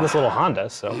 He just had this little Honda,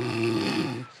 so.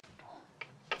 I'm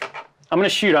going to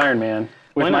shoot Iron Man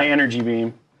with Why not? my energy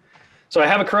beam. So I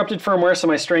have a corrupted firmware, so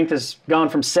my strength has gone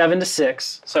from 7 to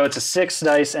 6. So it's a 6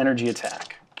 dice energy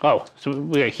attack. Oh, so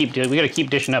we gotta keep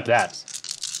dishing up that.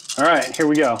 All right, here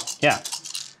we go. Yeah.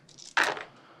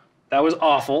 That was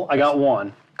awful. I got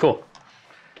 1. Cool.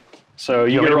 So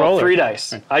you want get to me to roll roll 3 it?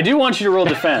 dice. I do want you to roll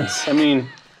defense. I mean,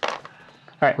 All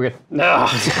right, we're good. no.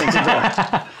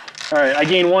 All right, I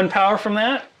gain 1 power from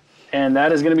that, and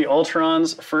that is going to be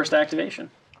Ultron's first activation.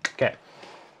 Okay.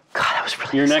 God, that was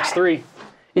really Your exciting. next 3.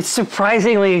 It's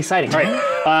surprisingly exciting. All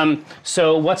right.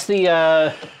 So what's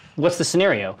the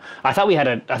scenario? I thought we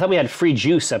had free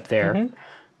juice up there.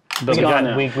 But we gone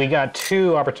got now. We got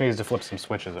 2 opportunities to flip some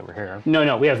switches over here.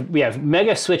 no. We have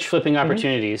mega switch flipping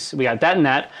opportunities. We got that and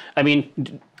that. I mean,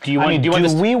 do you want do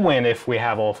this? we win if we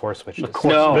have all 4 switches? Of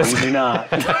course. No, you do not.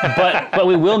 But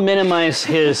we will minimize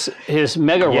his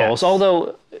mega rolls. Yes.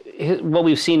 Although what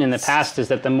we've seen in the past is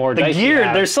that the more dice you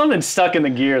have, There's something stuck in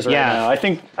the gears right Yeah. now. I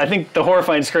think the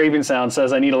horrifying scraping sound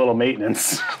says I need a little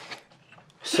maintenance.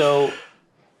 So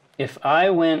if I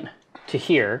went to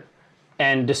here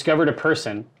and discovered a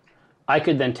person, I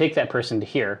could then take that person to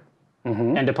here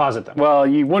and deposit them. Well,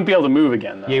 you wouldn't be able to move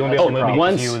again, though. Yeah, you wouldn't be able to move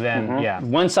Once- because you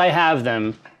then, Once I have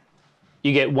them,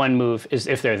 you get one move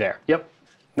if they're there. Yep.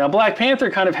 Now, Black Panther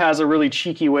kind of has a really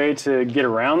cheeky way to get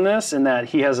around this in that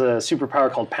he has a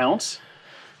superpower called Pounce.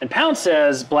 And Pounce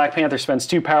says Black Panther spends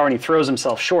 2 power and he throws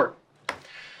himself short.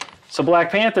 So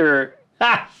Black Panther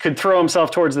could throw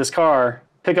himself towards this car,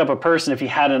 pick up a person if he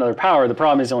had another power. The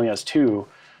problem is he only has 2.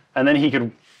 And then he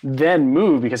could then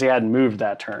move because he hadn't moved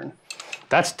that turn.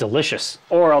 That's delicious.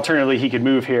 Or alternatively, he could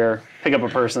move here, pick up a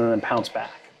person, and then pounce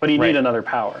back. But he'd need another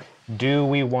power. do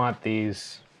we want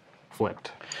these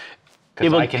flipped?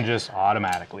 Because I can just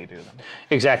automatically do them.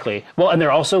 Exactly. Well, and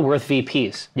they're also worth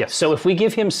VPs. Yes. So if we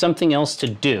give him something else to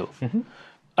do,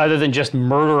 other than just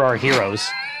murder our heroes,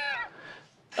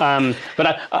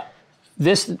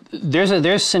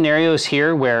 there's scenarios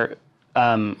here where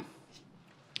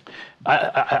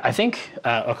I think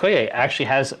Okoye actually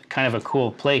has kind of a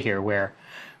cool play here where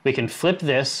we can flip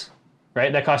this,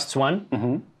 right? That costs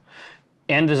 1,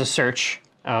 and there's a search.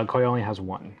 Okoye only has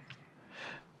 1.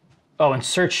 Oh, and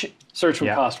search. Search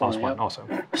would cost 1. One also.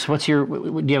 So what's your?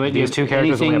 Do you have These two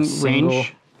characters only anything have single.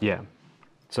 range? Yeah.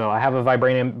 So I have a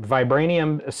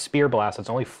vibranium spear blast. It's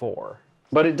only 4.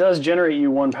 But it does generate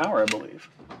you 1 power, I believe.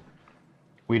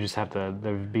 We just have to.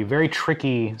 There'd be very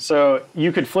tricky. So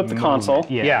you could flip the console,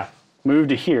 Yeah. move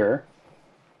to here,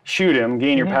 shoot him,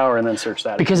 gain your power, and then search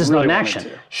that. Because if it's you not really an wanted action.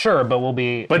 to. Sure, but we'll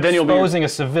be then you'll be- exposing a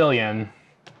civilian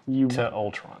to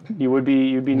Ultron.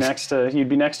 You'd be next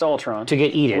to Ultron To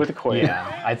get eaten. with a coin.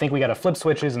 Yeah, I think we got to flip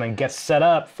switches and then get set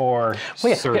up for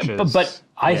searches.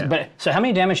 But so how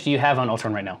many damage do you have on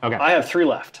Ultron right now? Okay. I have 3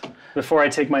 left before I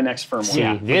take my next firm one.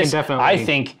 Yeah. This, can definitely- I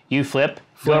think you flip,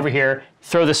 go over here,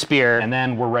 throw the spear, and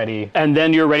then we're ready. and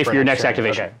then you're ready for your next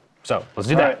activation. Okay. So let's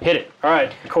do All that. right. Hit it. All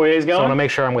right, Koye's So I want to going. make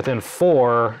sure I'm within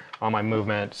 4 on my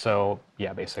movement. So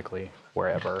yeah, basically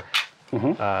wherever.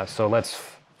 So let's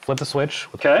flip the switch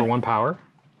Okay. for 1 power.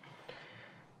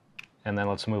 And then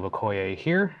let's move Okoye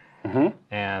here.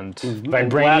 And Blast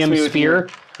Vibranium me with spear.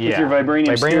 With your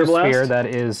vibranium spear blast. that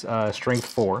is strength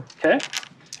 4. Okay.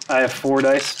 I have 4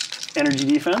 dice energy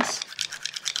defense.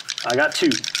 I got 2.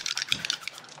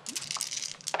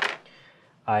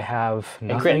 I have crit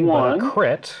nothing but a 1.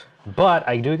 crit, but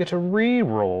I do get to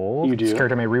re-roll. You do. This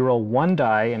character may re-roll 1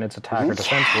 die in its attack or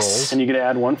defense rolls. And you get to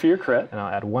add 1 for your crit. And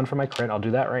I'll add 1 for my crit. I'll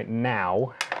do that right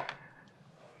now.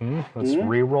 Let's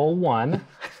re-roll 1.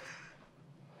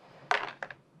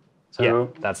 So, Yeah,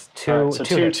 that's 2. all right, so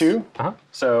 2, hits. 2. Uh-huh.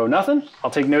 So nothing. I'll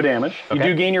take no damage. You Okay.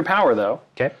 do gain your power, though,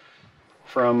 Okay.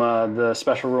 from the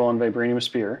special roll on Vibranium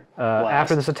Spear. blast.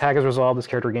 After this attack is resolved, this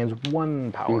character gains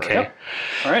 1 power. Okay. Yep.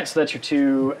 All right, so that's your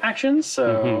 2 actions.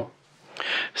 So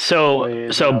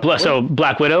So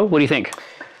Black Widow, what do you think?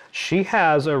 She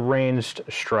has a ranged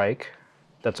strike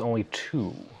that's only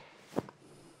 2.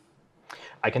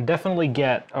 I can definitely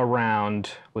get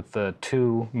around with the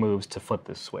 2 moves to flip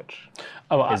this switch.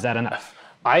 Oh, Is that enough?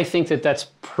 I think that's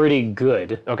pretty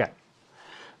good. Okay.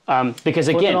 Because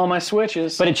flipping again, all my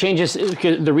switches. but it changes.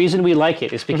 The reason we like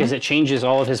it is because it changes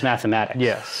all of his mathematics.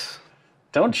 Yes.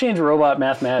 Don't change robot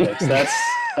mathematics.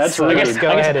 That's So rude. I guess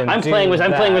go ahead and I'm do playing with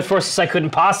that. forces I couldn't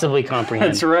possibly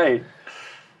comprehend. That's right.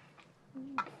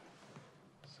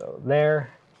 So there.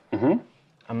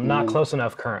 I'm not close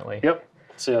enough currently. Yep.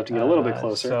 So you have to get a little bit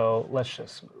closer. So let's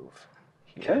just move.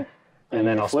 Okay. And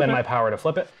then you I'll flip spend it. my power to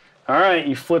flip it. All right,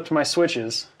 you flipped my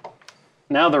switches.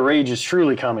 Now the rage is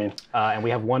truly coming. And we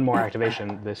have 1 more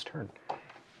activation this turn.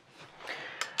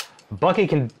 Bucky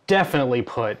can definitely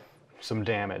put some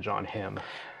damage on him.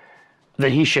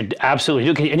 That he should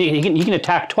absolutely do. And he can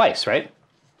attack twice, right?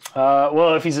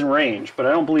 Well, if he's in range, but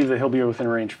I don't believe that he'll be within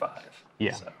range 5.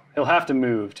 Yeah. He'll have to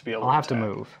move to be able I'll to have to attack.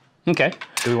 move. Okay.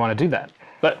 Do we want to do that?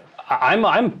 But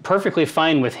I'm perfectly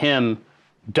fine with him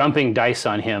dumping dice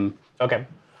on him Okay.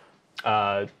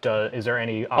 Is there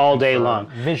any option all day for long.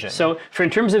 Vision. So in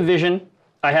terms of vision,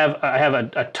 I have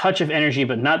a touch of energy,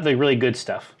 but not the really good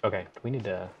stuff. okay, we need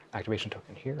a activation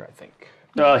token here, I think.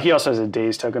 He also has a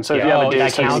daze token, so if you have a that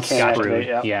daze token, you counts. can't Screwed.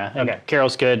 activate. Yeah. Okay.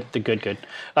 Carol's good. The good.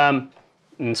 And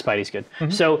Spidey's good.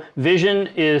 So vision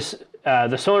is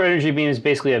the solar energy beam is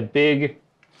basically a big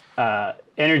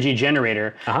energy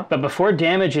generator. But before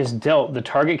damage is dealt, the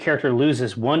target character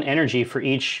loses 1 energy for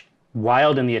each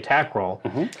wild in the attack roll,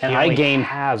 and I gain.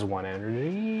 Has 1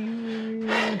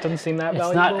 energy. Doesn't seem that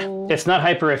It's valuable. not. It's not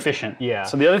hyper efficient. Yeah.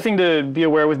 So the other thing to be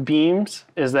aware with beams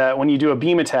is that when you do a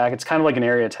beam attack, it's kind of like an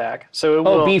area attack. So it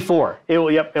will, B4.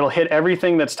 it'll hit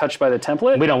everything that's touched by the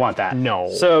template. We don't want that.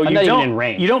 no. So I'm you not even don't in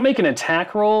range. you don't make an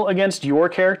attack roll against your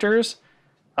characters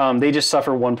they just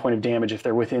suffer 1 point of damage if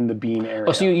they're within the beam area.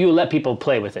 Oh, so you let people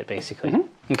play with it, basically.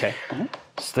 Okay.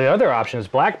 So the other option is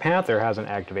Black Panther hasn't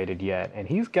activated yet, and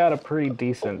he's got a pretty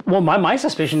decent. Well, my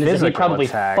suspicion is that he probably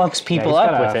attack. fucks people he's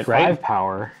up got with a it, right? 5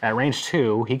 power at range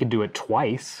 2. He could do it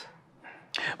twice.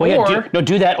 Well, Or- yeah,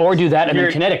 do that or do that and then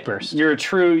You're- kinetic burst. You're a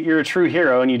true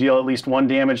hero, and you deal at least 1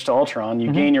 damage to Ultron.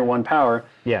 You gain your 1 power.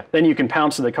 Yeah. Then you can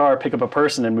pounce to the car, pick up a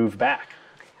person, and move back.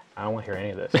 I don't want to hear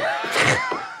any of this.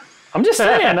 I'm just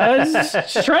saying. I was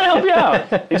just trying to help you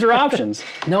out. These are options.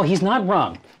 No, he's not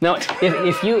wrong. No,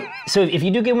 if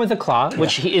you do get him with a claw,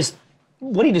 which he is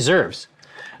what he deserves.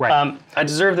 Right. I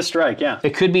deserve the strike. Yeah.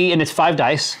 It could be, and it's 5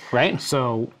 dice, right?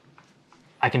 So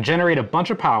I can generate a bunch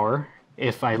of power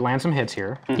if I land some hits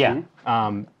here. Yeah.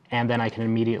 And then I can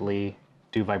immediately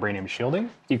do Vibranium Shielding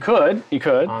You could.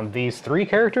 on these 3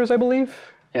 characters, I believe.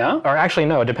 Yeah. Or actually,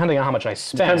 no, depending on how much I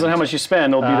spend. Depends on how much you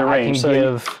spend. It'll be the I range. can So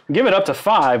give- give it up to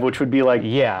 5, which would be like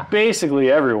Yeah.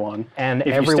 basically everyone. And if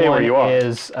you everyone stay where you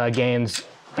are. gains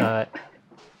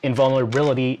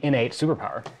invulnerability innate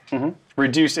superpower.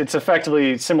 Reduce. It's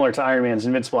effectively similar to Iron Man's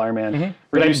Invincible Iron Man.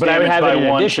 Reduce but I would damage have by it in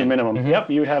 1 addition. minimum. Yep.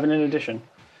 You would have it in addition.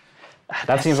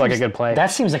 That seems like a good play.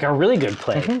 That seems like a really good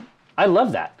play. I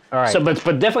love that. All right. So, but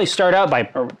definitely start out by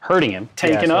hurting him. Yeah,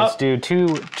 Tanking so up. let's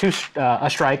do a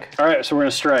strike. All right. So we're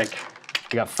gonna strike.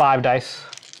 You got 5 dice.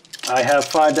 I have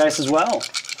 5 dice as well.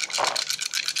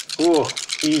 Ooh,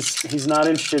 he's not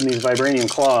interested in these vibranium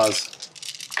claws.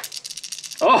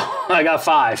 Oh, I got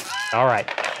 5. All right.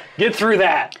 Get through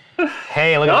that.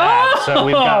 Hey, look at that. So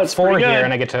we've got it's 4 pretty here, good.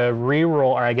 and I get to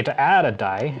re-roll, or I get to add a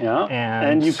die. Yeah.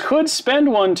 And you could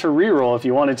spend 1 to reroll if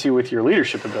you wanted to with your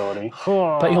leadership ability.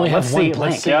 But you only have Let's one see,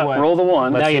 blank. let's see Yeah, what, roll the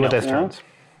 1. let's Now see you what know. this turns.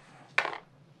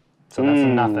 So that's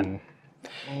nothing.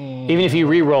 Even if you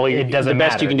re-roll, It doesn't the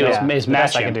best matter. you can do Yeah. is The match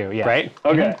best I him, can do, yeah. right?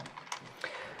 Okay.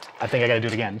 I think I got to do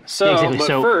it again. So, Exactly, but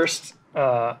so- first,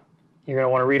 you're going to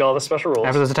want to read all the special rules.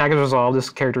 After this attack is resolved, this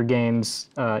character gains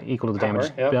equal to the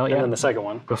damage Yep. dealt. And Yeah. then the second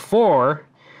one. Before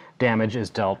damage is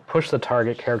dealt, push the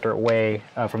target character away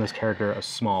from this character a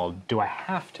small. Do I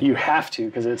have to? You have to,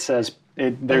 because it says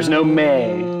there's no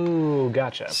may. Ooh,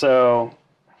 gotcha. So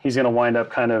he's going to wind up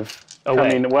kind of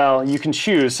coming. Well, you can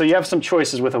choose. So you have some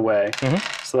choices with away.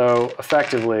 So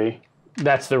effectively,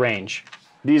 That's the range.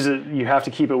 you have to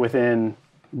keep it within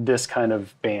this kind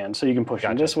of band. So you can push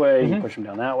him this way, you can push him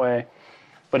down that way,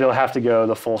 but it'll have to go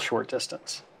the full short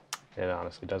distance. It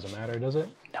honestly doesn't matter, does it?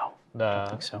 No, I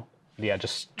think so. Yeah,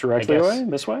 just Directly I guess away,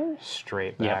 this way.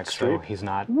 straight Yeah, back, so straight. he's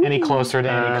not any closer to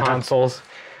any consoles.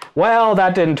 Well,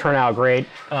 that didn't turn out great.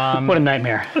 What a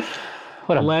nightmare.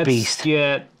 What a Let's beast.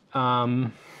 get. I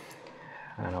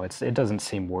don't know. It doesn't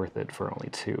seem worth it for only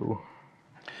 2.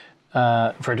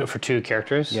 For 2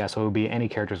 characters? Yeah, so it would be any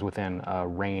characters within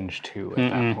range 2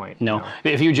 at that point. No. You know?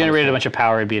 If you generated a bunch of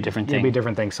power, it'd be a different It'd thing. be a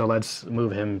different thing. So let's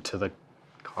move him to the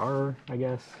car, I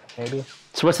guess, maybe.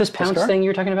 So what's this pounce car? thing you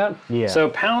were talking about? Yeah. So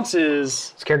pounce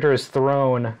is this character is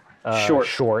thrown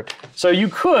short. So you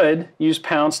could use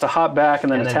pounce to hop back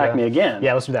and then And then attack go- me again.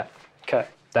 Yeah, let's do that. Okay.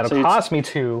 That'll So cost me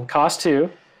 2. cost 2.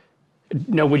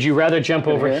 No, would you rather jump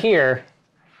over here? here,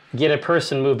 get a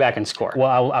person, move back, and score?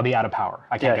 Well, I'll be out of power.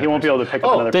 I can't. Yeah, get he a won't be person. able to pick up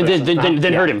Oh, another then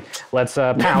person. hurt him. Let's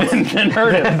pounce. Then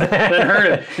hurt him. Then hurt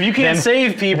him. If you can't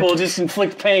save people, just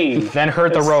inflict pain. Then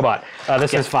hurt the robot.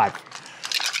 This is 5.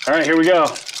 All right, here we go.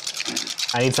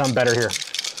 I need something better here.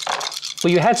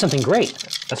 Well, you had something great.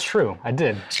 That's true. I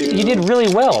did. You did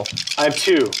really well. I have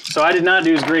 2. So I did not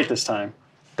do as great this time.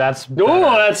 That's Oh, better.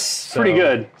 that's pretty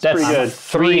good. That's pretty good.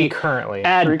 3 currently.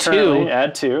 Add 3 2. currently,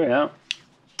 add 2, yeah.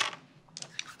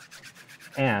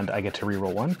 And I get to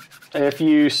reroll 1. If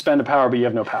you spend a power, but you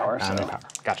have no power. So. No power.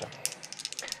 Gotcha.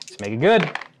 Let's make it good.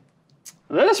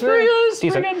 That's pretty good. That's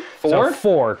Decent. pretty good. 4. So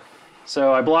 4.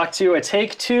 So I block 2. I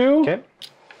take 2. Okay.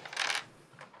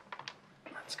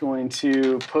 That's going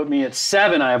to put me at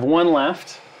 7. I have 1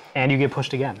 left. And you get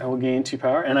pushed again. I will gain 2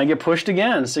 power, and I get pushed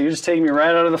again. So you're just taking me right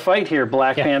out of the fight here,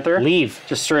 Black Panther. Leave.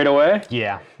 Just straight away.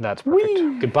 Yeah, that's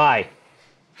perfect. Goodbye.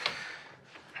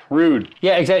 Rude.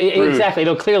 Yeah, exactly.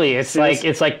 No, clearly, it's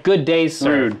like good day,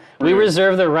 sir. Rude. We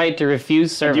reserve the right to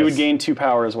refuse service. You would gain 2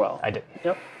 power as well. I did.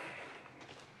 Yep.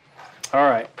 All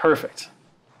right, perfect.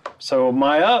 So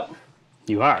my up.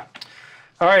 You are.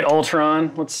 All right,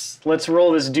 Ultron. Let's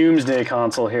roll this Doomsday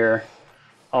console here.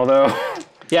 Although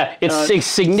Yeah, it's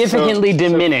significantly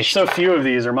diminished. so few of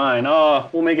these are mine. Oh,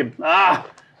 we'll make it.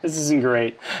 This isn't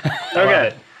great. Okay.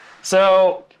 it.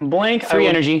 So blank. 3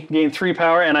 energy. Gain 3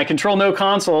 power, and I control no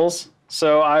consoles.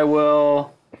 So I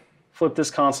will flip this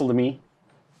console to me.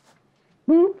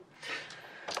 Boop.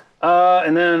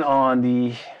 And then on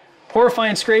the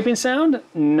Horrifying scraping sound.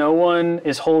 No one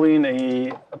is holding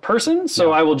a person,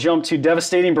 so I will jump to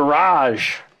Devastating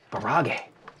Barrage. Barrage.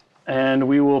 And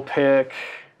we will pick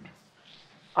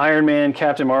Iron Man,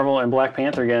 Captain Marvel, and Black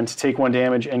Panther again to take 1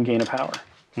 damage and gain a power.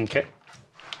 Okay.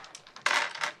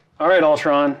 All right,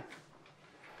 Ultron.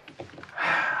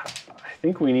 I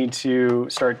think we need to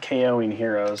start KOing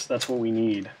heroes. That's what we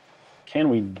need. Can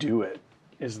we do it,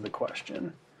 is the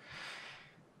question.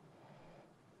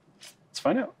 Let's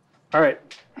find out. All right.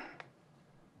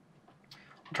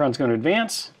 Ultron's going to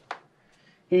advance.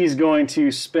 He's going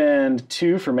to spend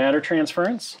 2 for matter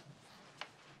transference.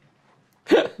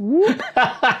 He's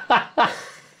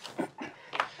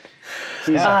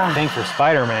a thing for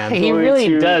Spider-Man. He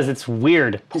really does. It's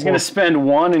weird. He's going to spend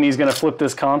 1 and he's going to flip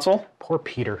this console. Poor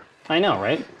Peter. I know,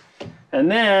 right? And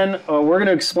then we're going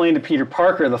to explain to Peter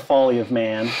Parker the folly of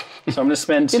man. So I'm going to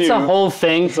spend 2. It's a whole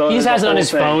thing. So he just has it on his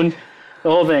thing. phone. The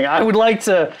whole thing. I would like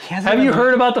to. Have you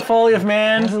heard about the folly of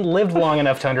man? He hasn't lived long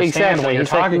enough to understand what you're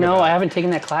talking about. No, I haven't taken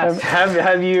that class.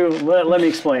 Have you? Let me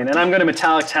explain. And I'm going to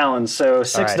metallic talons. So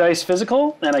 6 dice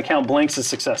physical, and I count blanks as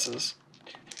successes.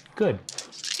 Good.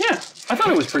 Yeah, I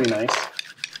thought it was pretty nice.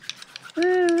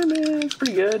 It's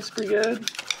pretty good. It's pretty good.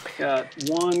 Got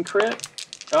 1 crit.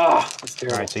 Oh, that's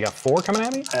terrible. All right, so you got 4 coming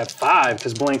at me? I have 5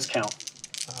 because blanks count.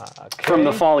 Okay. From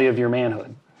the folly of your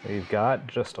manhood. We've got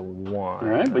just a 1. All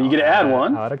right, but you get to add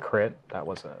 1. Add a crit. That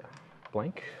was a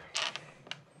blank.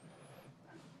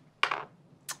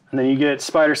 And then you get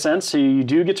Spider Sense, so you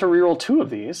do get to reroll 2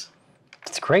 of these.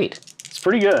 It's great. It's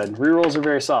pretty good. Rerolls are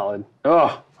very solid.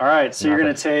 Oh, all right, so you're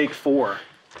going to take 4.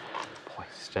 Boy,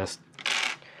 it's just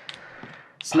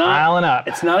it's not, piling up.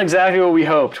 It's not exactly what we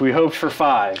hoped. We hoped for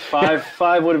 5.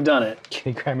 5 would have done it.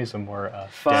 Can you grab me some more?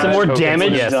 Five Some more tokens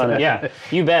damage? would have done it. Yeah,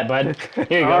 you bet, bud. Here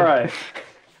you go. All right.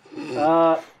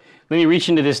 Let me reach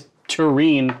into this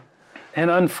tureen.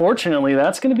 And unfortunately,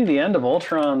 that's going to be the end of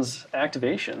Ultron's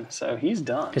activation. So he's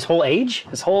done. His whole age?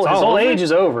 His whole age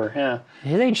is over. Yeah.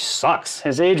 His age sucks.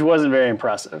 His age wasn't very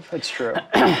impressive. It's true.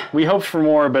 We hoped for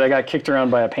more, but I got kicked around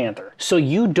by a panther. So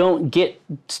you don't get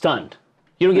stunned.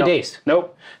 You don't get dazed.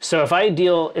 Nope. So if I hit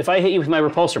you with my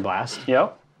repulsor blast.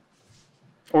 Yep.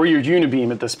 Or your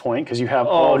unibeam at this point, because you have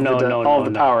all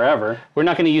the power ever. We're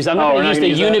not going to use. I'm not going to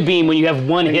use the unibeam when you have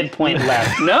 1 hit point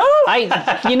left. No.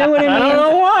 You know what I mean? I don't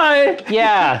know why.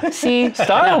 Yeah. See,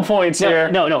 Style points here.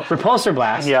 No. Repulsor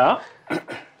blast. Yeah.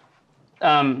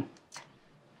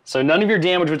 So none of your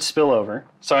damage would spill over.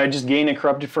 So I just gain a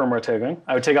corrupted firmware token.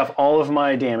 I would take off all of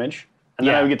my damage, and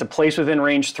then I would get to place within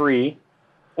range 3,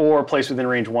 or place within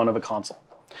range 1 of a console.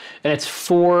 And it's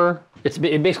 4. It's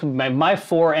basically my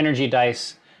 4 energy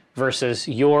dice versus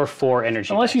your 4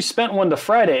 energy. Unless dice. you spent 1 to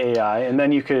Friday AI, and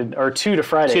then you could, or 2 to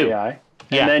Friday 2. AI,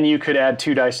 and then you could add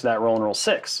 2 dice to that roll and roll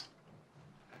 6.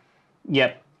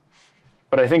 Yep.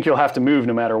 But I think you'll have to move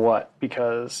no matter what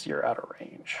because you're out of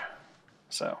range.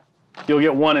 So you'll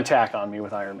get 1 attack on me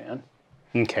with Iron Man.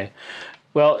 Okay.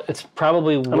 Well, it's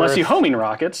probably worth... Unless you homing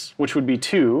rockets, which would be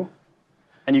 2,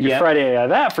 and you could Friday AI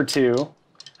that for 2,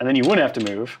 and then you wouldn't have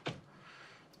to move.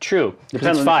 True.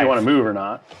 Depends on if you want to move or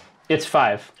not. It's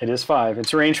 5. It is 5.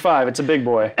 It's range 5. It's a big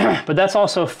boy. But that's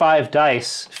also 5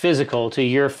 dice physical to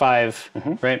your 5,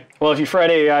 right? Well, if you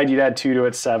Friday AI'd, you'd add 2 to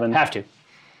it, 7. Have to.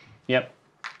 Yep.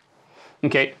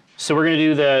 Okay, so we're going to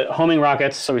do the homing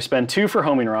rockets. So we spend 2 for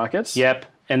homing rockets. Yep,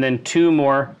 and then 2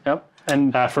 more. Yep.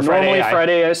 And for Friday normally AI.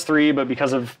 Friday AI is 3, but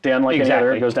because of Dan like any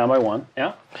other, it goes down by 1.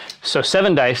 Yeah. So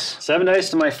 7 dice. 7 dice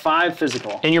to my 5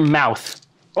 physical. In your mouth.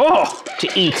 Oh!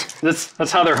 To eat.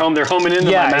 That's how they're homing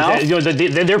into my mouth?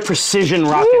 Yeah, they're precision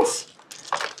rockets.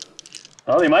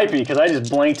 Oh, they might be, because I just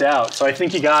blanked out. So I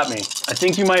think you got me. I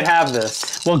think you might have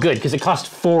this. Well, good, because it costs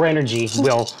 4 energy,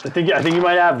 Will. I think you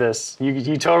might have this.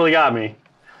 You totally got me.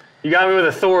 You got me with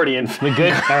authority. And we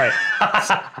good? All right.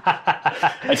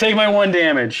 I take my 1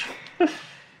 damage. Do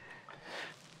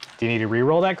you need to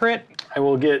re-roll that crit? I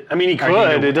will get... I mean, he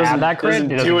could. It doesn't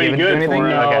do any good for him.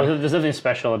 No, there's nothing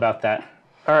special about that.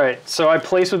 All right, so I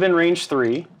place within range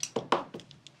 3.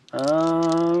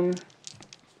 I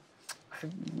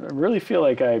really feel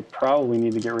like I probably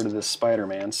need to get rid of this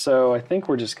Spider-Man, so I think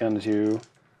we're just going to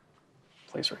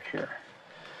place right here.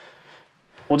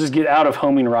 We'll just get out of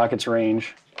homing rockets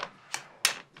range.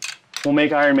 We'll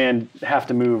make Iron Man have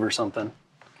to move or something.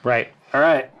 Right. All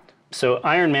right. So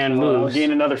Iron Man moves. I'll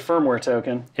gain another firmware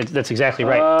token. That's exactly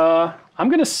right. I'm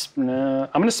gonna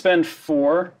spend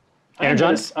 4.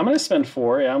 Energon? I'm gonna spend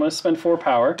 4. Yeah, I'm gonna spend 4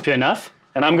 power. Enough?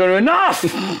 And I'm going to enough.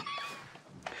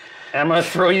 And I'm gonna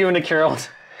throw you into Carol.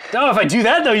 No, if I do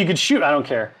that though, you could shoot. I don't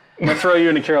care. I'm gonna throw you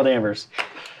into Carol Danvers.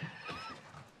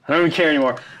 I don't even care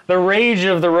anymore. The rage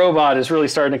of the robot is really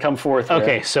starting to come forth here.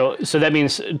 Okay, so that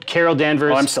means Carol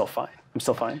Danvers. Oh, I'm still fine. I'm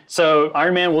still fine. So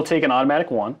Iron Man will take an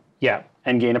automatic 1 Yeah.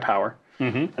 and gain a power.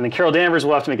 And then Carol Danvers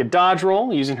will have to make a dodge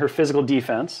roll using her physical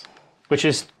defense. Which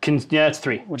is, it's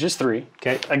 3. Which is 3.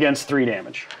 Okay. Against 3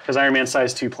 damage. Because Iron Man's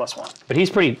size 2 plus 1. But she's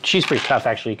pretty tough,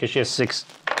 actually, because she has 6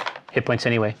 hit points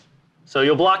anyway. So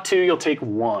you'll block 2, you'll take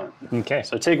 1. Okay.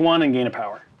 So take 1 and gain a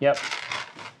power. Yep.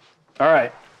 All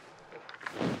right.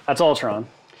 That's Ultron.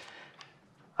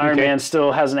 Iron Man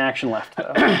still has an action left,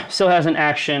 though. Still has an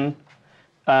action.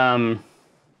 And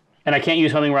I can't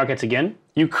use homing rockets again.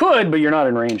 You could, but you're not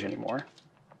in range anymore.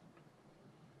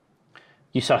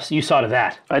 You saw to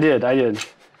that. I did.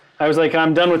 I was like,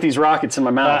 I'm done with these rockets in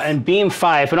my mouth. And beam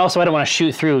 5, and also I don't want to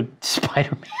shoot through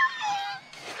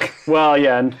Spider-Man. Well,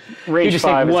 yeah, and range just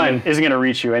 5 take isn't going to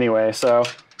reach you anyway, so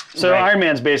Right. Iron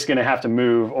Man's basically going to have to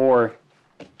move or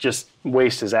just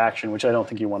waste his action, which I don't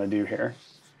think you want to do here.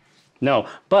 No,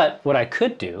 but what I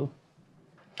could do,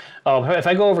 if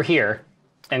I go over here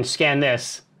and scan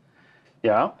this,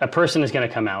 Yeah, a person is going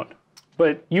to come out.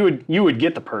 but you would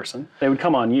get the person. They would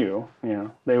come on you. You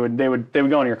know, they would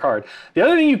go on your card. The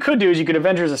other thing you could do is you could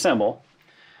Avengers Assemble,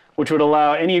 which would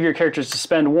allow any of your characters to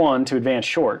spend 1 to advance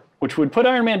short, which would put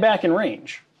Iron Man back in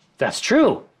range. That's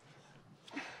true.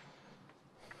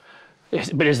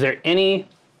 But is there any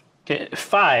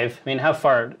 5? I mean, how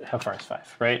far is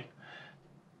 5? Right.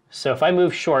 So if I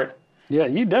move short, Yeah,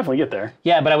 you definitely get there.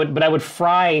 yeah, but I would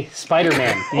fry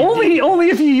Spider-Man. Only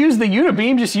if you use the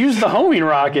unibeam, just use the homing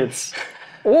rockets.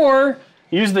 Or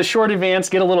use the short advance,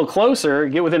 get a little closer,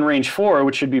 get within range 4,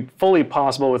 which should be fully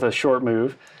possible with a short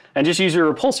move, and just use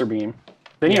your repulsor beam.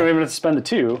 Then you don't even have to spend the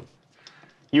 2.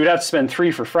 You would have to spend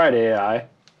 3 for Friday AI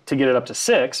to get it up to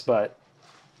 6, but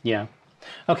Yeah.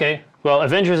 Okay. Well,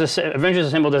 Avengers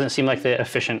Assemble doesn't seem like the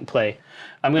efficient play.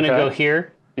 I'm going to go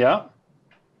here, yeah.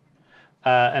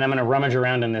 and I'm going to rummage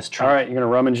around in this trunk. All right, you're going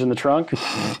to rummage in the trunk.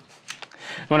 I'm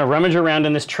going to rummage around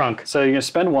in this trunk. So you're going to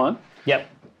spend 1, Yep.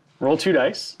 roll 2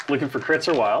 dice, looking for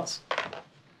crits or wilds.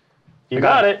 You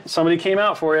got got it. Somebody came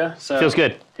out for you. So Feels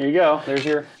good. Here you go. There's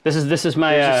your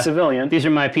My civilian. These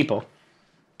are my people.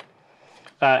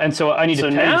 And so I need to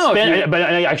now but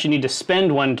I actually need to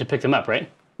spend 1 to pick them up, right?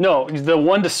 No, the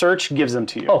 1 to search gives them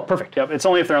to you. Oh, perfect. Yep, it's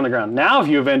only if they're on the ground. Now if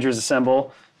you Avengers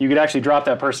Assemble, you could actually drop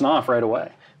that person off right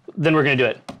away. Then we're going to do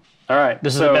it. All right.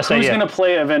 This is the best who's idea. going to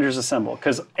play Avengers Assemble?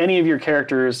 Because any of your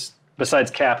characters,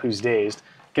 besides Cap, who's dazed,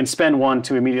 can spend 1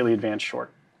 to immediately advance short.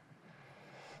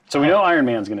 So we know Iron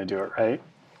Man's going to do it, right?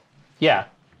 Yeah.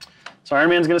 So Iron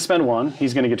Man's going to spend 1.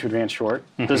 He's going to get to advance short.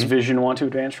 Does Vision want to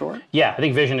advance short? Yeah, I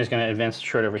think Vision is going to advance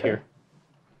short over here.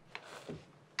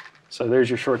 So there's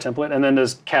your short template. And then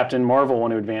does Captain Marvel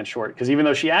want to advance short? Because even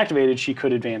though she activated, she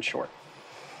could advance short.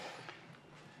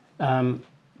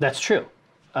 That's true.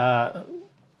 But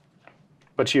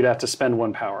she'd have to spend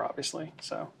 1 power, obviously.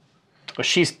 So But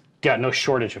she's got no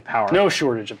shortage of power. no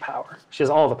shortage of power. She has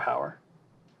all the power.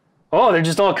 Oh, they're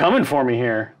just all coming for me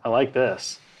here. I like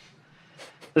this.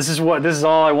 This is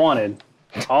all I wanted.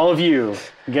 All of you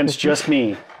against just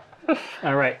me.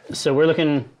 All right. So we're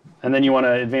looking. And then you want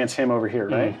to advance him over here,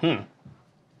 right?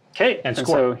 Okay. And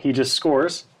score. So he just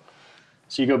scores.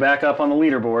 So you go back up on the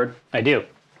leaderboard. I do.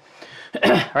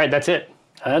 All right, that's it.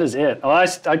 That is it. Oh,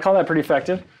 I'd call that pretty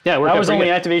effective. Yeah, that was only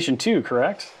activation 2,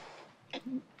 correct?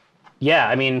 Yeah,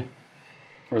 I mean,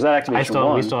 Or was that activation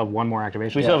 1? We still have 1 more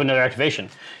activation. we still have another activation.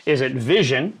 Is it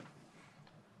Vision?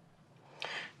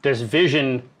 Does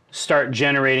Vision start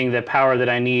generating the power that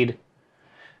I need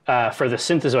for the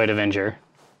Synthezoid Avenger?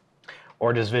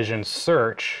 Or does Vision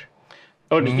search,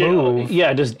 Move,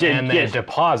 and then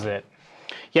deposit?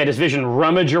 Yeah, does Vision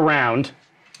rummage around?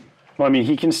 Well, I mean,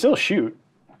 he can still shoot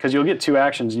because you'll get 2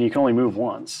 actions and you can only move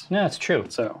once. No, that's true.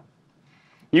 So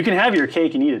you can have your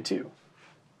cake and eat it too.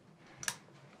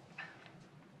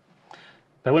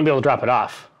 But I wouldn't be able to drop it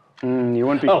off. You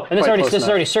wouldn't be. Oh, and this quite close is enough.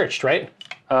 already searched, right?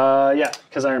 Yeah,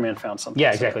 because Iron Man found something.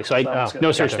 Yeah, exactly. So that was good.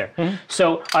 no search Gotcha. there.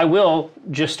 So I will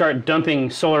just start dumping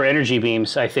solar energy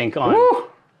beams, I think, on. Woo!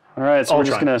 All right, so we're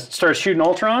just Ultron. going to start shooting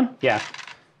Ultron. Yeah.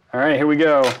 All right, here we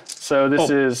go. So this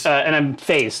is. And I'm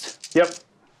phased. Yep.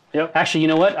 Yep. Actually, you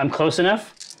know what? I'm close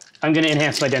enough. I'm going to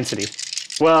enhance my density.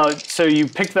 Well, so you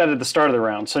picked that at the start of the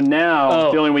round. So now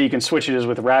the only way you can switch it is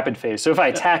with rapid phase. So if I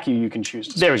attack you, you can choose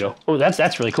to. There we go. Oh,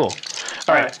 that's really cool.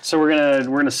 All right. So we're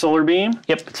gonna solar beam.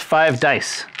 Yep, it's 5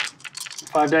 dice.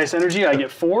 5 dice energy. I get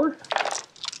 4.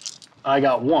 I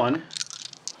got 1.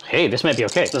 Hey, this might be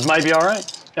okay. This might be all right.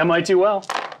 That might do well.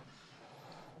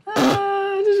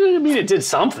 I mean, it did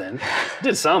something. It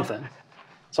did something.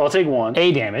 So I'll take 1.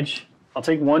 A damage. I'll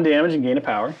take 1 damage and gain a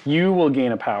power. You will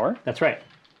gain a power. That's right.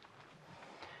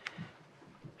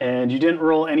 And you didn't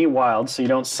roll any wild, so you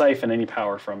don't siphon any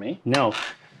power from me. No.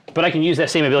 But I can use that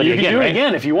same ability again, You can do right? it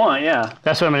again if you want, yeah.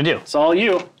 That's what I'm going to do. It's all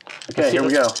you. Okay, here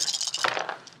we go.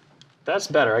 That's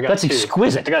better. I got That's two.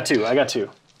 exquisite. I got two.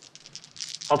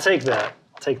 I'll take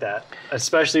that.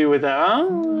 Especially with that.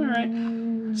 Oh, all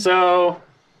right. So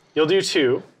you'll do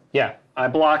 2. Yeah. I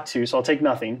block 2, so I'll take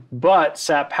nothing. But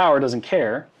sap power doesn't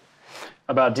care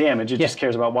about damage. It just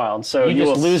cares about wild. So You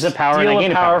just will lose a power and I steal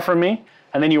gain a a power power. from me,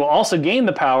 and then you will also gain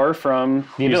the power from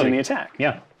using ability. the attack.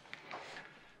 Yeah.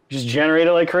 Just generate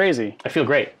it like crazy. I feel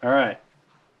great. All right.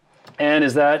 And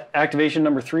is that activation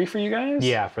number 3 for you guys?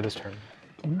 Yeah, for this turn.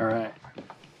 All right.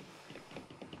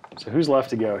 So who's left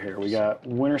to go here? We got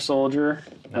Winter Soldier.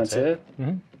 That's it.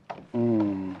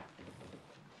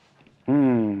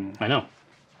 I know.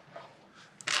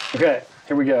 Okay,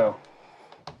 here we go.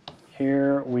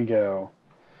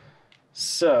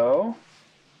 So,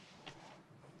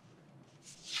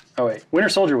 oh wait, Winter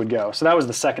Soldier would go. So that was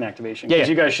the second activation. Yeah, Because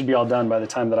yeah. you guys should be all done by the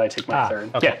time that I take my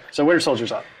third. Okay. Yeah. So Winter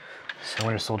Soldier's up. So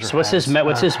Winter Soldier. So what's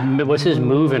his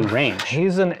move and range?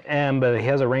 He's an M, but he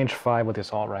has a range 5 with the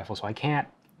assault rifle, so I can't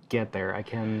get there. I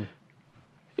can.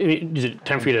 Is it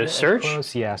time for you to search?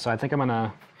 Close. Yeah, so I think I'm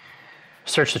gonna.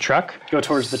 Search the truck? Go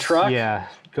towards the truck. Yeah,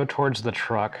 go towards the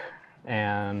truck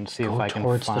and see if I can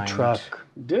Towards find the truck.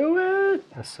 Do it.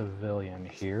 a civilian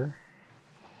here.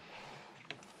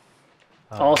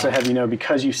 Also have you know,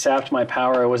 because you sapped my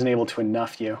power, I wasn't able to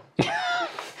enough you.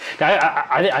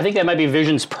 I think that might be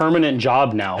Vision's permanent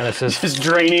job now. And it says Just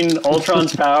draining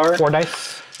Ultron's power. 4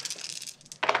 dice.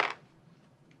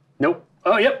 Nope.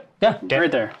 Oh, yep. Yeah.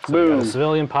 Right there. A Boom.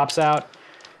 civilian pops out.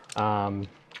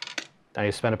 I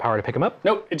need to spend a power to pick him up.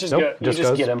 Nope. It just Nope, go, you just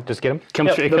goes. get him. Just get him. Comes,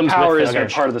 Yep, it the comes power with is the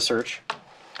part of the search.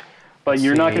 But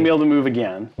you're not going to be able to move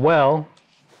again. Well,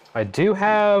 I do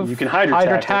have You can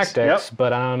Hydra tactics. Yep.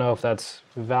 but I don't know if that's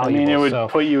I valuable. mean, it would so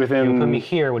put you within put me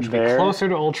here, which would be there. closer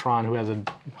to Ultron, who has a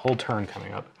whole turn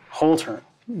coming up. Whole turn.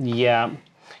 Yeah.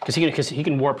 Because he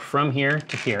can warp from here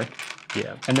to here.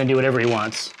 Yeah. And then do whatever he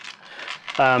wants.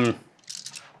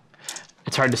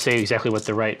 It's hard to say exactly what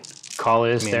the right call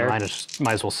is I mean, there. might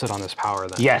as well sit on this power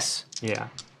then. Yes. Yeah.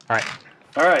 All right.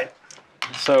 All right.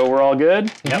 So we're all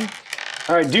good? Yep.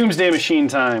 All right, Doomsday Machine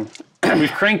time.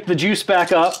 We've cranked the juice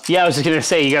back up. Yeah, I was just gonna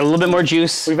say you got a little bit more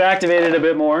juice. We've activated a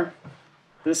bit more.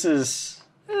 This is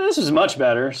much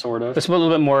better, sort of. It's a little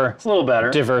bit more It's a little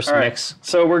better. diverse All right. mix.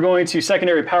 So we're going to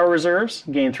secondary power reserves,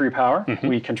 gain 3 power.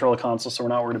 We control a console, so we're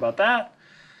not worried about that.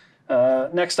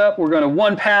 Next up, we're going to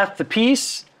 1 path the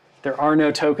piece. There are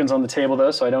no tokens on the table,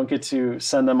 though, so I don't get to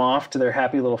send them off to their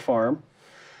happy little farm.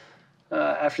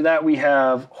 After that, we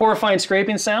have horrifying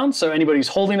scraping sound. So anybody who's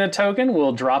holding a token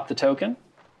will drop the token.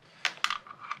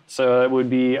 So it would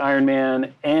be Iron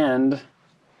Man and...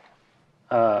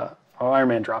 Iron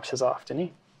Man drops his off, didn't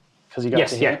he? Because he got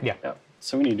Yes, to yeah, here. yeah.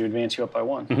 So we need to advance you up by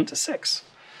 1 to 6.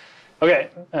 Okay,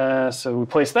 so we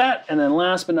place that. And then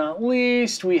last but not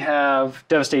least, we have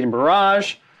Devastating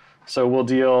Barrage. So we'll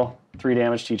deal 3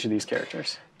 damage to each of these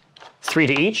characters. 3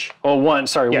 to each. Oh, 1,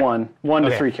 sorry, Yeah. 1. 1 to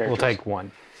Okay, 3 characters. We'll take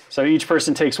 1. So each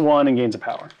person takes 1 and gains a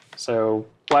power. So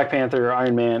Black Panther,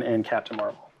 Iron Man, and Captain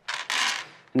Marvel.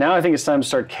 Now I think it's time to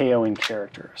start KOing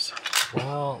characters.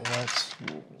 Well, let's...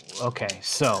 Okay,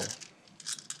 so...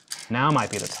 Now might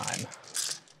be the time.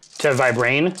 To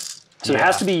Vibrane. So it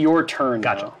has to be your turn.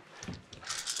 Gotcha. Though.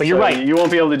 But you're So right. You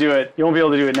won't be able to do it. You won't be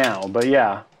able to do it now. But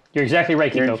yeah, You're exactly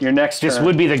right, Kiko. your next This turn.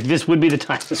 would be the time.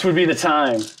 This would be the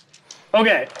time.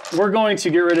 Okay, we're going to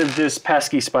get rid of this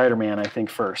pesky Spider-Man, I think,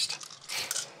 first.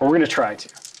 Or we're going to try to.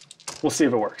 We'll see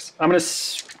if it works. I'm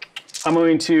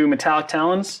going to Metallic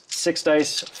Talons, 6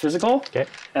 dice physical. Okay.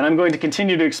 And I'm going to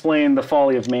continue to explain the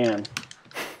folly of man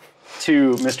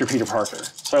to Mr. Peter Parker.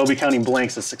 So I'll be counting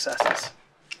blanks as successes.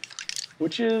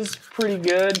 Which is pretty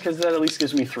good, because that at least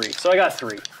gives me 3. So I got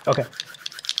 3. Okay.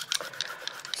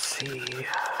 Let's see.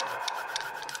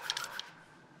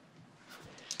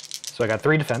 So I got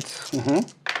 3 defense.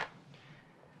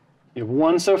 You have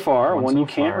 1 so far, 1 you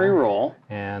so can't far. re-roll.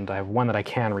 And I have 1 that I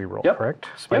can reroll, Yep. correct?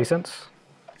 Spidey Yep. sense.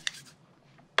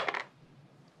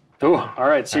 Ooh, all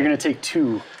right, so you're going to take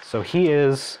 2. So he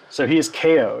is... So he is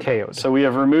KO'd. KO'd. So we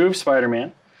have removed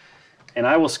Spider-Man. And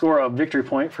I will score a victory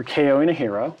point for KOing a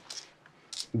hero.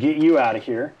 Get you out of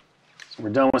here. So we're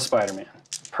done with Spider-Man.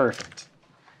 Perfect.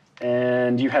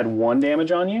 And you had 1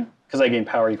 damage on you? Because I gain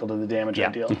power equal to the damage I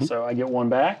deal. So I get 1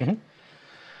 back. I'm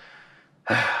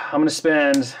going to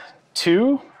spend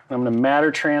 2. I'm going to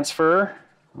matter transfer.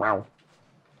 Wow.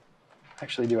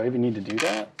 Actually, do I even need to do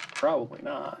that? Probably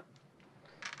not.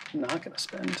 I'm not going to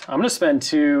spend. I'm going to spend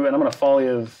 2, and I'm going to Folly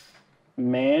of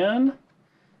Man.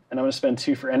 And I'm going to spend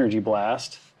 2 for Energy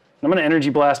Blast. I'm going to energy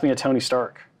blast me a Tony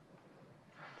Stark.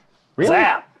 Really?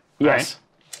 Zap! Yes.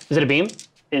 Right. Is it a beam?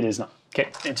 It is not. Okay.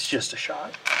 It's just a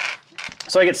shot.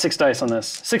 So I get 6 dice on this.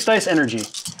 6 dice energy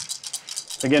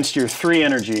against your 3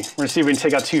 energy. We're going to see if we can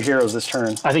take out 2 heroes this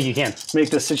turn. I think you can. Make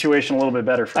this situation a little bit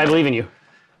better for me. I believe in you.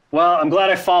 Well, I'm glad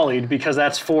I follied because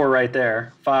that's 4 right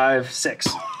there. 5, 6.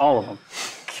 All of them.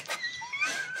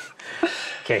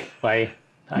 Okay.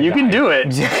 You can do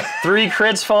it. 3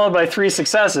 crits followed by 3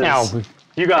 successes. Now,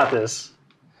 You got this.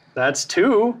 That's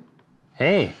 2.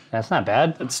 hey, that's not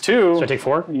bad. That's 2. So I take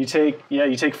 4? You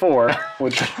take 4,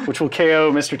 which will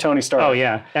KO Mr. Tony Stark. Oh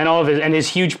yeah, and all of his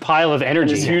huge pile of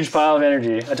energy. His huge pile of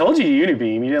energy. I told you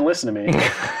Unibeam. You didn't listen to me.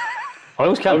 Oh, it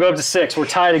was I'll kind go up to 6. We're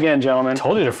tied again, gentlemen.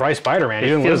 Told you to fry Spider-Man. You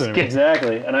didn't feels listen to me.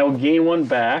 Exactly. And I will gain 1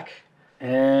 back.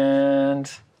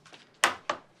 And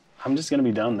I'm just going to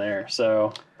be done there.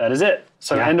 So that is it.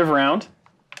 So Yeah. end of round.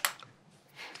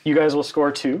 You guys will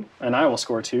score 2, and I will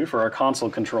score 2 for our console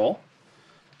control.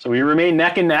 So we remain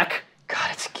neck and neck. God,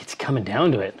 it's coming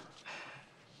down to it.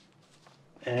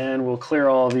 And we'll clear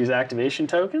all of these activation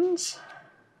tokens.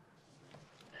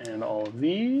 And all of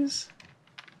these.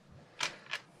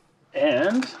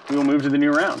 And we will move to the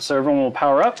new round. So everyone will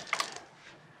power up.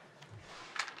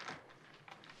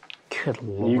 Good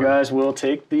lord. You guys will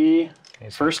take the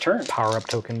first turn. Power-up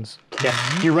tokens.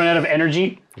 Yeah. You run out of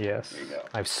energy. Yes. you go.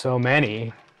 I have so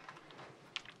many.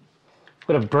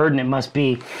 What a burden it must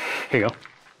be. Here you go.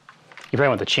 You probably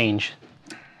want the change.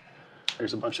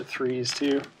 There's a bunch of 3s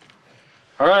too.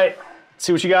 All right, let's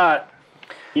see what you got.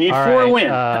 You need All 4 to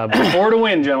right, win. 4 to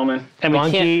win, gentlemen. And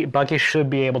we can't. Bunky should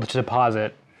be able to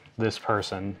deposit this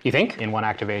person You think? in 1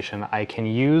 activation. I can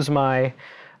use my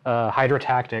Hydra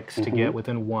Tactics to get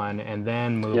within 1 and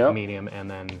then move Yep. medium and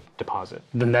then deposit.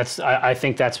 Then that's. I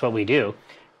think that's what we do.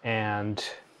 And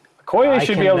Koye I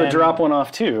should can be able to then- drop 1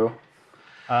 off too.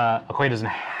 Okoye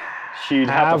doesn't She'd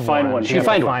have to find one. She'd here.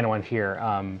 find one here.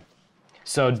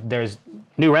 So there's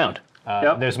New round.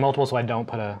 Yep. there's multiple, so I don't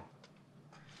put a...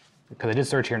 Because I did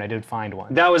search here and I did find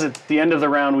one. That was at the end of the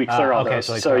round. We clear all okay, those,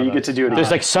 so so, I clear you get to those. do it. There's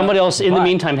again. like somebody else in the But-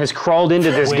 meantime has crawled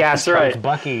into this gas that's right. truck.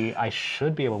 Bucky, I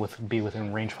should be able to be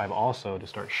within range 5 also to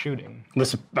start shooting.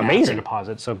 This is After amazing.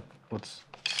 deposit, so let's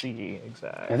see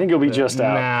exactly. I think you'll be just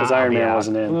out because Iron Man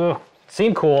wasn't in. Ugh,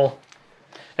 seemed cool.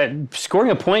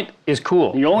 Scoring a point is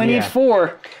cool. You only need Yeah.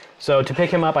 4. So to pick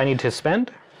him up, I need to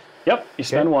spend, Yep, you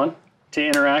spend 1 to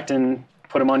interact and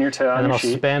put him on your and then I'll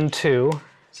sheet. spend 2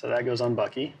 So that goes on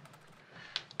Bucky.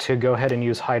 to go ahead and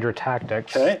use Hydra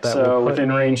Tactics. Okay, That so will put within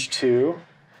me- range 2,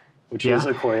 which is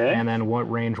Okoye, And then what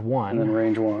range 1? and then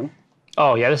range 1.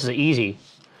 Oh yeah, this is easy.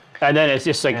 And then it's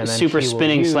just like And then super he will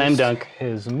spinning use slam dunk.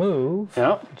 His move.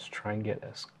 Yep. Let's try and get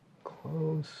as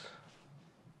close.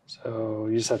 So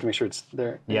you just have to make sure it's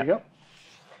there. There Yeah. you go.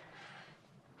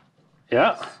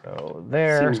 Yeah. So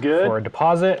there Seems good. for a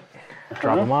deposit.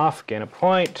 Drop him off, gain a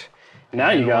point.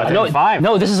 Now you got it. No, 5.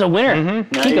 no, this is a winner. Now you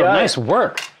Kiko, got nice it.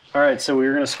 work. All right, so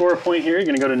we're going to score a point here. You're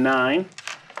going to go to 9.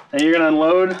 And you're going to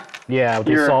unload Yeah, with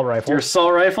the your assault rifle. Your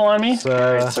assault rifle on me. So-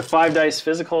 All right, so 5 dice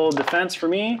physical defense for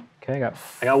me. Okay, I got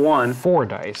I got 1. 4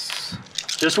 dice.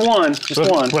 Just 1. Just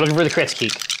 1. We're looking for the crits,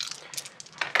 Keek.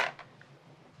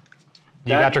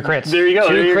 You got your crits. There you go.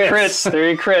 2 There are your crits. crits. There are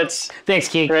your crits. Thanks,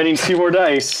 Keek. You're adding 2 more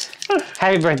dice.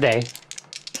 Happy birthday.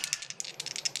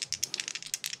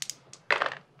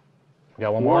 We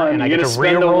got one more, and I you get get to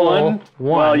spend the reroll 1.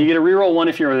 Well, you get to reroll 1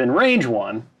 if you're within range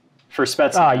 1 for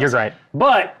Spetsnaz. Ah, you're right.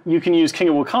 But you can use King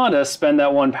of Wakanda, spend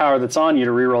that 1 power that's on you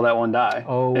to reroll that 1 die.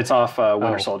 Oh. It's off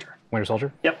Winter Soldier. Winter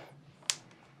Soldier. Yep.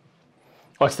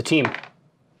 What's the team?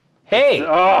 Hey!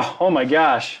 Oh my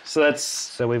gosh. So that's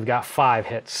So we've got 5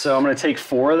 hits, so I'm gonna take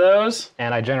 4 of those.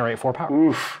 and I generate 4 power.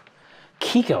 Oof.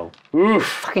 Kiko. Oof.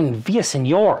 Fucking Via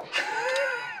Senor.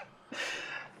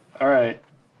 All right.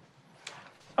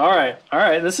 All right. All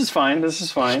right. This is fine. This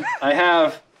is fine. I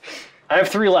have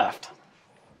 3 left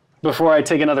before I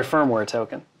take another firmware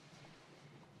token.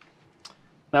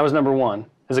 That was number 1.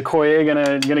 Is Okoye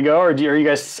gonna go, or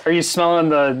are you smelling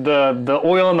the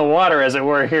oil in the water, as it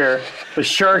were, here? The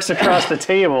sharks across the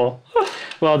table.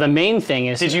 Well, the main thing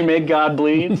is... Did you make God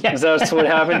bleed? Is that what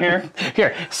happened here?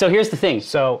 Here, so here's the thing.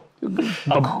 So We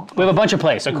have a bunch of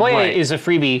plays. So Okoye Right. is a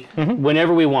freebie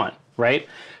whenever we want, right?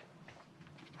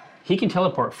 He can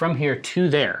teleport from here to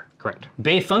there. correct.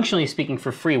 Functionally speaking,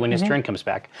 for free when his turn comes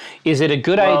back. Is it a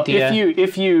good Well, idea?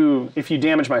 if you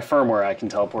damage my firmware, I can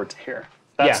teleport to here.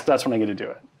 That's when I get to do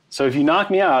it. So if you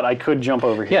knock me out, I could jump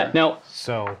over here. Yeah.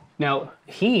 So Now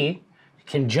he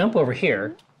can jump over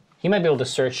here. He might be able to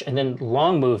search and then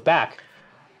long move back,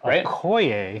 right?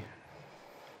 Okoye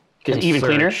Is it even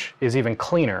cleaner? Is even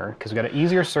cleaner because we got an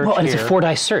easier search Oh, and here. it's a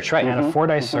 4-dice search, right? And a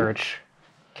 4-dice search.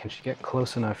 Can she get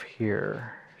close enough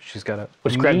here? She's got a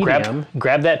Let's medium.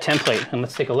 grab that template and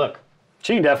let's take a look.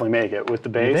 She can definitely make it with the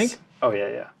base. You think? Oh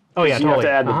yeah. Oh yeah, You totally.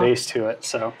 have to add the base to it.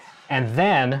 So. And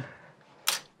then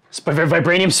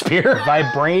Vibranium spear.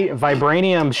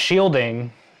 vibranium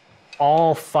shielding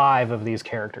all 5 of these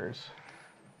characters.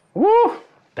 Woo!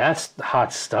 That's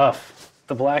hot stuff.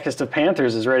 The blackest of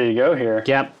panthers is ready to go here.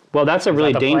 Yeah. Well, that's a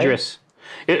really that the play? dangerous.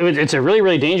 It's a really,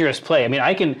 really dangerous play. I mean,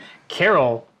 I think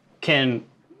Carol can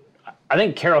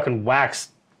wax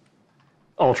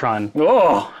Ultron.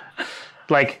 Oh.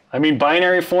 Like, I mean,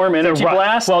 binary form energy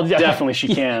blast. well, definitely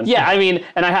she can. yeah, I mean,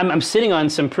 and I'm sitting on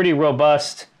some pretty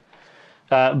robust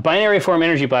binary form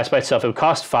energy blast by itself. It would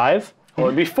cost 5. Well,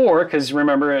 it'd be 4 because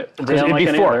remember it. It'd be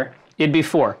 4. It'd be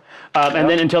 4. And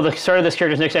then until the start of this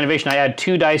character's next animation, I add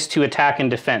 2 dice to attack and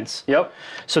defense. Yep.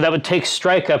 So that would take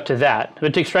strike up to that. It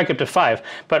would take strike up to 5.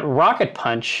 But rocket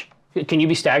punch, can you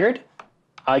be staggered?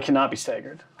 I cannot be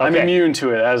staggered. I'm Okay. immune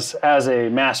to it as a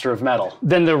master of metal.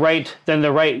 Then the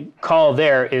right call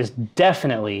there is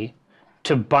definitely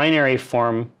to binary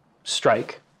form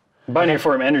strike. Binary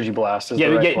form energy blast is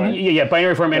the right play. Yeah,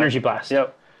 binary form energy blast.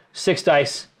 Yep. 6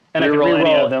 dice, and Reroll I can any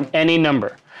reroll of them. any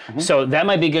number. So that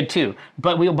might be good too.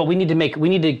 But we need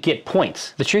to get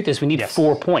points. The truth is we need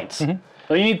 4 points.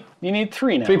 Well, you need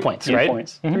 3 now. 3 points, You need right?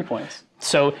 Points. 3 points.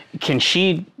 So can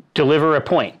she deliver a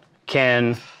point?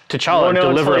 Can T'Challa Oh no!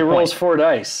 deliver Until he a rolls point? 4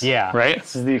 dice. Yeah. Right?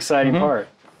 This is the exciting part.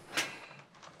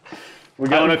 We're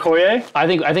going Okoye? I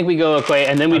think we go Okoye,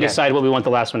 and then we decide what we want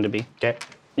the last one to be. Okay.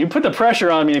 You put the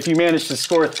pressure on me if you manage to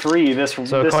score 3 this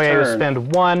So this Okoye will turn.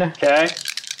 spend 1. Okay.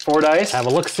 4 dice. Have a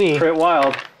look-see. Crit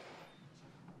wild.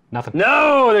 Nothing.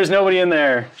 No, there's nobody in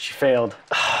there. She failed.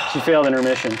 She failed in her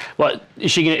mission. Well,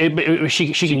 she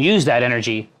can use that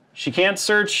energy. She can't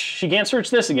search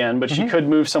this again, but she could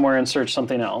move somewhere and search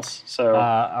something else. So,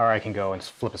 Or I can go and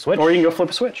flip a switch. or you can go flip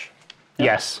a switch.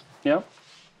 Yes. Yep.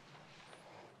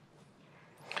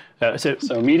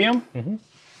 So medium.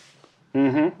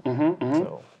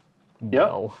 So, Yep.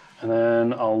 well, And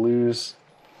then I'll lose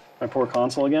my poor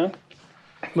console again.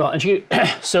 well, and she.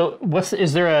 So what's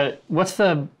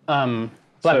the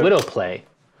Black Widow play?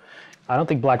 I don't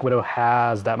think Black Widow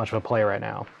has that much of a play right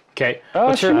now. Okay.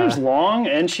 She moves long,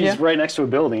 and she's Yeah. right next to a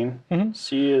building.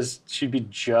 She'd be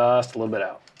just a little bit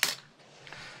out.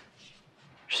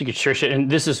 She could sure shit, and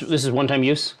this is one-time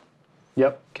use.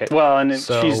 Yep. Okay. Well, and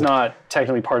So- she's not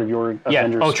technically part of your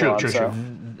Avengers Oh, true, squad. true, so.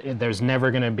 There's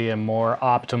never going to be a more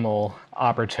optimal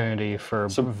opportunity for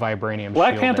vibranium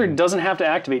Black shielding. Panther doesn't have to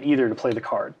activate either to play the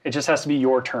card. It just has to be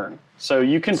your turn. So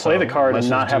you can play the card let's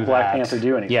and not just have do Black that. Panther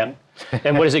do anything. Yeah.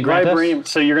 And what does it grant us?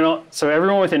 Vibranium. So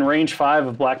everyone within range 5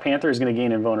 of Black Panther is going to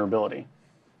gain invulnerability.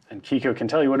 And Kiko can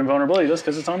tell you what invulnerability does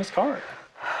because it's on his card.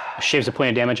 Shaves a point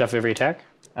of damage off every attack.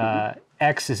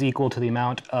 X is equal to the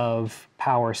amount of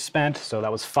power spent, so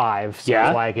that was 5. So Yeah.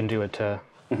 that's why I can do it to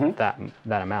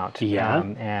that amount. Yeah.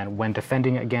 And when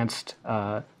defending against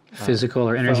Physical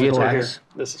or energy physical attacks.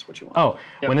 This is what you want. Oh,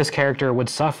 when this character would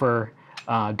suffer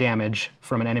damage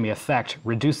from an enemy effect,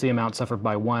 reduce the amount suffered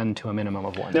by 1 to a minimum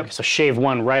of 1. Yep. So shave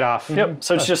 1 right off. Yep.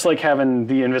 So it's just like having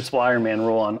the Invincible Iron Man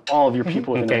roll on all of your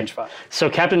people within Okay. range 5. So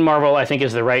Captain Marvel, I think,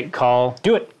 is the right call.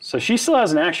 Do it. So she still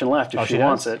has an action left if she she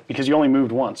wants does? it, because you only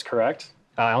moved once, correct?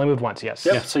 I only moved once, yes.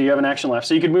 Yep. So you have an action left.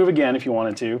 So you could move again if you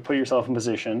wanted to. Put yourself in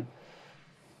position.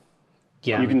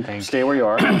 Yeah. You can stay where you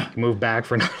are. Move back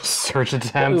for another search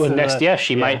attempt. Well, next,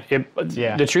 she might.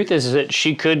 Yeah. The truth is that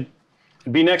she could.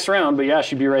 Be next round, but yeah,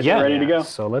 she'd be right there ready to go.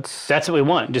 So let's That's what we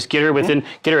want. Just get her within,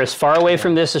 get her as far away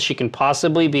from this as she can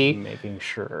possibly be. making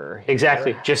sure.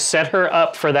 Exactly. Just set her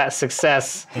up for that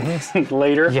success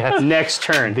Later. Yes. next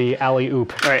turn. The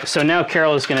alley-oop. All right. So now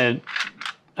Carol is going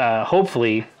to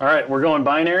hopefully, All right, we're going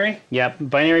binary.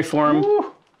 binary form.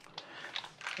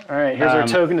 All right, here's our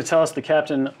token to tell us the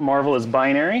Captain Marvel is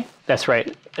binary. That's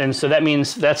right. And so that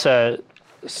means that's a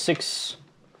 6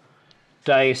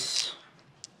 dice.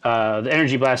 The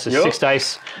energy blast is 6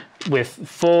 dice with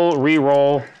full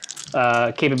reroll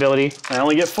capability. I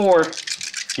only get 4.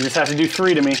 You just have to do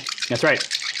 3 to me. That's right.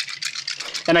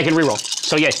 And I can reroll.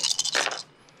 So yay.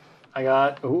 I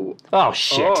got. Ooh. Oh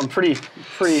shit. Oh, I'm pretty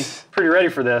ready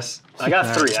for this. I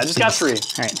got 3. I just got 3. All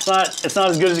right. It's not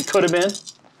as good as it could have been.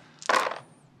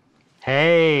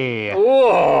 Hey.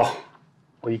 Oh.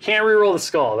 Well, you can't reroll the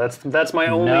skull. That's my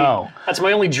only. No. That's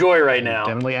my only joy right now.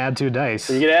 Definitely add 2 dice.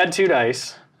 You get to add 2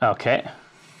 dice. Okay.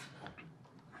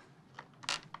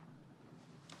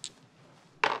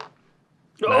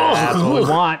 That's what we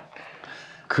want.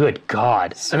 good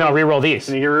God. And I'll reroll these.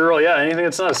 And you can reroll, yeah, anything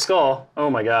that's not a skull. Oh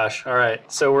my gosh. All right.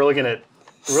 So we're looking at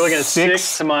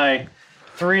 6 to my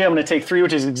 3. I'm going to take 3,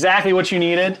 which is exactly what you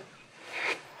needed.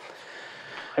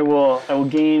 I will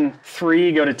gain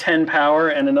 3, go to 10 power,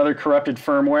 and another corrupted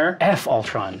firmware. F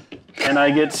Ultron. And I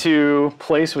get to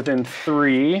place within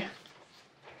 3.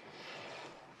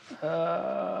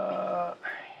 That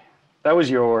was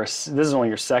this is only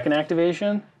your second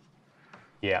activation?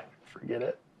 Yeah. Forget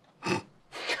it.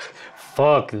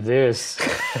 Fuck this.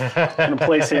 I'm going to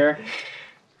place here.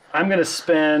 I'm going to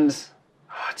spend,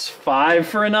 it's 5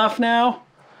 for enough now.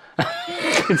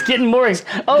 It's getting more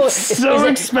expensive.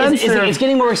 It's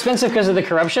getting more expensive because of the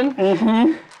corruption?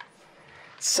 Mm-hmm.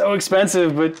 So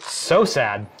expensive, but so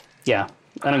sad. Yeah,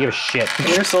 I don't give a shit.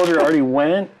 Winter Soldier already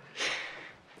went.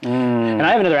 And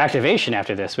I have another activation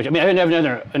after this, which, I mean, I have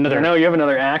another. No, you have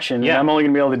another action. Yeah. I'm only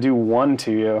going to be able to do 1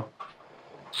 to you.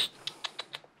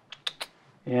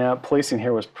 Yeah, placing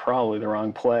here was probably the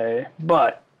wrong play,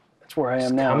 but that's where I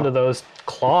am now. Come to those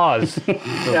claws.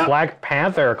 The Black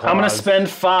Panther claws. I'm going to spend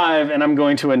 5, and I'm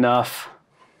going to enough.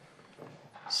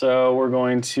 So we're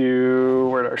going to,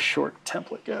 where'd our short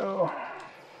template go?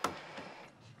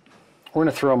 We're going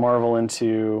to throw Marvel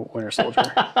into Winter Soldier.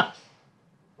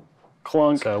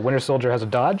 Clunk. So Winter Soldier has a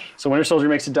dodge. So Winter Soldier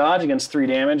makes a dodge against 3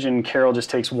 damage, and Carol just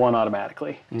takes 1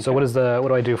 automatically. So what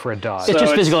do I do for a dodge? It's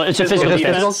just physical. It's a physical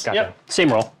defense. Gotcha. Yep.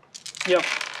 Same roll. Yep.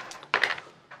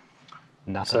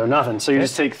 Nothing. So nothing. So you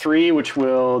just take 3, which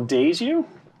will daze you.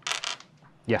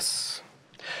 Yes.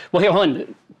 Well, here, hold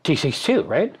on. Takes 2,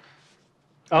 right?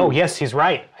 Oh, yes, he's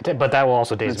right. But that will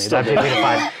also daze me. That takes me to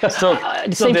 5. Still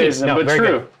Same dazes him, No, but very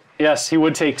true. good. Yes, he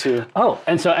would take 2. Oh,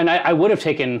 and I would have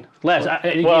taken less.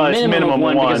 Well, it's minimum of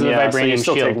 1 because of the yeah, vibranium so you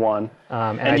still shield. take 1.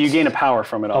 And you gain a power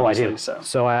from it, obviously. I do.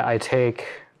 So I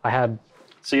had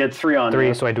So you had 3 on 3,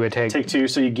 there. so I do a take. Take 2,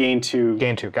 so you gain 2.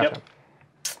 Gain 2, gotcha.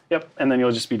 Yep, and then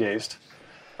you'll just be dazed.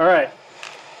 All right.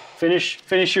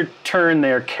 Finish your turn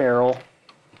there, Carol.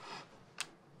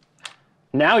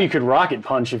 Now you could rocket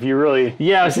punch if you really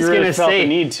Yeah, I was just really gonna felt say the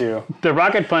need to. the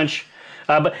rocket punch,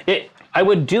 but I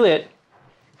would do it,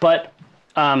 but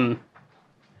so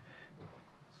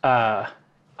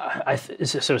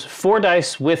it's 4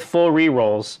 dice with full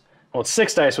rerolls. Well, it's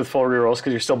 6 dice with full rerolls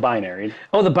because you're still binaried.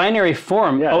 Oh, the binary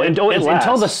form. Yeah, oh, it until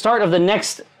lasts. the start of the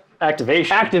next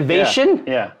Activation. activation.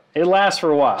 Yeah. It lasts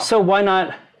for a while. So why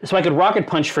not? So I could rocket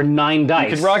punch for 9 dice.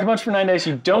 You could rocket punch for 9 dice.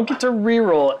 You don't get to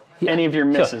reroll any of your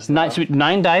misses. So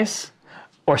 9 dice,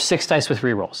 or 6 dice with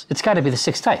rerolls. It's got to be the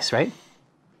 6 dice, right?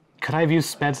 Could I have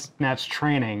used Spetsnaz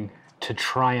training to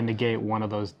try and negate one of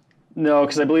those? No,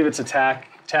 because I believe it's attack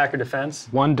or defense.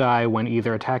 1 die when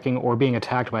either attacking or being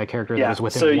attacked by a character that is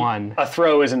within so 1. A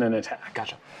throw isn't an attack.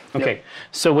 Gotcha. Okay.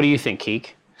 So what do you think,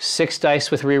 Keek? 6 dice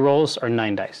with rerolls or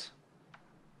 9 dice?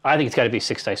 I think it's got to be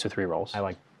 6 dice with rerolls. I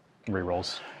like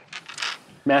rerolls.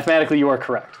 Mathematically, you are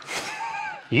correct.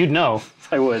 You'd know.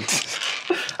 I would.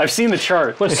 I've seen the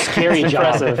chart. What a scary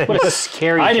job. Impressive. What a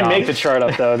scary job. I didn't make the chart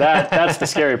up, though. That's the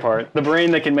scary part. The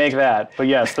brain that can make that. But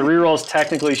yes, the rerolls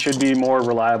technically should be more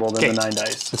reliable than the 9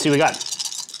 dice. Let's see what we got.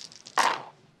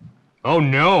 Oh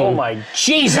no! Oh my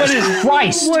Jesus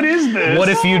Christ! What is this? What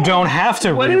if you don't have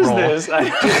to What reroll? is this?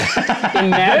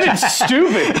 That is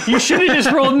stupid. You should have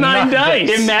just rolled 9 dice.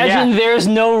 Imagine there's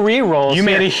no rerolls. You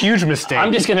made a huge mistake.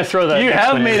 I'm just going to throw the You next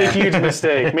have one in made there. a huge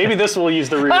mistake. Maybe this will use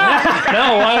the reroll.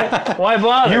 No, why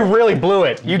bother? You really blew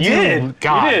it. You did.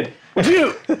 God. You did. Would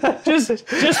you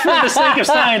just for the sake of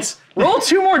science, roll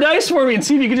 2 more dice for me and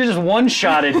see if you could just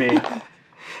one-shot at me?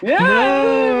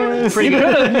 Yeah, you could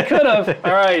have. You could have.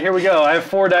 All right, here we go. I have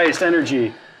 4 dice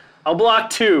energy. I'll block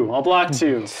 2.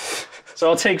 So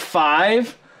I'll take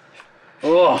 5.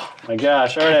 Oh my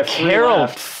gosh! All right, I have 3 Carol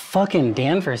left. fucking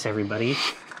Danvers, everybody.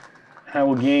 I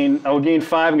will gain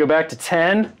 5 and go back to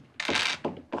 10.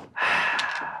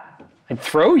 I'd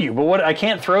throw you, but what? I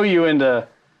can't throw you into.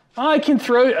 Oh, I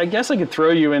guess I could throw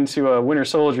you into a Winter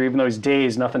Soldier, even though he's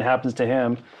dazed. Nothing happens to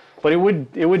him. But it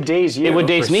would daze you. It would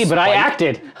daze me, but I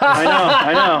acted.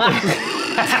 I know.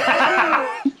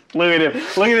 Look at him.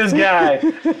 Look at this guy.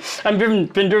 I've been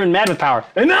driven mad with power.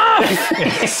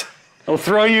 Enough! I'll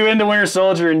throw you into Winter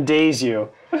Soldier and daze you.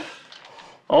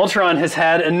 Ultron has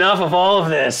had enough of all of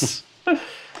this. All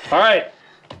right.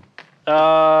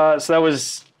 So that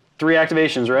was 3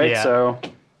 activations, right? Yeah. So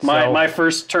my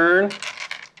first turn.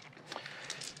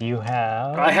 You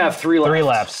have. I have 3 left. 3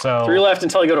 left. So 3 left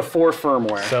until I go to 4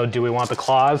 firmware. So do we want the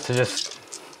claws to just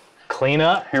clean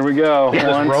up? Here we go. This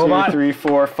 1, 2, robot? 3,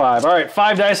 4, 5. All right,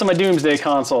 5 dice on my Doomsday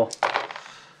console.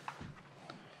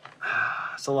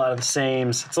 It's a lot of the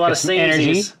sames. It's a lot of some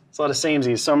energy. samesies. It's a lot of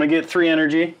samesies. So I'm gonna get 3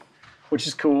 energy, which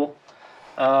is cool.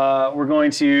 We're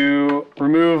going to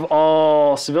remove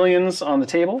all civilians on the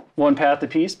table, 1 path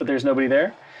apiece, but there's nobody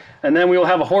there. And then we will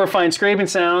have a horrifying scraping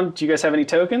sound. Do you guys have any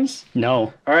tokens?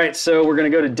 No. All right, so we're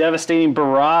going to go to Devastating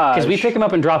Barrage. Because we pick them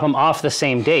up and drop them off the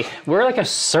same day. We're like a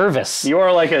service. You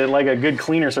are like a good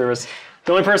cleaner service.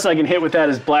 The only person I can hit with that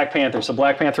is Black Panther. So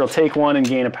Black Panther will take 1 and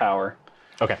gain a power.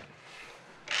 Okay.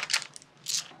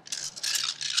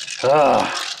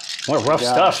 What rough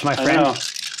stuff, my friend.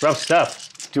 Rough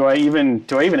stuff. Do I even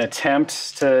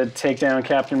attempt to take down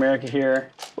Captain America here?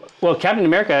 Well, Captain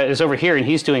America is over here, and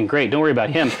he's doing great. Don't worry about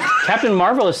him. Captain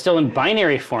Marvel is still in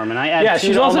binary form, and I add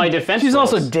 2 to all my defense She's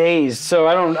rolls. also dazed, so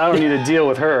I don't need to deal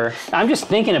with her. I'm just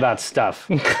thinking about stuff.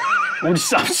 I'm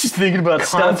just thinking about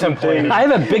Contemplating. stuff. I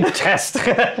have a big test.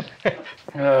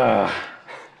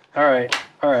 All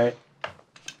right.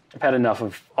 I've had enough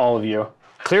of all of you.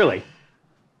 Clearly.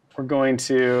 We're going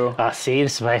to... See,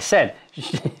 this is what I said.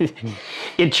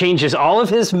 It changes all of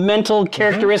his mental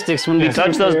characteristics when we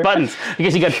touch those buttons.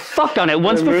 Because he got fucked on it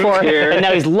once before, and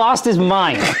now he's lost his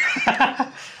mind.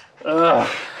 All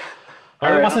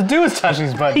he wants to do is touch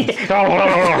these buttons.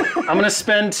 I'm going to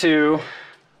spend 2,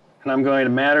 and I'm going to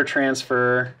matter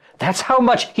transfer. That's how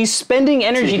much he's spending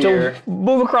energy to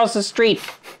move across the street.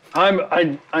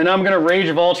 And I'm going to Rage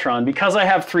of Ultron. Because I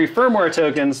have 3 firmware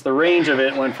tokens, the range of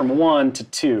it went from 1 to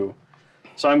 2.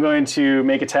 So I'm going to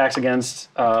make attacks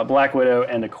against Black Widow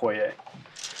and Okoye.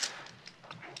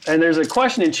 And there's a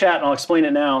question in chat, and I'll explain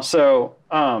it now. So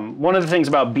one of the things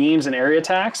about beams and area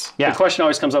attacks, the question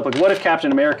always comes up, like, what if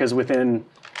Captain America is within,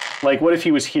 like, what if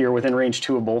he was here within range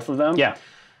 2 of both of them? Yeah.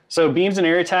 So beams and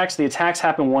area attacks, the attacks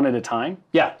happen 1 at a time.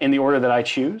 Yeah. In the order that I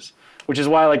choose. Which is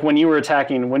why, like, when you were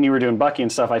attacking, when you were doing Bucky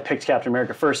and stuff, I picked Captain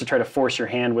America first to try to force your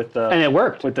hand with the... And it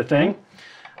worked. With the thing.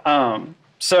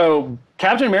 So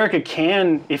Captain America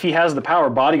can, if he has the power,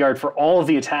 bodyguard for all of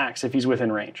the attacks if he's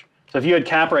within range. So if you had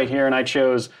Cap right here and I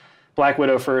chose Black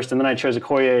Widow first and then I chose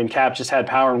Okoye and Cap just had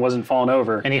power and wasn't falling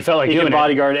over. And he felt like he doing could it.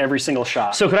 bodyguard every single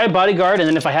shot. So could I bodyguard, and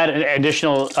then if I had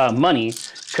additional money,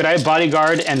 could I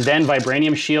bodyguard and then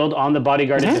Vibranium Shield on the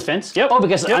bodyguarded defense? Yep. Oh,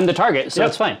 because I'm the target, so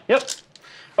that's fine. Yep.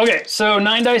 Okay, so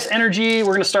 9 dice energy.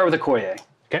 We're going to start with Okoye.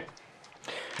 Okay.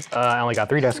 I only got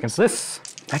 3 dice against this,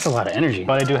 That's a lot of energy.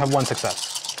 but I do have 1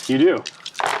 success. You do.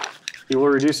 You will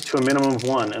reduce it to a minimum of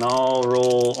 1, and I'll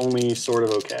roll only sort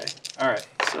of okay. All right,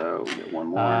 so we get 1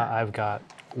 more. I've got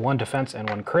 1 defense and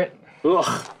 1 crit. Ugh,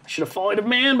 I should have followed a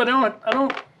man, but I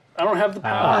don't have the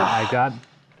power.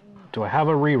 Do I have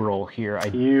a reroll here?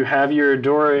 You have your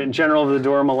General of the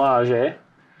Dora Milaje, eh?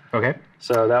 Okay.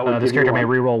 So that would This give you character may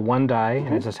 1. reroll 1 die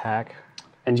in its attack.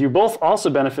 And you both also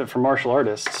benefit from martial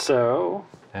artists, so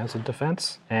As a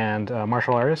defense. And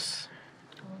martial artist.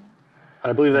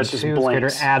 I believe that's just 2. blanks.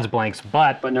 This character adds blanks,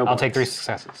 but no I'll take blanks.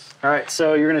 3 successes. All right,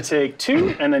 so you're going to take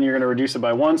 2, and then you're going to reduce it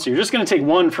by 1. So you're just going to take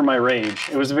 1 for my rage.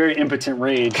 It was a very impotent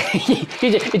rage.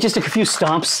 It just took a few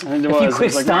stomps, And it a few was.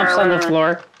 quick It was like, stomps on the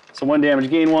floor. So 1 damage,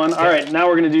 gain 1. All right, now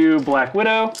we're going to do Black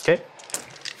Widow. Okay.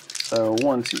 So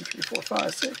 1, 2, 3, 4,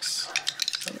 5, 6,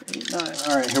 7, 8, 9.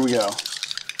 All right, here we go.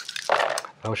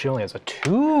 Oh, she only has a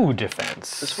 2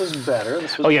 defense. This was better.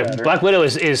 This was Oh yeah, better. Black Widow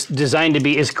is designed to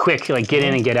be quick, like get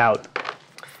in and get out.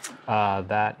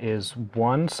 That is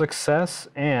 1 success,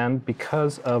 and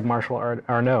because of martial art,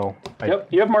 or no. Yep,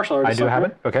 you have martial arts. I do have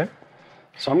it. Okay.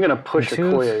 So I'm going to push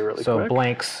Okoye really so quick.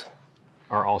 blanks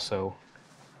are also.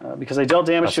 Because I dealt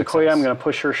damage to A Okoye, I'm success. going to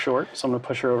push her short. So I'm going to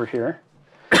push her over here.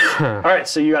 All right,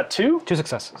 so you got 2. 2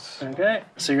 successes. Okay,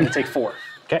 so you're going to take 4.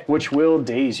 Okay. Which will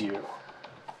daze you.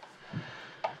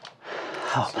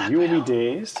 So you will be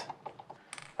dazed.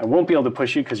 I won't be able to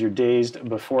push you because you're dazed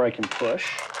before I can push.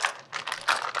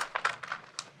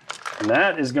 And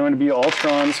that is going to be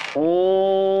Ultron's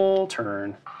whole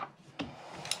turn.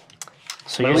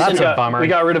 So you're that's sitting, a bummer. We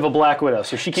got rid of a Black Widow,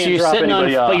 so she so can't you're drop sitting on,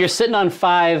 anybody off. but you're sitting on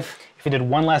 5. If you did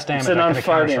 1 less damage, Sitting I on could have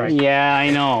 5 counterstrike. damage. Yeah,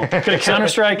 I know. Could have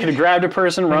counter-strike, could have grabbed a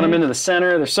person, run them into the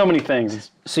center. There's so many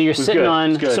things. So you're sitting good.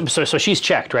 on. It's good. So she's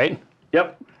checked, right?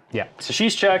 Yep. Yeah. So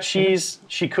she's checked.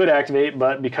 She could activate,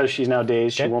 but because she's now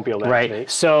dazed, she won't be able to activate.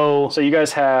 Right. So So you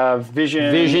guys have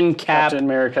Vision, Cap, Captain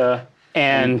America,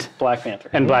 and Black Panther.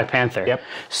 Black Panther. Yep.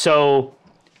 So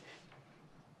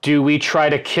do we try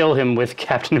to kill him with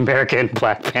Captain America and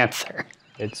Black Panther?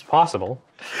 It's possible.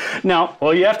 Now,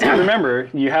 Well, you have to remember,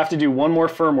 you have to do 1 more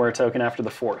firmware token after the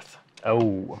 4th.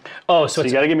 Oh. so So it's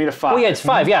you got to get me to 5. Oh yeah, it's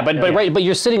 5. Yeah, but right, but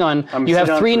you're sitting on. You have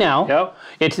sitting on 3 3. now. Yep.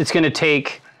 It's going to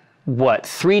take what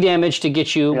 3 damage to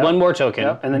get you 1 more token.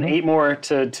 Yep. And then 8 more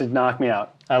to knock me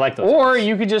out. I like those. Or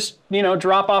you could just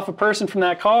drop off a person from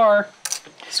that car,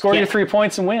 score Yeah. your 3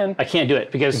 points, and win. I can't do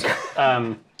it because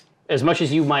as much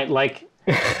as you might like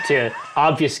to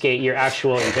obfuscate your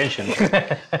actual intentions.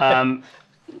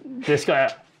 This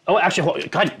guy. Oh, actually,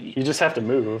 God, You just have to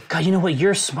move. God, you know what?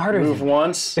 You're smarter. Move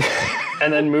once,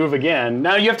 and then move again.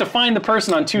 Now you have to find the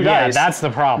person on 2 dice. Yeah, that's the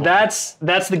problem. That's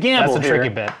the gamble. That's the tricky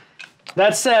bit.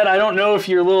 That said, I don't know if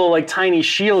your little like tiny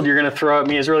shield you're going to throw at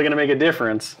me is really going to make a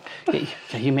difference.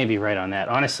 You may be right on that.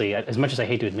 Honestly, as much as I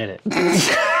hate to admit it.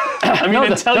 I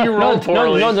mean, until you roll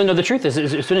poorly. No. The truth is,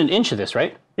 it's been an inch of this,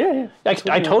 right? Yeah.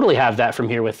 I totally have that from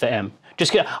here with the M.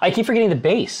 I keep forgetting the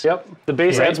base. Yep. The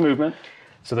base Right. adds movement.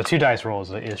 So the 2 dice roll is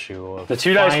the issue of The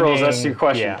 2 dice rolls, that's your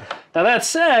question. Yeah. Now that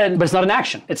said, But it's not an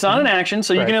action. it's not an action,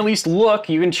 so you Right. can at least look,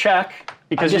 you can check.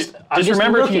 Because I'm just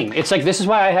remember looking. It's like, this is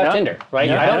why I have Yeah. Tinder, right?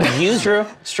 Yeah. I don't use True.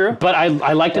 It's true. but I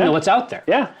like to know what's out there.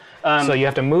 Yeah. So you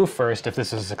have to move first if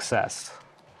this is a success.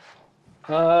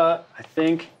 I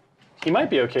think he might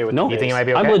be okay with No, the You think base. you might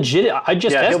be okay? I'm legit. I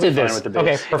just Yeah, he'll be tested fine this. with the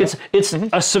base. Okay,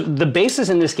 perfect. It's the bases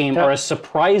in this game are a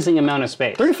surprising amount of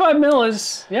space, 35 mil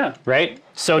is, yeah. right?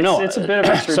 So no, it's a bit of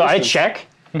extra So I distance. check,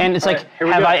 and it's like, right, here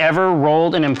we have go. I ever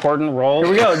rolled an important roll?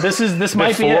 Here we go. This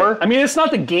might be it. Before? I mean, it's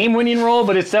not the game-winning roll,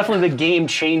 but it's definitely the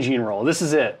game-changing roll. This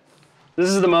is it. This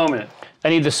is the moment. I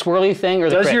need the swirly thing or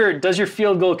the crit? Does your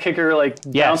field goal kicker like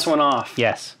bounce one off?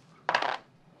 Yes.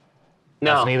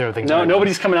 No. That's neither of the things No, I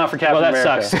nobody's coming out for Captain Well, that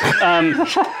America.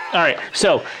 sucks. All right.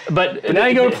 So, but now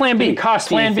you go to Plan B. The cost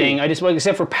Plan B. thing. I just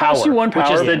except for power. Cost you 1 power,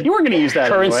 which is but the you weren't going to use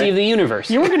that currency anyway. of the universe.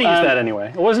 You weren't going to use that anyway.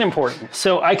 It wasn't important.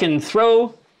 So I can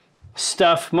throw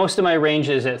stuff. Most of my range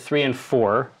is at 3 and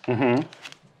 4. Mm-hmm.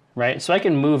 Right. So I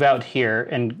can move out here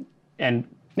and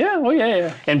Yeah. Oh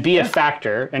yeah. and be a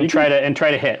factor and try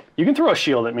to hit. You can throw a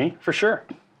shield at me for sure.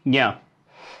 Yeah.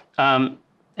 And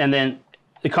then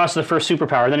the cost of the first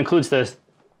superpower that includes the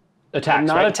attacks.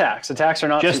 Not right? attacks. Attacks are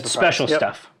not Just superpowers. special Yep.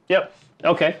 stuff. Yep.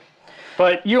 Okay.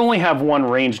 But you only have one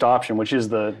ranged option, which is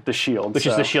the shield. Which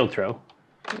is the shield throw.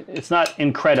 It's not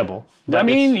incredible. I but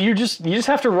mean, you just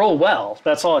have to roll well.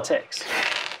 That's all it takes.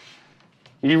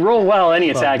 You roll well, any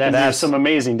attack can do that's- some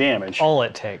amazing damage. All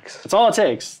it takes. That's all it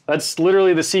takes. That's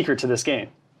literally the secret to this game.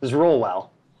 Is roll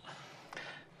well.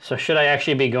 So should I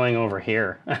actually be going over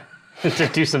here to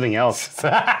do something else?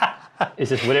 Is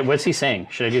this what's he saying?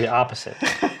 Should I do the opposite?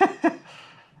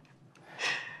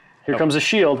 Here comes a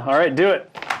shield. All right, do it.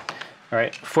 All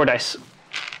right, 4 dice.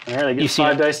 All right, I get You see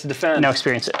 5 it? dice to defend. Now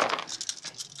experience it.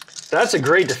 That's a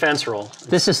great defense roll.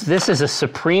 This is a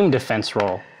supreme defense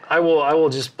roll. I will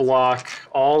just block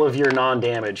all of your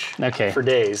non-damage Okay. for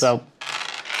days. So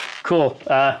cool.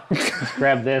 Let's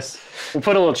grab this. We'll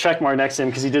put a little check mark next to him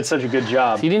because he did such a good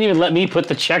job. You didn't even let me put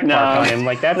the check mark on him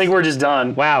like that. I think we're just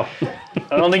done. Wow.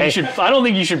 I don't think you should. I don't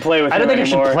think you should play with him. I don't think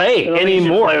anymore. I should play I don't think you should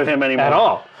anymore. play with him anymore At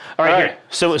all. All right. All Here. right.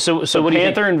 So what do you think?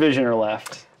 Panther and Vision are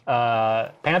left.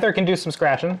 Panther can do some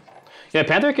scratching. Yeah,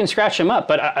 Panther can scratch him up,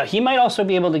 but he might also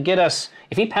be able to get us.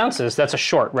 If he pounces, that's a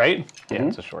short, right? Yeah,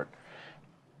 it's a short.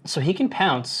 So he can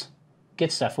pounce,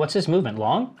 get stuff. What's his movement?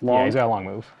 Long? Yeah, he's got a long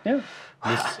move. Yeah.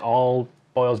 This all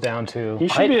boils down to He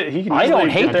should be. He can I don't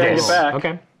easily hate get there and this. get back.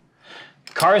 okay.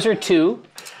 Cars are 2.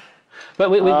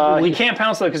 But He can't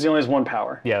pounce though because he only has 1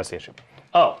 power. Yeah, that's the issue.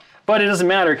 Oh, But it doesn't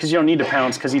matter because you don't need to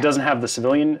pounce because he doesn't have the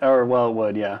civilian. Or well, it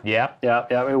would. Yeah. Yeah, Yeah.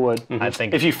 It would. I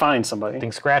think If you find somebody.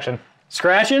 scratching.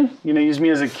 Scratching? You know, use me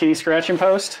as a kitty scratching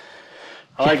post?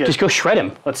 I like just it. go shred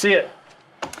him. Let's see it.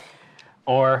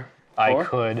 Or I Or?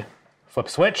 could flip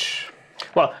switch.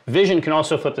 Well, Vision can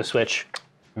also flip the switch.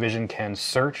 Vision can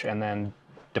search and then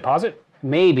deposit.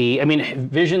 Maybe. I mean,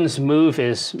 Vision's move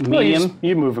is Well, medium.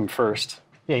 you move him first.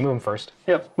 Yeah, you move him first.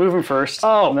 Yep, move him first.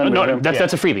 Oh, and then no, move him.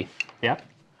 that's a freebie. Yeah.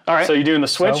 All right. So you doing the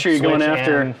switch, or you going switch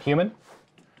after and human?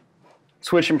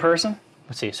 switch in person?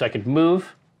 Let's see. So I could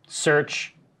move,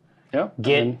 search, Yep.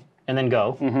 get, and then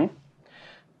go.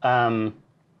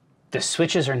 The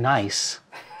switches are nice.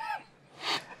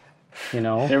 You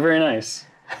know, They're very nice.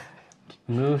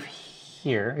 move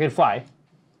here. I can fly,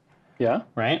 Yeah.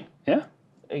 right? Yeah.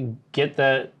 Do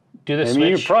the I mean, you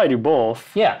switch. could probably do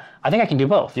both. Yeah, I think I can do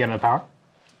both. Do you have enough power?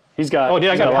 He's got. Oh, dude,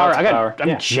 I he's got power. lots of power.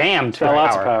 I'm jammed for Got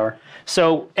lots power. of power.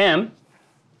 So M,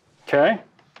 Okay.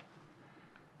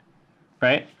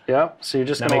 right? Yep. So you're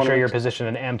just Now gonna make sure wanna- you're positioned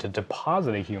in M to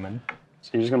deposit a human. So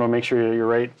you're just gonna make sure you're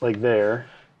right, like there.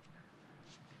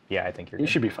 Yeah, I think you're You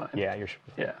good. should be fine. Yeah, you're.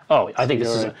 Yeah. Oh, I think this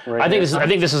you're is. right I think there. this is. I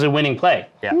think this is a winning play.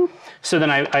 Yeah. So then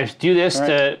I do this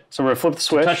to So we're gonna flip the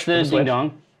switch. touch the ding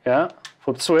dong. Yeah.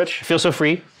 Flip the switch. Feel so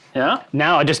free. Yeah.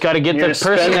 Now I just got to get You're the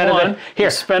gonna person spend out one. of the here.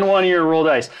 Spend one of your roll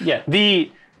dice. Yeah.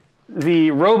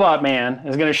 The robot man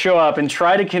is going to show up and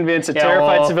try to convince a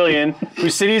terrified well- civilian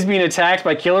whose city is being attacked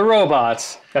by killer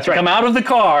robots That's to right. come out of the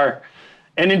car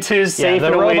and into his safe the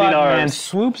and awaiting robot man arms.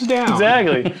 swoops down.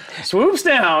 Exactly. Swoops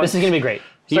down. This is gonna be great.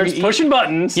 Starts pushing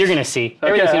buttons. You're gonna see. Okay,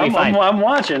 Everything's gonna be fine. I'm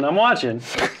watching.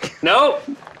 Nope.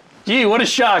 Gee, what a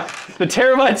shock. The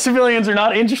Terabyte civilians are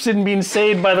not interested in being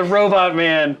saved by the robot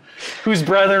man, whose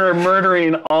brethren are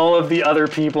murdering all of the other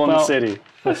people in the city.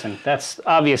 Listen, that's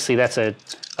obviously a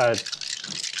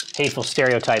hateful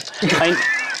stereotype.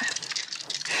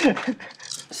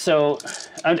 So,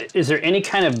 is there any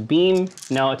kind of beam?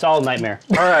 No, it's all nightmare.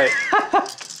 All right.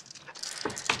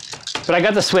 But I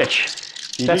got the switch.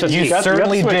 That's what You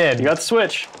certainly did. You got the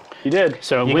switch. You did.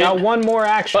 So You got one more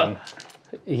action.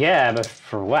 yeah, but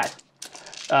for what?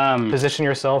 Position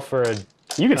yourself for a.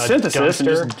 You could synthesis and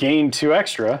dumpster. just gain 2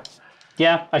 extra.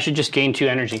 Yeah, I should just gain 2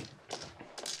 energy.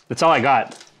 That's all I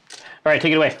got. All right,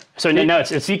 take it away. So no,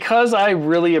 it's Because I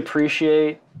really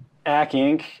appreciate AC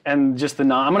Inc. and just the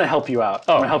I'm going to help you out.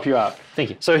 I'm going to help you out. Thank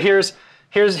you. So here's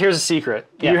a secret.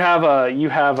 Yeah. You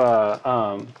have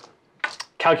a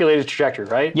calculated trajectory,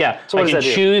 right? Yeah. So what I does can that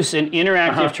do? choose an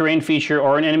interactive terrain feature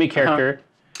or an enemy character,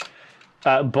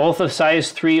 both of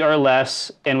size 3 or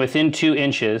less, and within 2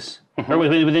 inches, or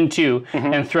within 2,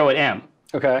 and throw at M.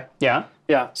 Okay. Yeah.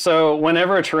 Yeah. So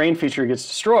whenever a terrain feature gets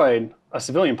destroyed, a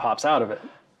civilian pops out of it.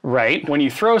 Right. When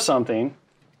you throw something,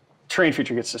 terrain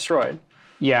feature gets destroyed.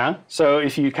 Yeah. So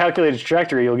if you calculate a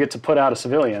trajectory, you'll get to put out a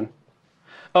civilian.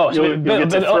 Oh, so You'll get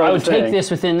to throw I the would take thing. this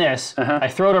within this. I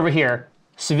throw it over here.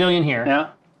 Civilian here. Yeah.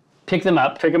 Pick them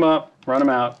up. Pick him up, run him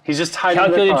out. He's just hiding in the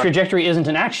Calculated car. trajectory isn't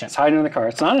an action. He's hiding in the car.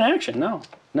 It's not an action. No,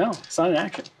 it's not an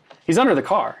action. He's under the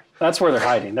car. That's where they're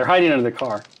hiding. They're hiding under the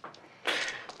car.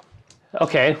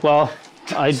 Okay. Well,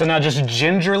 So now just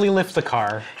gingerly lift the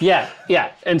car. yeah.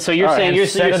 And so you're All right, saying and you're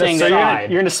set it saying So aside.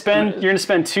 you're gonna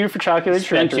spend 2 for calculated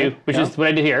spend trajectory. 2, which is what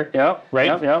I did here. Yep.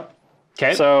 Right? Yep.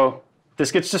 Okay. So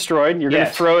this gets destroyed. You're gonna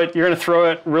Yes. throw it. You're gonna throw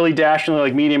it really dashingly,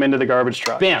 like medium, into the garbage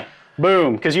truck. Bam.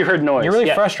 Boom! Because you heard noise. You're really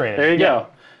Yeah. frustrated. There you go.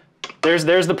 There's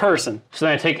the person. So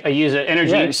then I use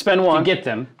energy Yeah, you spend 1. to get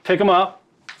them, Pick them up.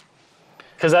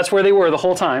 Because that's where they were the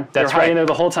whole time. They were That's hiding right. there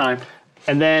the whole time.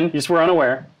 and then You just were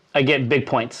unaware. I get big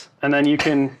points. And then you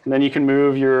can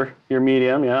move your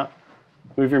medium, yeah.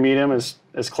 Move your medium as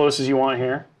close as you want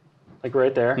here, like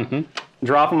right there.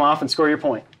 Drop them off and score your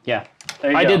point. Yeah.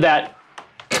 There you I go. did that.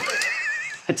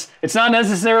 It's not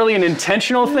necessarily an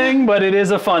intentional thing, but it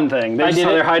is a fun thing.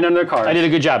 They're hiding under the car. I did a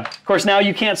good job. Of course, now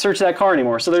you can't search that car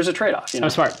anymore, so there's a trade-off. You know? I'm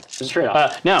smart. There's a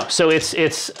trade-off. No, so it's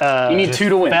you need 2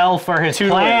 to win. Fell for his 2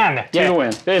 plan. to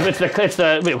win. 2 to win.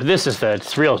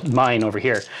 It's real mine over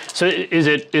here. So is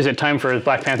it time for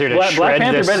Black Panther to Black shred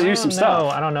Panther this? better do some No,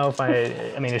 stuff. I don't know if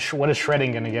I mean, what is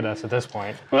shredding going to get us at this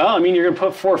point? Well, I mean, you're going to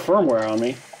put 4 firmware on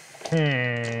me.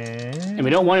 And we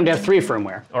don't want him to have 3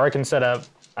 firmware. Or I can set up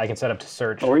to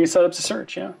search Or you set up to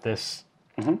search, yeah. this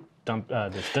dump.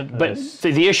 But This,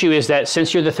 the issue is that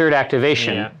since you're the 3rd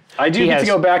activation, Yeah. I do He get has- to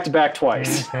go back-to-back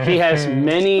twice. he has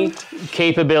many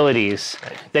capabilities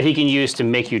that he can use to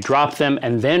make you drop them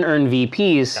and then earn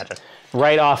VPs Gotcha.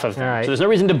 right off of them. All right. So there's no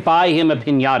reason to buy him a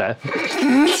pinata.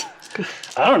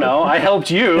 I don't know. I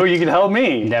helped you. You can help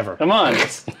me. Never. Come on.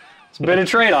 It's a bit of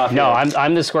trade-off. No, here.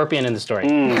 I'm the scorpion in the story.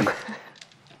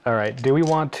 all right. Do we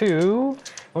want to?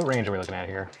 What range are we looking at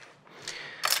here?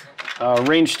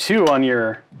 Range 2 on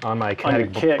your On my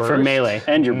kinetic kick burst? For melee.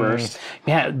 and your burst.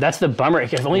 Yeah, that's the bummer.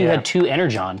 If only you Yeah. had 2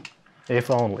 energon. If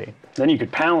only. Then you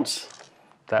could pounce.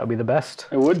 That would be the best.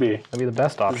 It would be. That'd be the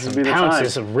best This would option. be the Pounce time.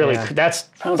 is really Yeah. that's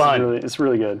Pounce fun. It's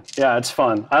really good. Yeah, it's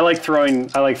fun. I like throwing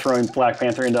Black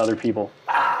Panther into other people.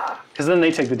 Because then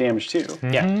they take the damage too.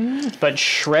 Yeah, but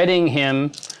shredding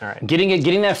him, All right.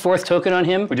 getting that 4th token on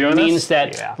him doing means this?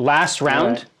 that Yeah. last round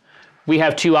Alright. we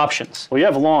have 2 options. Well, you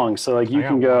have long, so like you got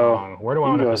can go. long. Where do I you can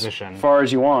want to go position? as far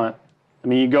as you want. I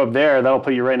mean, you go up there. That'll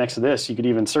put you right next to this. You could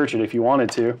even search it if you wanted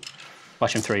to.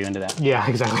 Watch him throw you into that. Yeah,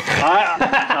 exactly.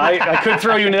 I could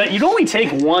throw you into that. You'd only take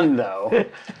 1 though.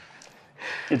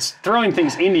 It's throwing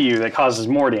things into you that causes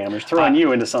more damage. Throwing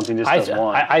you into something just does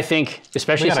 1. I think,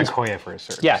 especially We got a since Koya for a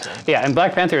search. yeah, so. yeah, and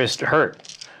Black Panther is hurt.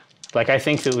 Like I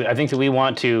think that we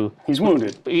want to He's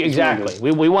wounded. He's exactly.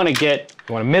 wounded. We want to get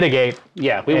You want to mitigate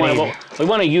we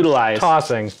want to utilize.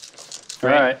 tossing. All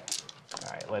right.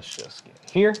 All right, let's just get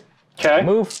here. Okay.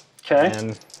 Move. Okay.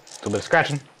 And a little bit of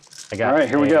scratching. I got All right.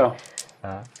 Here we go.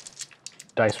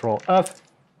 Dice roll of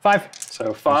 5.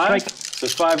 So 5. Strike. So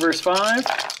 5 versus 5.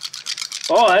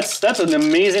 Oh, that's an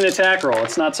amazing attack roll.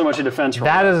 It's not so much a defense roll.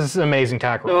 That is amazing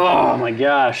tackle. Oh my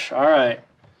gosh. All right.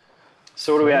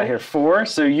 So what do we at here? 4.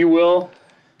 So you will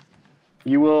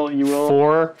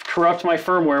 4 corrupt my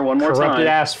firmware one more corrupted time.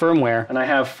 ass firmware. And I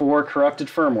have 4 corrupted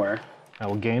firmware. I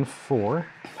will gain 4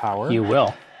 power. You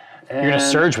will. You're going to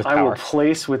surge with power. I will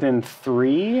place within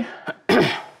 3.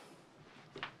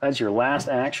 That's your last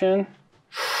action.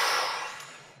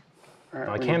 Right,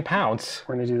 I can't pounce.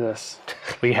 We're going to do this.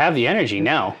 We have the energy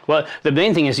now. Well, the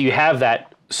main thing is you have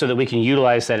that so that we can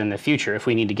utilize that in the future if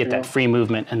we need to get that free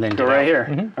movement and then go right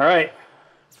here. All right.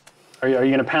 Are you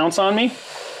going to pounce on me?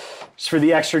 Just for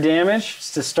the extra damage?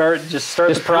 Just to start the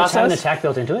process? Does have an attack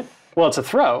built into it? Well, it's a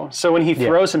throw. So when he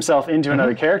throws himself into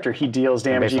another character, he deals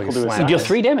damage equal to his size. You deal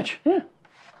 3 damage.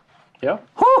 Yeah.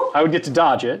 I would get to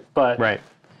dodge it, but it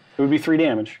would be 3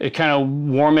 damage. It kind of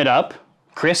warm it up.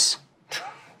 Chris?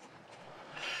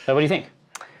 What do you think?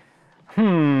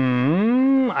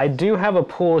 I do have a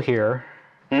pool here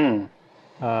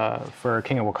for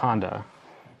King of Wakanda.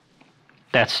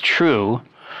 That's true.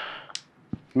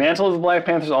 Mantle of the Black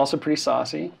Panther is also pretty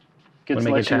saucy. Gets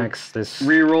When make attacks, this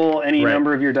reroll any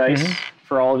number of your dice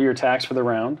for all of your attacks for the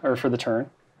round or for the turn.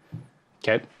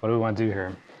 Okay. What do we want to do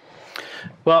here?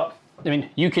 Well, I mean,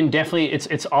 you can definitely.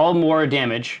 It's all more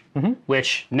damage.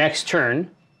 Which next turn,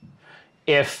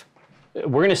 if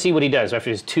we're going to see what he does after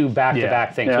his 2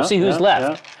 back-to-back things. We'll see who's left.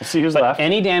 Yeah. We'll see who's left.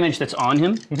 Any damage that's on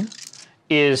him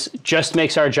is just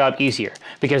makes our job easier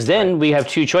because then we have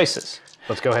 2 choices.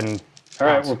 Let's go ahead and all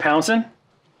right, we're pouncing.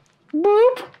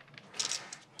 Boop.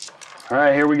 All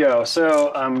right, here we go.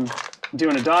 So I'm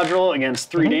doing a dodge roll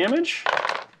against 3 damage.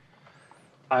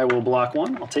 I will block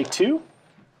 1. I'll take 2.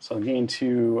 So I'll gain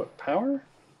 2 power,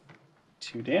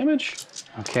 2 damage.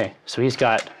 Okay, so he's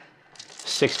got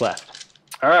 6 left.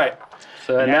 All right.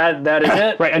 So that is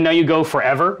it. Right, and now you go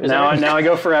forever? Now I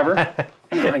go forever.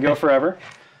 I go forever.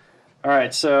 All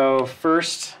right, so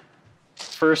first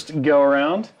go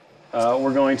around,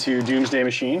 we're going to Doomsday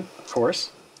Machine, of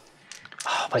course.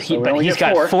 Oh, but he's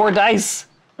got 4 dice.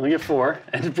 We get 4,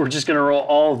 and we're just going to roll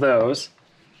all of those.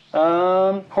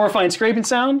 Horrifying scraping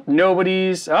sound.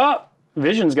 Nobody's. Oh,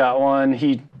 Vision's got one.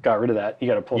 He got rid of that. You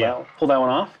got to pull that one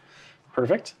off.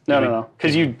 Perfect. No.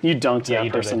 Because you dunked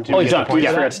that person. Oh, you dunked. We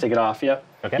forgot to take it off. Yep.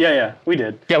 Okay. Yeah, we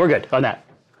did. Yeah, we're good on that.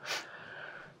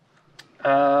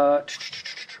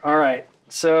 All right.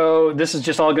 So this is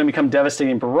just all going to become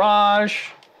Devastating Barrage.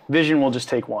 Vision will just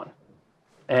take 1.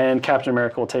 And Captain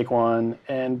America will take 1.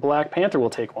 And Black Panther will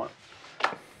take 1.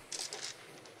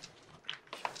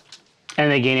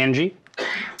 And they gain energy?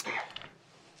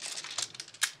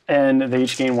 And they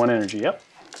each gain 1 energy, yep.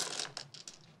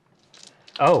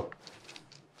 Oh.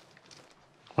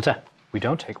 What's that? We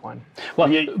don't take 1. Well,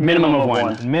 minimum of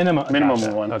 1. Minimum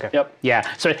of 1. Okay. Yep.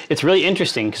 Yeah, so it's really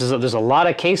interesting because there's a lot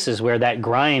of cases where that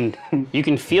grind, you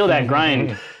can feel that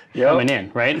grind coming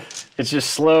in, right? It's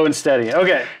just slow and steady.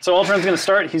 Okay, so Ultron's going to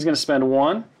start. He's going to spend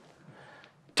 1.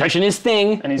 Touching his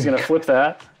thing. And he's going to flip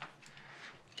that.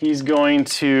 He's going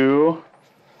to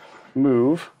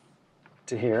move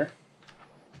to here.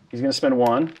 He's going to spend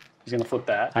 1. He's going to flip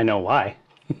that. I know why.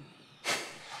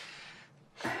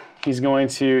 He's going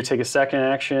to take a second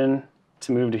action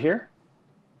to move to here.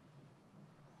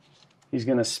 He's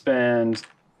going to spend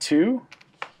 2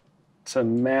 to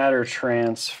matter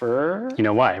transfer. You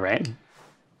know why, right?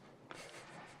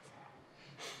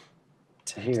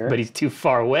 To here. But he's too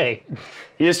far away.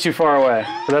 He is too far away,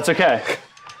 but that's okay.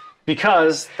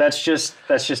 Because that's just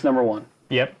number 1.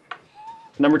 Yep.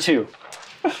 Number 2.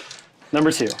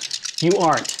 Number 2. You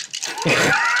aren't.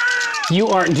 You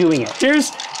aren't doing it.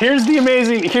 Here's the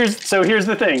amazing. Here's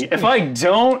the thing. If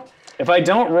I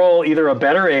don't roll either a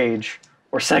better age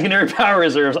or secondary power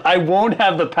reserves, I won't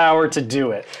have the power to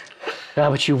do it.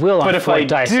 But you will on 4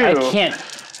 dice. Do, I can't.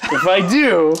 If I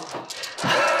do,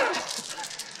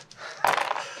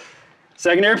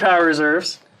 secondary power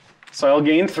reserves, so I'll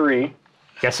gain 3.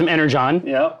 Got some energon.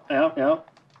 Yep.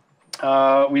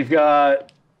 We've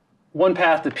got 1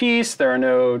 path to peace. There are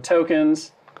no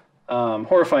tokens.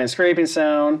 Horrifying scraping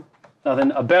sound.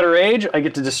 Nothing. A better age. I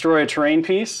get to destroy a terrain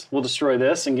piece. We'll destroy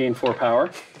this and gain 4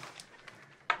 power.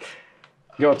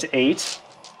 Go up to 8.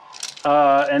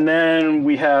 And then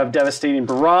we have Devastating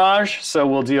Barrage. So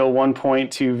we'll deal 1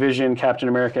 point to Vision, Captain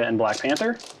America, and Black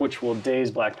Panther, which will daze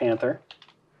Black Panther.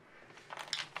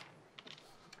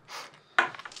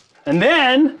 And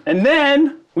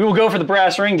then we will go for the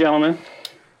brass ring, gentlemen.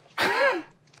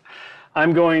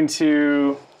 I'm going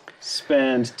to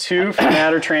spend 2 for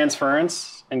matter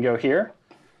transference and go here.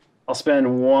 I'll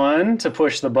spend 1 to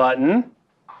push the button.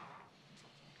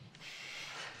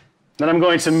 Then I'm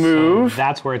going to move. So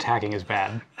that's where attacking is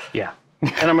bad. Yeah.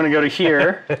 And I'm going to go to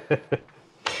here.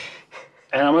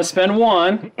 And I'm going to spend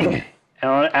 1. And I'm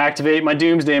going to activate my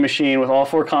Doomsday Machine with all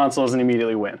 4 consoles and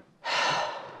immediately win.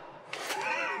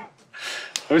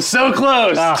 It was so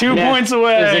close. 2 points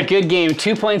away. It was a good game.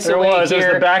 2 points away. It was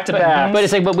the back-to-back. But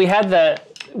it's like, but we had the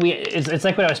it's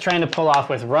like what I was trying to pull off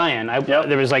with Ryan.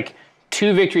 There was like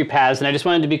 2 victory paths, and I just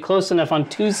wanted to be close enough on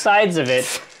 2 sides of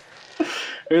it.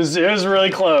 It was really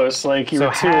close. Like you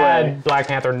were 2 away. Had Black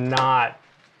Panther not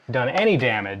done any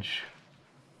damage,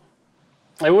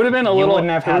 it would have been a little. Wouldn't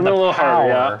have had the power. Harder,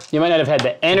 yeah. You might not have had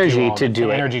the energy to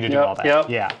do it. Energy to do all that.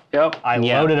 Yep. I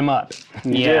loaded him up.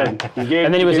 You did.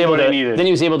 And then he was able to. Then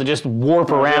he was able to just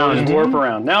warp around. Warp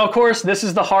around. Now, of course, this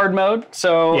is the hard mode.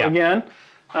 So again,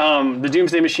 the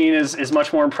Doomsday Machine is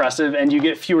much more impressive, and you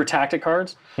get fewer tactic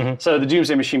cards. So the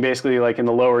Doomsday Machine, basically, like in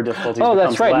the lower difficulties. Oh,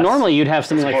 that's right. Less Normally, you'd have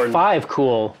something like 5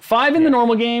 cool. 5 in the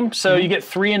normal game. So you get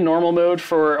 3 in normal mode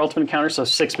for Ultimate Encounter. So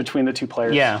 6 between the 2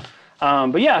 players. Yeah.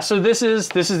 But yeah, so this is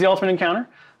the Ultimate Encounter.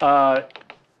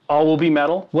 All will be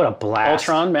metal. What a blast!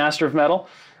 Ultron, Master of Metal.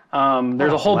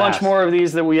 There's a whole bunch more of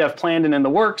these that we have planned and in the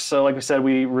works. So like we said,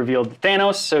 we revealed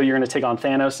Thanos. So you're going to take on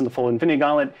Thanos in the full Infinity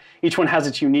Gauntlet. Each one has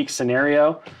its unique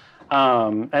scenario.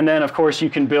 And then, of course, you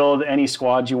can build any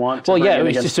squad you want. Well,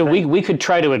 yeah, so we could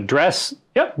try to address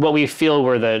what we feel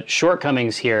were the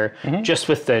shortcomings here just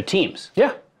with the teams.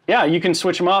 Yeah, you can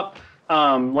switch them up.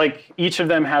 Like each of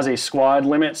them has a squad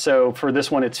limit. So for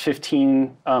this one, it's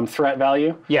 15 threat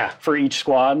value for each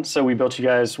squad. So we built you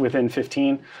guys within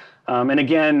 15. And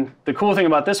again, the cool thing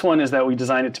about this one is that we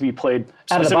designed it to be played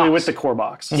specifically with the core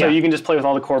box. So you can just play with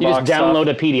all the core box just download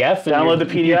a PDF. Download the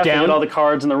PDF, get all the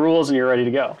cards and the rules, and you're ready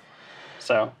to go.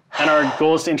 So, and our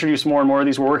goal is to introduce more and more of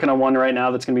these. We're working on one right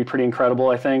now that's going to be pretty incredible,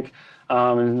 I think,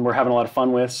 and we're having a lot of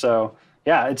fun with. So,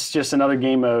 yeah, it's just another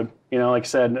game mode. You know, like I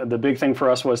said, the big thing for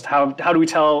us was how do we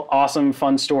tell awesome,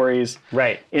 fun stories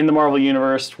in the Marvel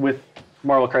Universe with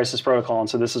Marvel Crisis Protocol, and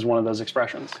so this is one of those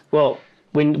expressions. Well,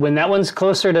 when that one's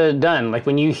closer to done, like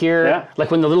when you hear,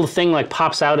 like when the little thing like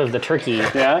pops out of the turkey,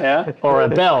 or a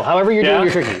bell, however you're doing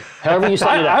your turkey, however you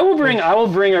set it up. I'll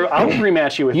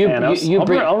rematch you with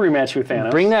Thanos. I'll rematch you with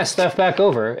Thanos. Bring that stuff back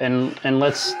over and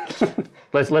let's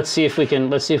see if we can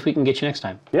get you next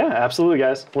time. Yeah, absolutely,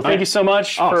 guys. Well, thank you so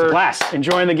much for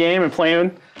enjoying the game and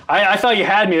playing. I thought you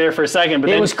had me there for a second, but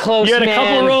it was close. You had a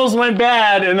couple of rolls went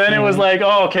bad, and then it was like,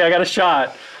 oh, okay, I got a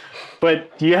shot.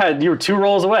 But you were 2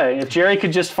 rolls away. If Jerry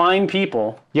could just find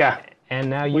people. Yeah.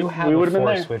 And now you have a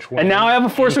force switch win. And now I have a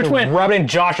force switch win. Rub it in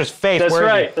Josh's face. That's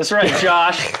right. That's right,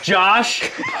 Josh. Josh,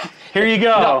 here you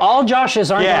go. No, all Joshes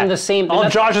aren't on the same. All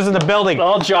Joshes in the building.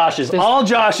 All Joshes. All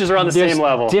Joshes are on the same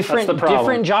level. Different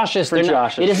Joshes.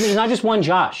 It's not just one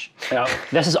Josh. Yeah.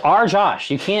 This is our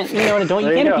Josh. You can't, you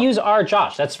can't abuse our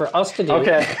Josh. That's for us to do.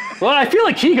 Okay. Well, I feel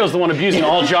like Kiko's the one abusing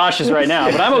all Joshes right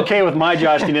now, but I'm okay with my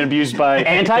Josh getting abused by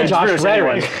anti-Josh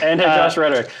rhetoric. Anti-Josh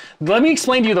rhetoric. Let me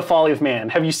explain to you the folly of man.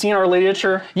 Have you seen our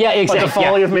literature? Yeah, exactly. The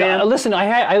folly of man. Listen,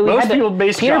 Most people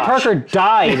base Peter Josh. Parker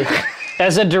died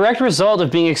as a direct result of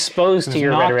being exposed to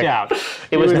your rhetoric. Out.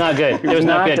 It was not good. It was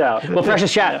not good. Out. Well,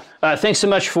 Precious Chat, thanks so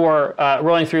much for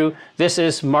rolling through. This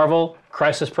is Marvel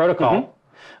Crisis Protocol,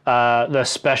 the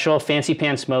special Fancy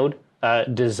Pants mode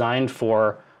designed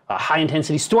for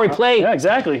high-intensity story play. Yeah,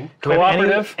 exactly.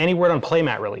 Cooperative. Any word on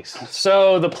playmat release?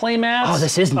 So the playmats. Oh,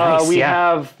 this is nice. We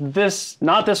have this,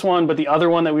 not this one, but the other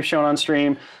one that we've shown on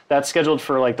stream. That's scheduled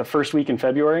for like the first week in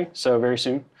February, so very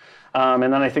soon. And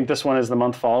then I think this one is the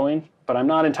month following, but I'm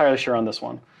not entirely sure on this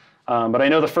one. But I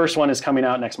know the first one is coming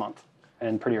out next month,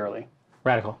 and pretty early.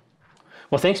 Radical.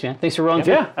 Well, thanks, man. Thanks for rolling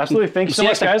through. Yeah, absolutely. Thank you so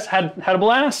much, guys. Had a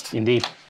blast. Indeed.